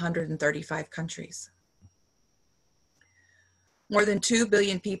people in 135 countries. More than 2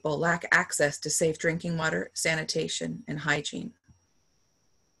 billion people lack access to safe drinking water, sanitation, and hygiene.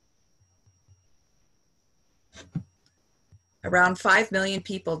 Around 5 million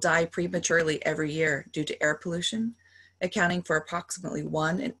people die prematurely every year due to air pollution, accounting for approximately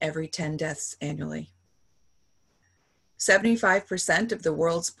 1 in every 10 deaths annually. 75% of the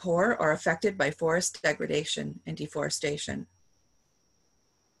world's poor are affected by forest degradation and deforestation.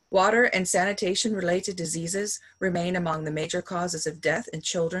 Water and sanitation-related diseases remain among the major causes of death in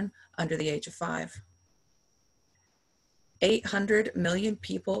children under the age of 5. 800 million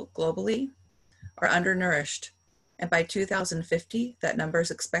people globally are undernourished, and by 2050, that number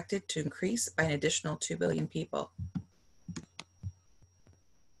is expected to increase by an additional 2 billion people.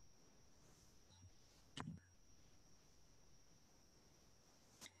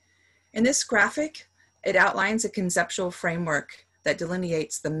 In this graphic, it outlines a conceptual framework that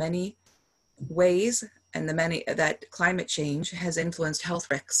delineates the many ways and that climate change has influenced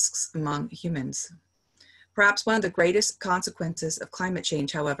health risks among humans. Perhaps one of the greatest consequences of climate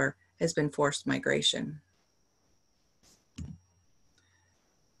change, however, has been forced migration.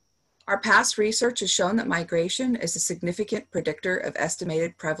 Our past research has shown that migration is a significant predictor of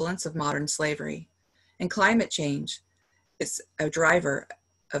estimated prevalence of modern slavery, and climate change is a driver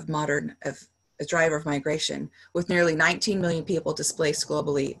of migration, with nearly 19 million people displaced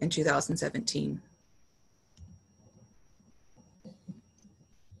globally in 2017.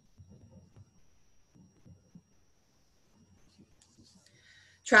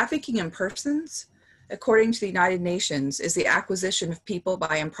 Trafficking in persons, according to the United Nations, is the acquisition of people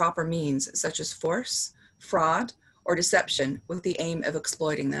by improper means such as force, fraud, or deception with the aim of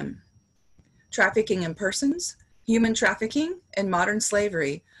exploiting them. Trafficking in persons, human trafficking, and modern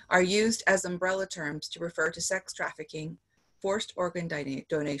slavery are used as umbrella terms to refer to sex trafficking, forced organ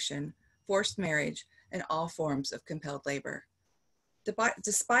donation, forced marriage, and all forms of compelled labor.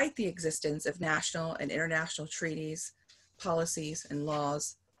 Despite the existence of national and international treaties, policies, and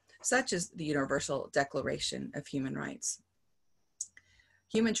laws, such as the Universal Declaration of Human Rights,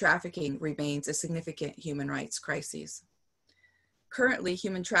 human trafficking remains a significant human rights crisis. Currently,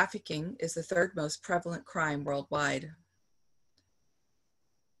 human trafficking is the third most prevalent crime worldwide.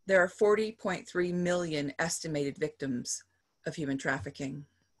 There are 40.3 million estimated victims of human trafficking.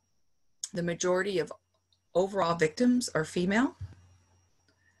 The majority of overall victims are female.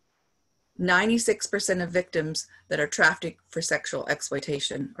 96% of victims that are trafficked for sexual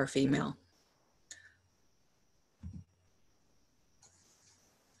exploitation are female.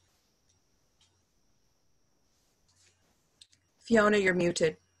 Fiona, you're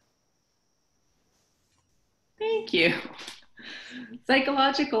muted. Thank you.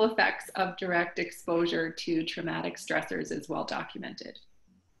 Psychological effects of direct exposure to traumatic stressors is well documented.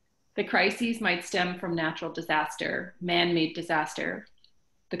 The crises might stem from natural disaster, man-made disaster,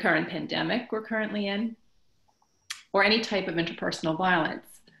 the current pandemic we're currently in, or any type of interpersonal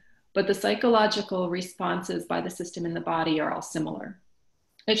violence, but the psychological responses by the system in the body are all similar.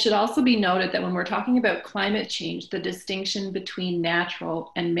 It should also be noted that when we're talking about climate change, the distinction between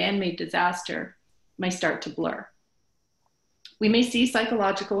natural and man-made disaster may start to blur. We may see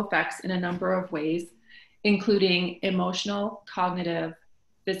psychological effects in a number of ways, including emotional, cognitive,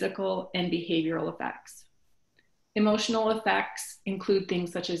 physical, and behavioral effects. Emotional effects include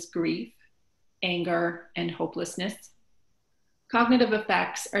things such as grief, anger, and hopelessness. Cognitive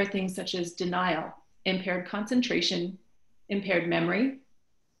effects are things such as denial, impaired concentration, impaired memory,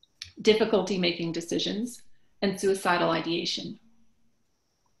 difficulty making decisions, and suicidal ideation.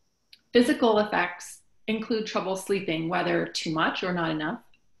 Physical effects include trouble sleeping, whether too much or not enough,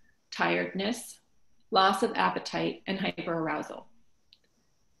 tiredness, loss of appetite, and hyperarousal.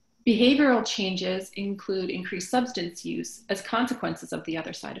 Behavioral changes include increased substance use as consequences of the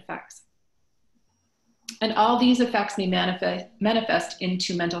other side effects. And all these effects may manifest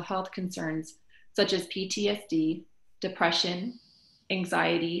into mental health concerns such as PTSD, depression,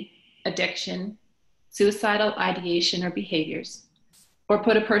 anxiety, addiction, suicidal ideation or behaviors, or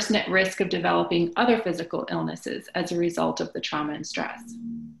put a person at risk of developing other physical illnesses as a result of the trauma and stress.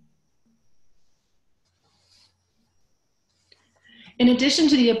 In addition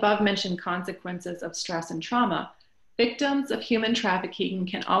to the above-mentioned consequences of stress and trauma, victims of human trafficking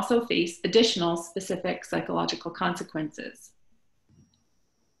can also face additional specific psychological consequences.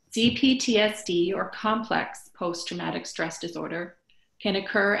 CPTSD, or complex post-traumatic stress disorder, can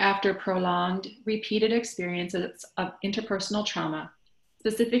occur after prolonged, repeated experiences of interpersonal trauma,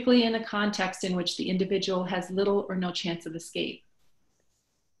 specifically in a context in which the individual has little or no chance of escape.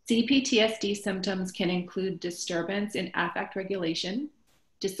 CPTSD symptoms can include disturbance in affect regulation,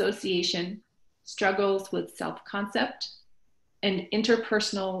 dissociation, struggles with self-concept, and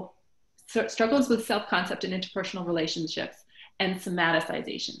interpersonal relationships, and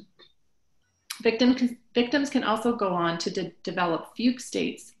somaticization. Victims can also go on to develop fugue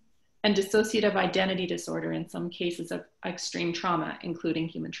states and dissociative identity disorder in some cases of extreme trauma, including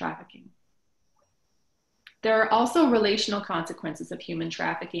human trafficking. There are also relational consequences of human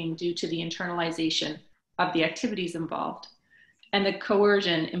trafficking due to the internalization of the activities involved and the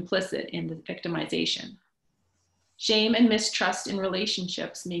coercion implicit in the victimization. Shame and mistrust in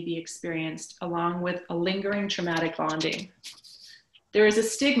relationships may be experienced along with a lingering traumatic bonding. There is a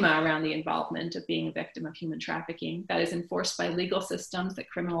stigma around the involvement of being a victim of human trafficking that is enforced by legal systems that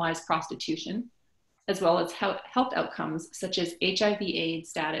criminalize prostitution, as well as health outcomes such as HIV/AIDS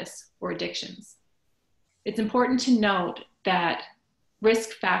status or addictions. It's important to note that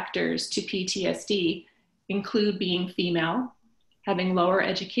risk factors to PTSD include being female, having lower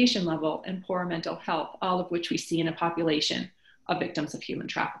education level, and poor mental health, all of which we see in a population of victims of human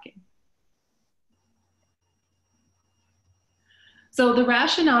trafficking. So the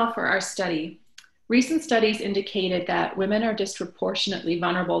rationale for our study, recent studies indicated that women are disproportionately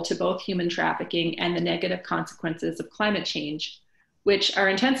vulnerable to both human trafficking and the negative consequences of climate change, which are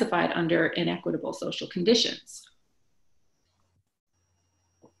intensified under inequitable social conditions.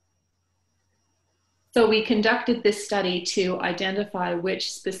 So we conducted this study to identify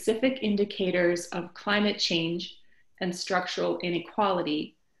which specific indicators of climate change and structural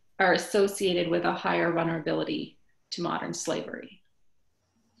inequality are associated with a higher vulnerability to modern slavery.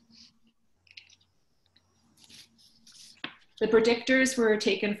 The predictors were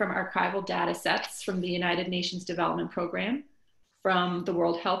taken from archival data sets from the United Nations Development Program, from the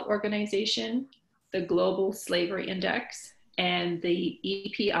World Health Organization, the Global Slavery Index, and the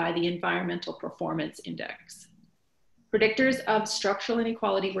EPI, the Environmental Performance Index. Predictors of structural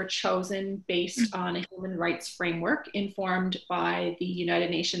inequality were chosen based on a human rights framework informed by the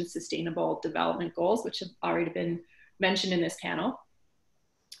United Nations Sustainable Development Goals, which have already been mentioned in this panel.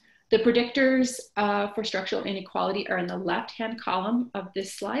 The predictors for structural inequality are in the left-hand column of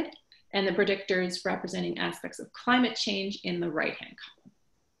this slide, and the predictors representing aspects of climate change in the right-hand column.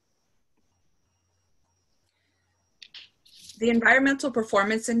 The Environmental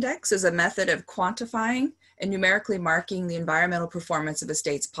Performance Index is a method of quantifying and numerically marking the environmental performance of a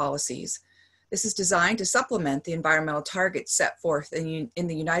state's policies. This is designed to supplement the environmental targets set forth in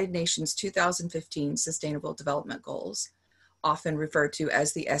the United Nations 2015 Sustainable Development Goals, often referred to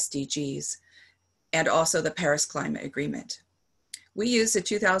as the SDGs, and also the Paris Climate Agreement. We used the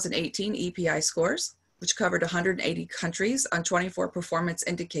 2018 EPI scores, which covered 180 countries on 24 performance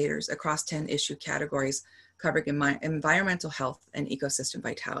indicators across 10 issue categories, covering environmental health and ecosystem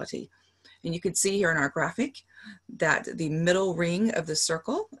vitality. And you can see here in our graphic that the middle ring of the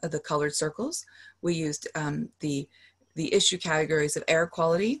circle, of the colored circles, we used the issue categories of air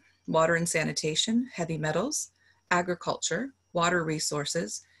quality, water and sanitation, heavy metals, agriculture, water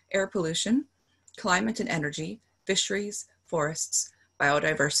resources, air pollution, climate and energy, fisheries, forests,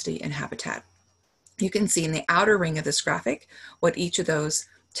 biodiversity, and habitat. You can see in the outer ring of this graphic what each of those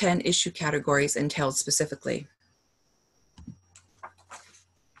 10 issue categories entailed specifically.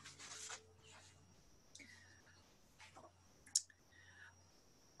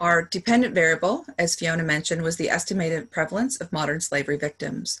 Our dependent variable, as Fiona mentioned, was the estimated prevalence of modern slavery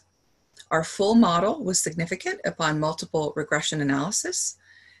victims. Our full model was significant upon multiple regression analysis,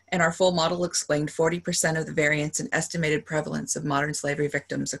 and our full model explained 40% of the variance in estimated prevalence of modern slavery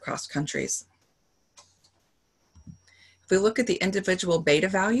victims across countries. If we look at the individual beta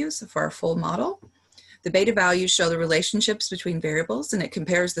values for our full model, the beta values show the relationships between variables, and it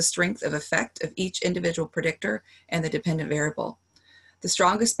compares the strength of effect of each individual predictor and the dependent variable. The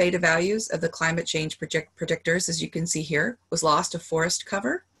strongest beta values of the climate change predictors, as you can see here, was loss of forest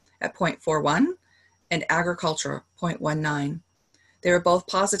cover at 0.41 and agriculture 0.19. They were both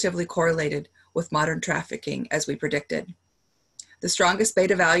positively correlated with modern trafficking as we predicted. The strongest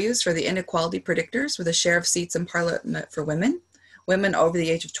beta values for the inequality predictors were the share of seats in parliament for women, women over the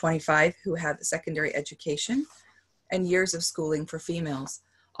age of 25 who have secondary education, and years of schooling for females,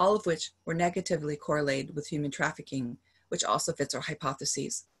 all of which were negatively correlated with human trafficking, which also fits our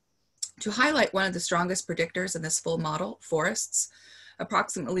hypotheses. To highlight one of the strongest predictors in this full model, forests,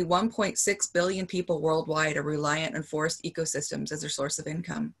 approximately 1.6 billion people worldwide are reliant on forest ecosystems as their source of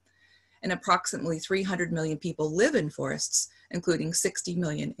income. And approximately 300 million people live in forests, including 60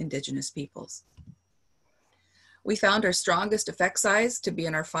 million indigenous peoples. We found our strongest effect size to be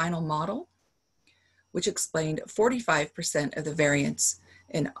in our final model, which explained 45% of the variance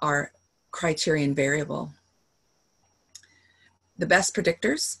in our criterion variable. The best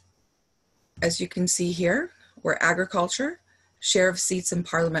predictors, as you can see here, were agriculture, share of seats in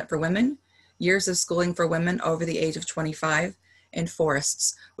parliament for women, years of schooling for women over the age of 25, and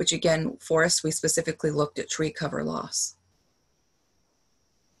forests, which again, forests, we specifically looked at tree cover loss.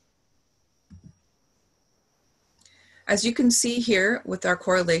 As you can see here with our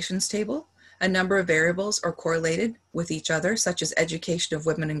correlations table, a number of variables are correlated with each other, such as education of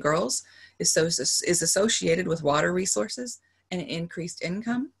women and girls is associated with water resources and increased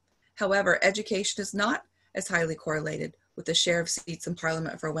income. However, education is not as highly correlated with the share of seats in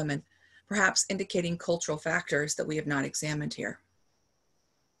parliament for women, perhaps indicating cultural factors that we have not examined here.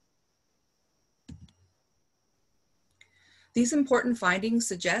 These important findings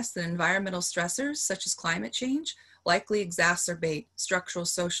suggest that environmental stressors, such as climate change, likely exacerbate structural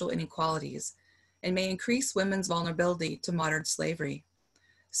social inequalities and may increase women's vulnerability to modern slavery.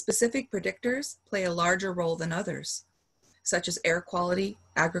 Specific predictors play a larger role than others, such as air quality,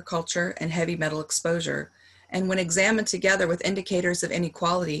 agriculture, and heavy metal exposure. And when examined together with indicators of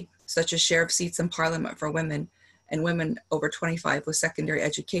inequality, such as share of seats in parliament for women and women over 25 with secondary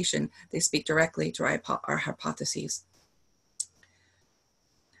education, they speak directly to our hypotheses.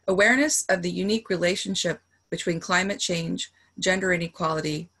 Awareness of the unique relationship between climate change, gender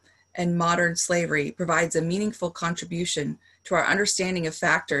inequality, and modern slavery provides a meaningful contribution to our understanding of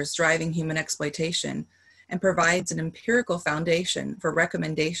factors driving human exploitation and provides an empirical foundation for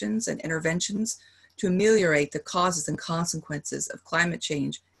recommendations and interventions to ameliorate the causes and consequences of climate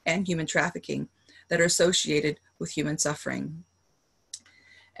change and human trafficking that are associated with human suffering.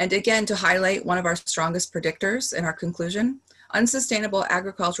 And again, to highlight one of our strongest predictors in our conclusion, unsustainable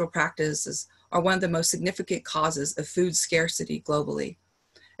agricultural practices are one of the most significant causes of food scarcity globally.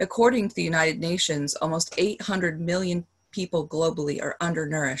 According to the United Nations, almost 800 million people globally are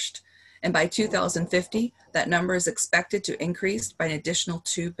undernourished. And by 2050, that number is expected to increase by an additional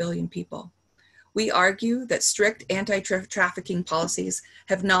 2 billion people. We argue that strict anti-trafficking policies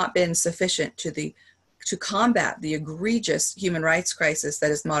have not been sufficient to combat the egregious human rights crisis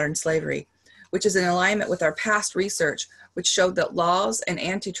that is modern slavery, which is in alignment with our past research, which showed that laws and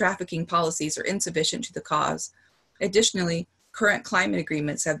anti-trafficking policies are insufficient to the cause. Additionally, current climate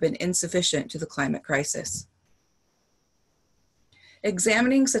agreements have been insufficient to the climate crisis.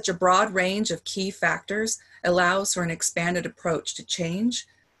 Examining such a broad range of key factors allows for an expanded approach to change,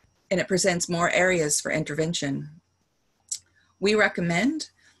 and it presents more areas for intervention. We recommend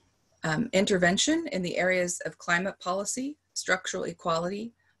intervention in the areas of climate policy, structural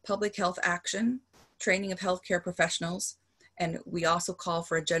equality, public health action, training of healthcare professionals, and we also call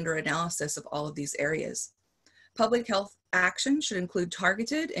for a gender analysis of all of these areas. Public health action should include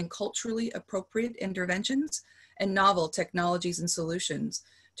targeted and culturally appropriate interventions and novel technologies and solutions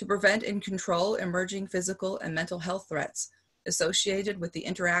to prevent and control emerging physical and mental health threats associated with the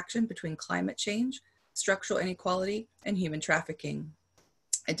interaction between climate change, structural inequality, and human trafficking.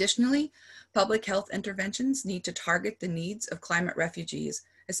 Additionally, public health interventions need to target the needs of climate refugees,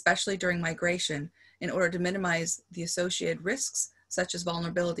 especially during migration, in order to minimize the associated risks, such as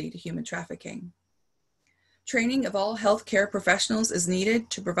vulnerability to human trafficking. Training of all healthcare professionals is needed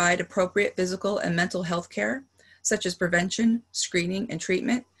to provide appropriate physical and mental health care, such as prevention, screening, and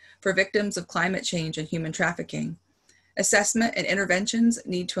treatment for victims of climate change and human trafficking. Assessment and interventions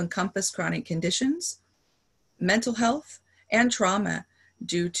need to encompass chronic conditions, mental health, and trauma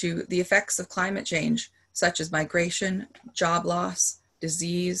due to the effects of climate change, such as migration, job loss,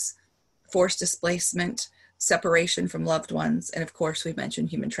 disease, forced displacement, separation from loved ones, and of course, we mentioned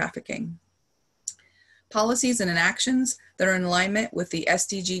human trafficking. Policies and actions that are in alignment with the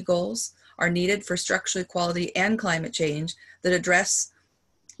SDG goals are needed for structural equality and climate change that address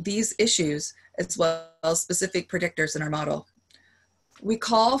these issues as well as specific predictors in our model. We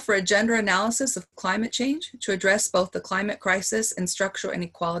call for a gender analysis of climate change to address both the climate crisis and structural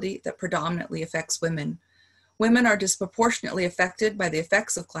inequality that predominantly affects women. Women are disproportionately affected by the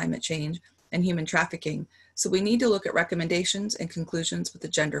effects of climate change and human trafficking, so we need to look at recommendations and conclusions with the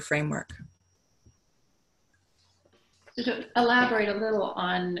gender framework. So to elaborate a little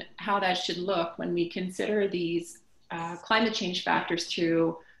on how that should look when we consider these climate change factors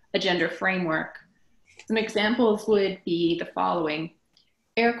through a gender framework, some examples would be the following.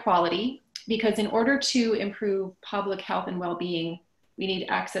 Air quality, because in order to improve public health and well-being, we need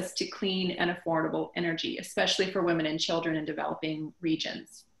access to clean and affordable energy, especially for women and children in developing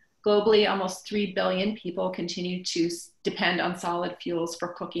regions. Globally, almost 3 billion people continue to depend on solid fuels for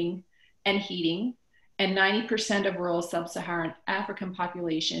cooking and heating, and 90% of rural sub-Saharan African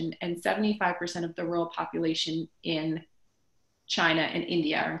population and 75% of the rural population in China and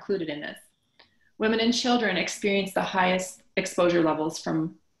India are included in this. Women and children experience the highest exposure levels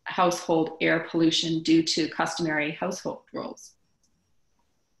from household air pollution due to customary household rules.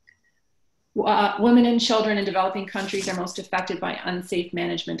 Women and children in developing countries are most affected by unsafe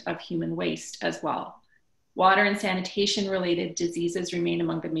management of human waste as well. Water and sanitation related diseases remain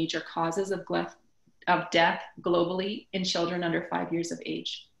among the major causes of of death globally in children under 5 years of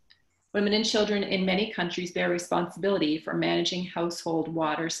age. Women and children in many countries bear responsibility for managing household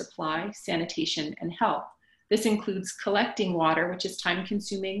water supply, sanitation, and health. This includes collecting water, which is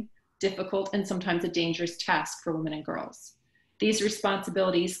time-consuming, difficult, and sometimes a dangerous task for women and girls. These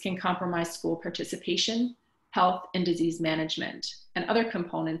responsibilities can compromise school participation, health and disease management, and other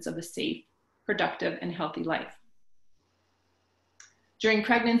components of a safe, productive, and healthy life. During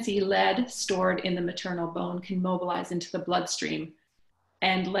pregnancy, lead stored in the maternal bone can mobilize into the bloodstream,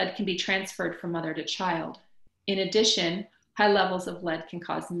 and lead can be transferred from mother to child. In addition, high levels of lead can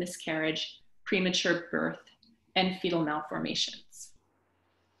cause miscarriage, premature birth, and fetal malformations.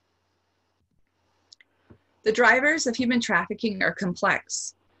 The drivers of human trafficking are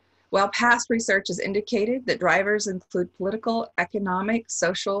complex. While past research has indicated that drivers include political, economic,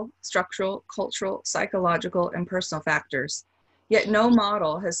 social, structural, cultural, psychological, and personal factors, yet no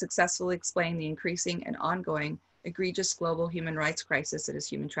model has successfully explained the increasing and ongoing egregious global human rights crisis that is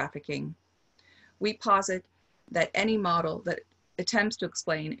human trafficking. We posit that any model that attempts to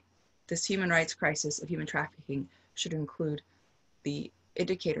explain this human rights crisis of human trafficking should include the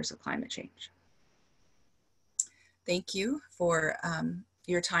indicators of climate change. Thank you for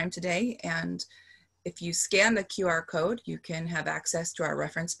your time today. And if you scan the QR code, you can have access to our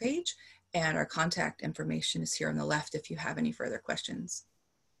reference page, and our contact information is here on the left if you have any further questions.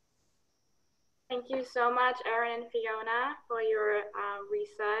 Thank you so much, Erinn and Fiona, for your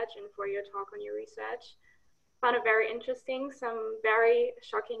research and for your talk on your research. Found it very interesting, some very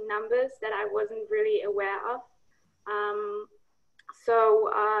shocking numbers that I wasn't really aware of.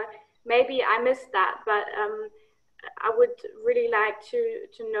 Maybe I missed that, but I would really like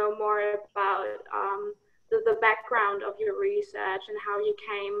to know more about the background of your research and how you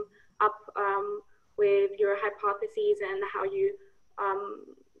came up with your hypotheses and how you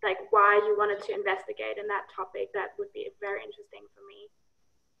like why you wanted to investigate in that topic. That would be very interesting for me.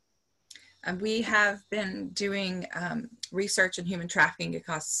 We have been doing research in human trafficking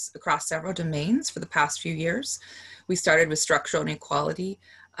across several domains for the past few years. We started with structural inequality,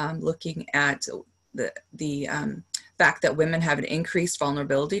 looking at the fact that women have an increased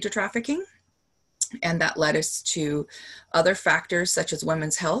vulnerability to trafficking. And that led us to other factors such as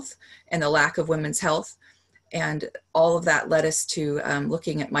women's health and the lack of women's health. And all of that led us to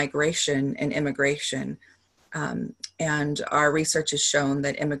looking at migration and immigration. And our research has shown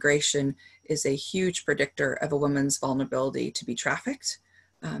that immigration is a huge predictor of a woman's vulnerability to be trafficked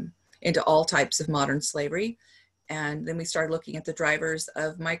into all types of modern slavery. And then we started looking at the drivers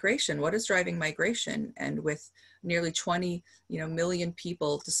of migration. What is driving migration? And with nearly 20 million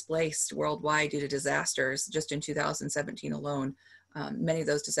people displaced worldwide due to disasters just in 2017 alone, many of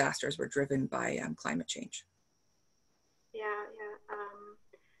those disasters were driven by climate change.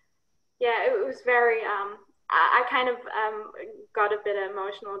 Yeah, it was very, I kind of got a bit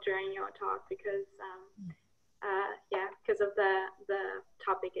emotional during your talk because, because of the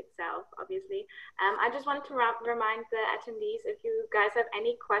topic itself, obviously. I just wanted to remind the attendees, if you guys have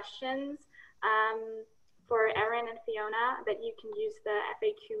any questions for Erinn and Fiona, that you can use the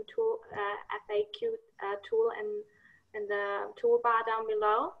FAQ tool in the toolbar down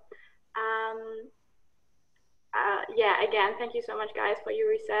below. Again, thank you so much, guys, for your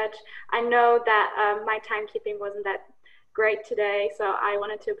research. I know that my timekeeping wasn't that great today, so I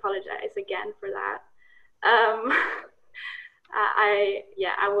wanted to apologize again for that. I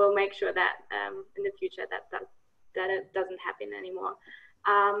will make sure that in the future that it doesn't happen anymore.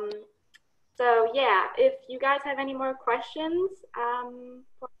 So yeah, if you guys have any more questions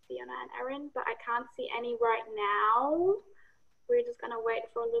for Fiona and Erinn, but I can't see any right now. We're just gonna wait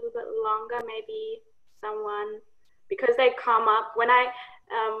for a little bit longer, maybe someone, because they come up when I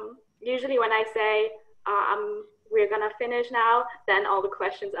usually when I say we're gonna finish now, then all the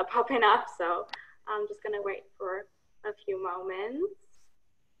questions are popping up. So I'm just gonna wait for a few moments.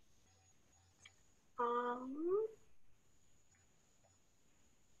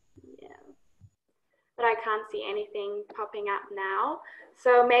 But I can't see anything popping up now.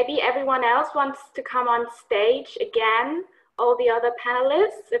 So maybe everyone else wants to come on stage again. All the other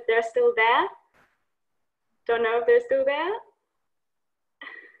panelists, if they're still there. Don't know if they're still there.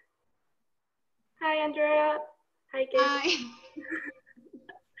 Hi, Andrea. Hi, Gabriel. Hi.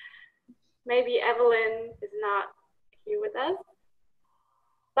 Maybe Evelyn is not here with us.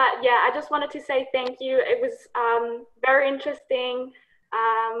 But yeah, I just wanted to say thank you. It was very interesting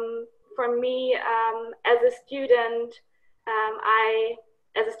for me as a student.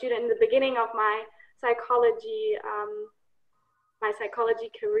 As a student in the beginning of my psychology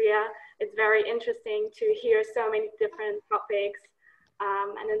career, it's very interesting to hear so many different topics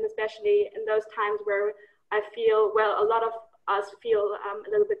and then especially in those times where I feel, well, a lot of us feel a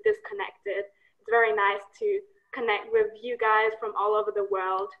little bit disconnected. It's very nice to connect with you guys from all over the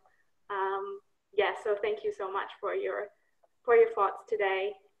world. Yeah, so thank you so much for your thoughts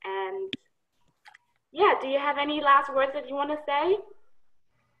today. And yeah, do you have any last words that you want to say?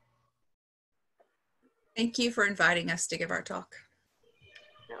 Thank you for inviting us to give our talk.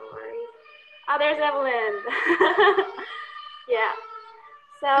 No worries. Oh, there's Evelyn. Yeah.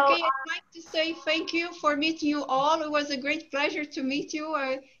 So, okay, I'd like to say thank you for meeting you all. It was a great pleasure to meet you.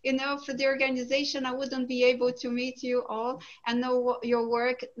 You know, for the organization, I wouldn't be able to meet you all and know your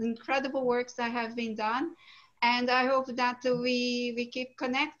work, incredible works that have been done. And I hope that we keep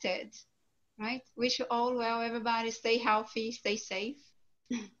connected, right? Wish you all well, everybody. Stay healthy, stay safe.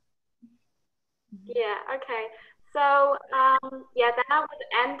 Yeah, okay. So, yeah, then I would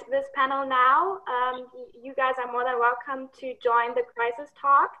end this panel now. You guys are more than welcome to join the crisis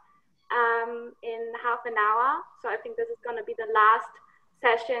talk in half an hour. So I think this is going to be the last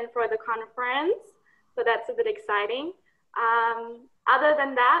session for the conference. So that's a bit exciting. Other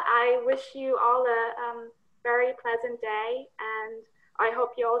than that, I wish you all a very pleasant day, and I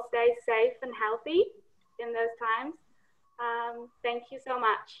hope you all stay safe and healthy in those times. Thank you so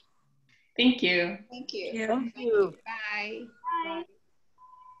much. Thank you. Thank you. Yeah. Thank you. Bye. Bye. Bye.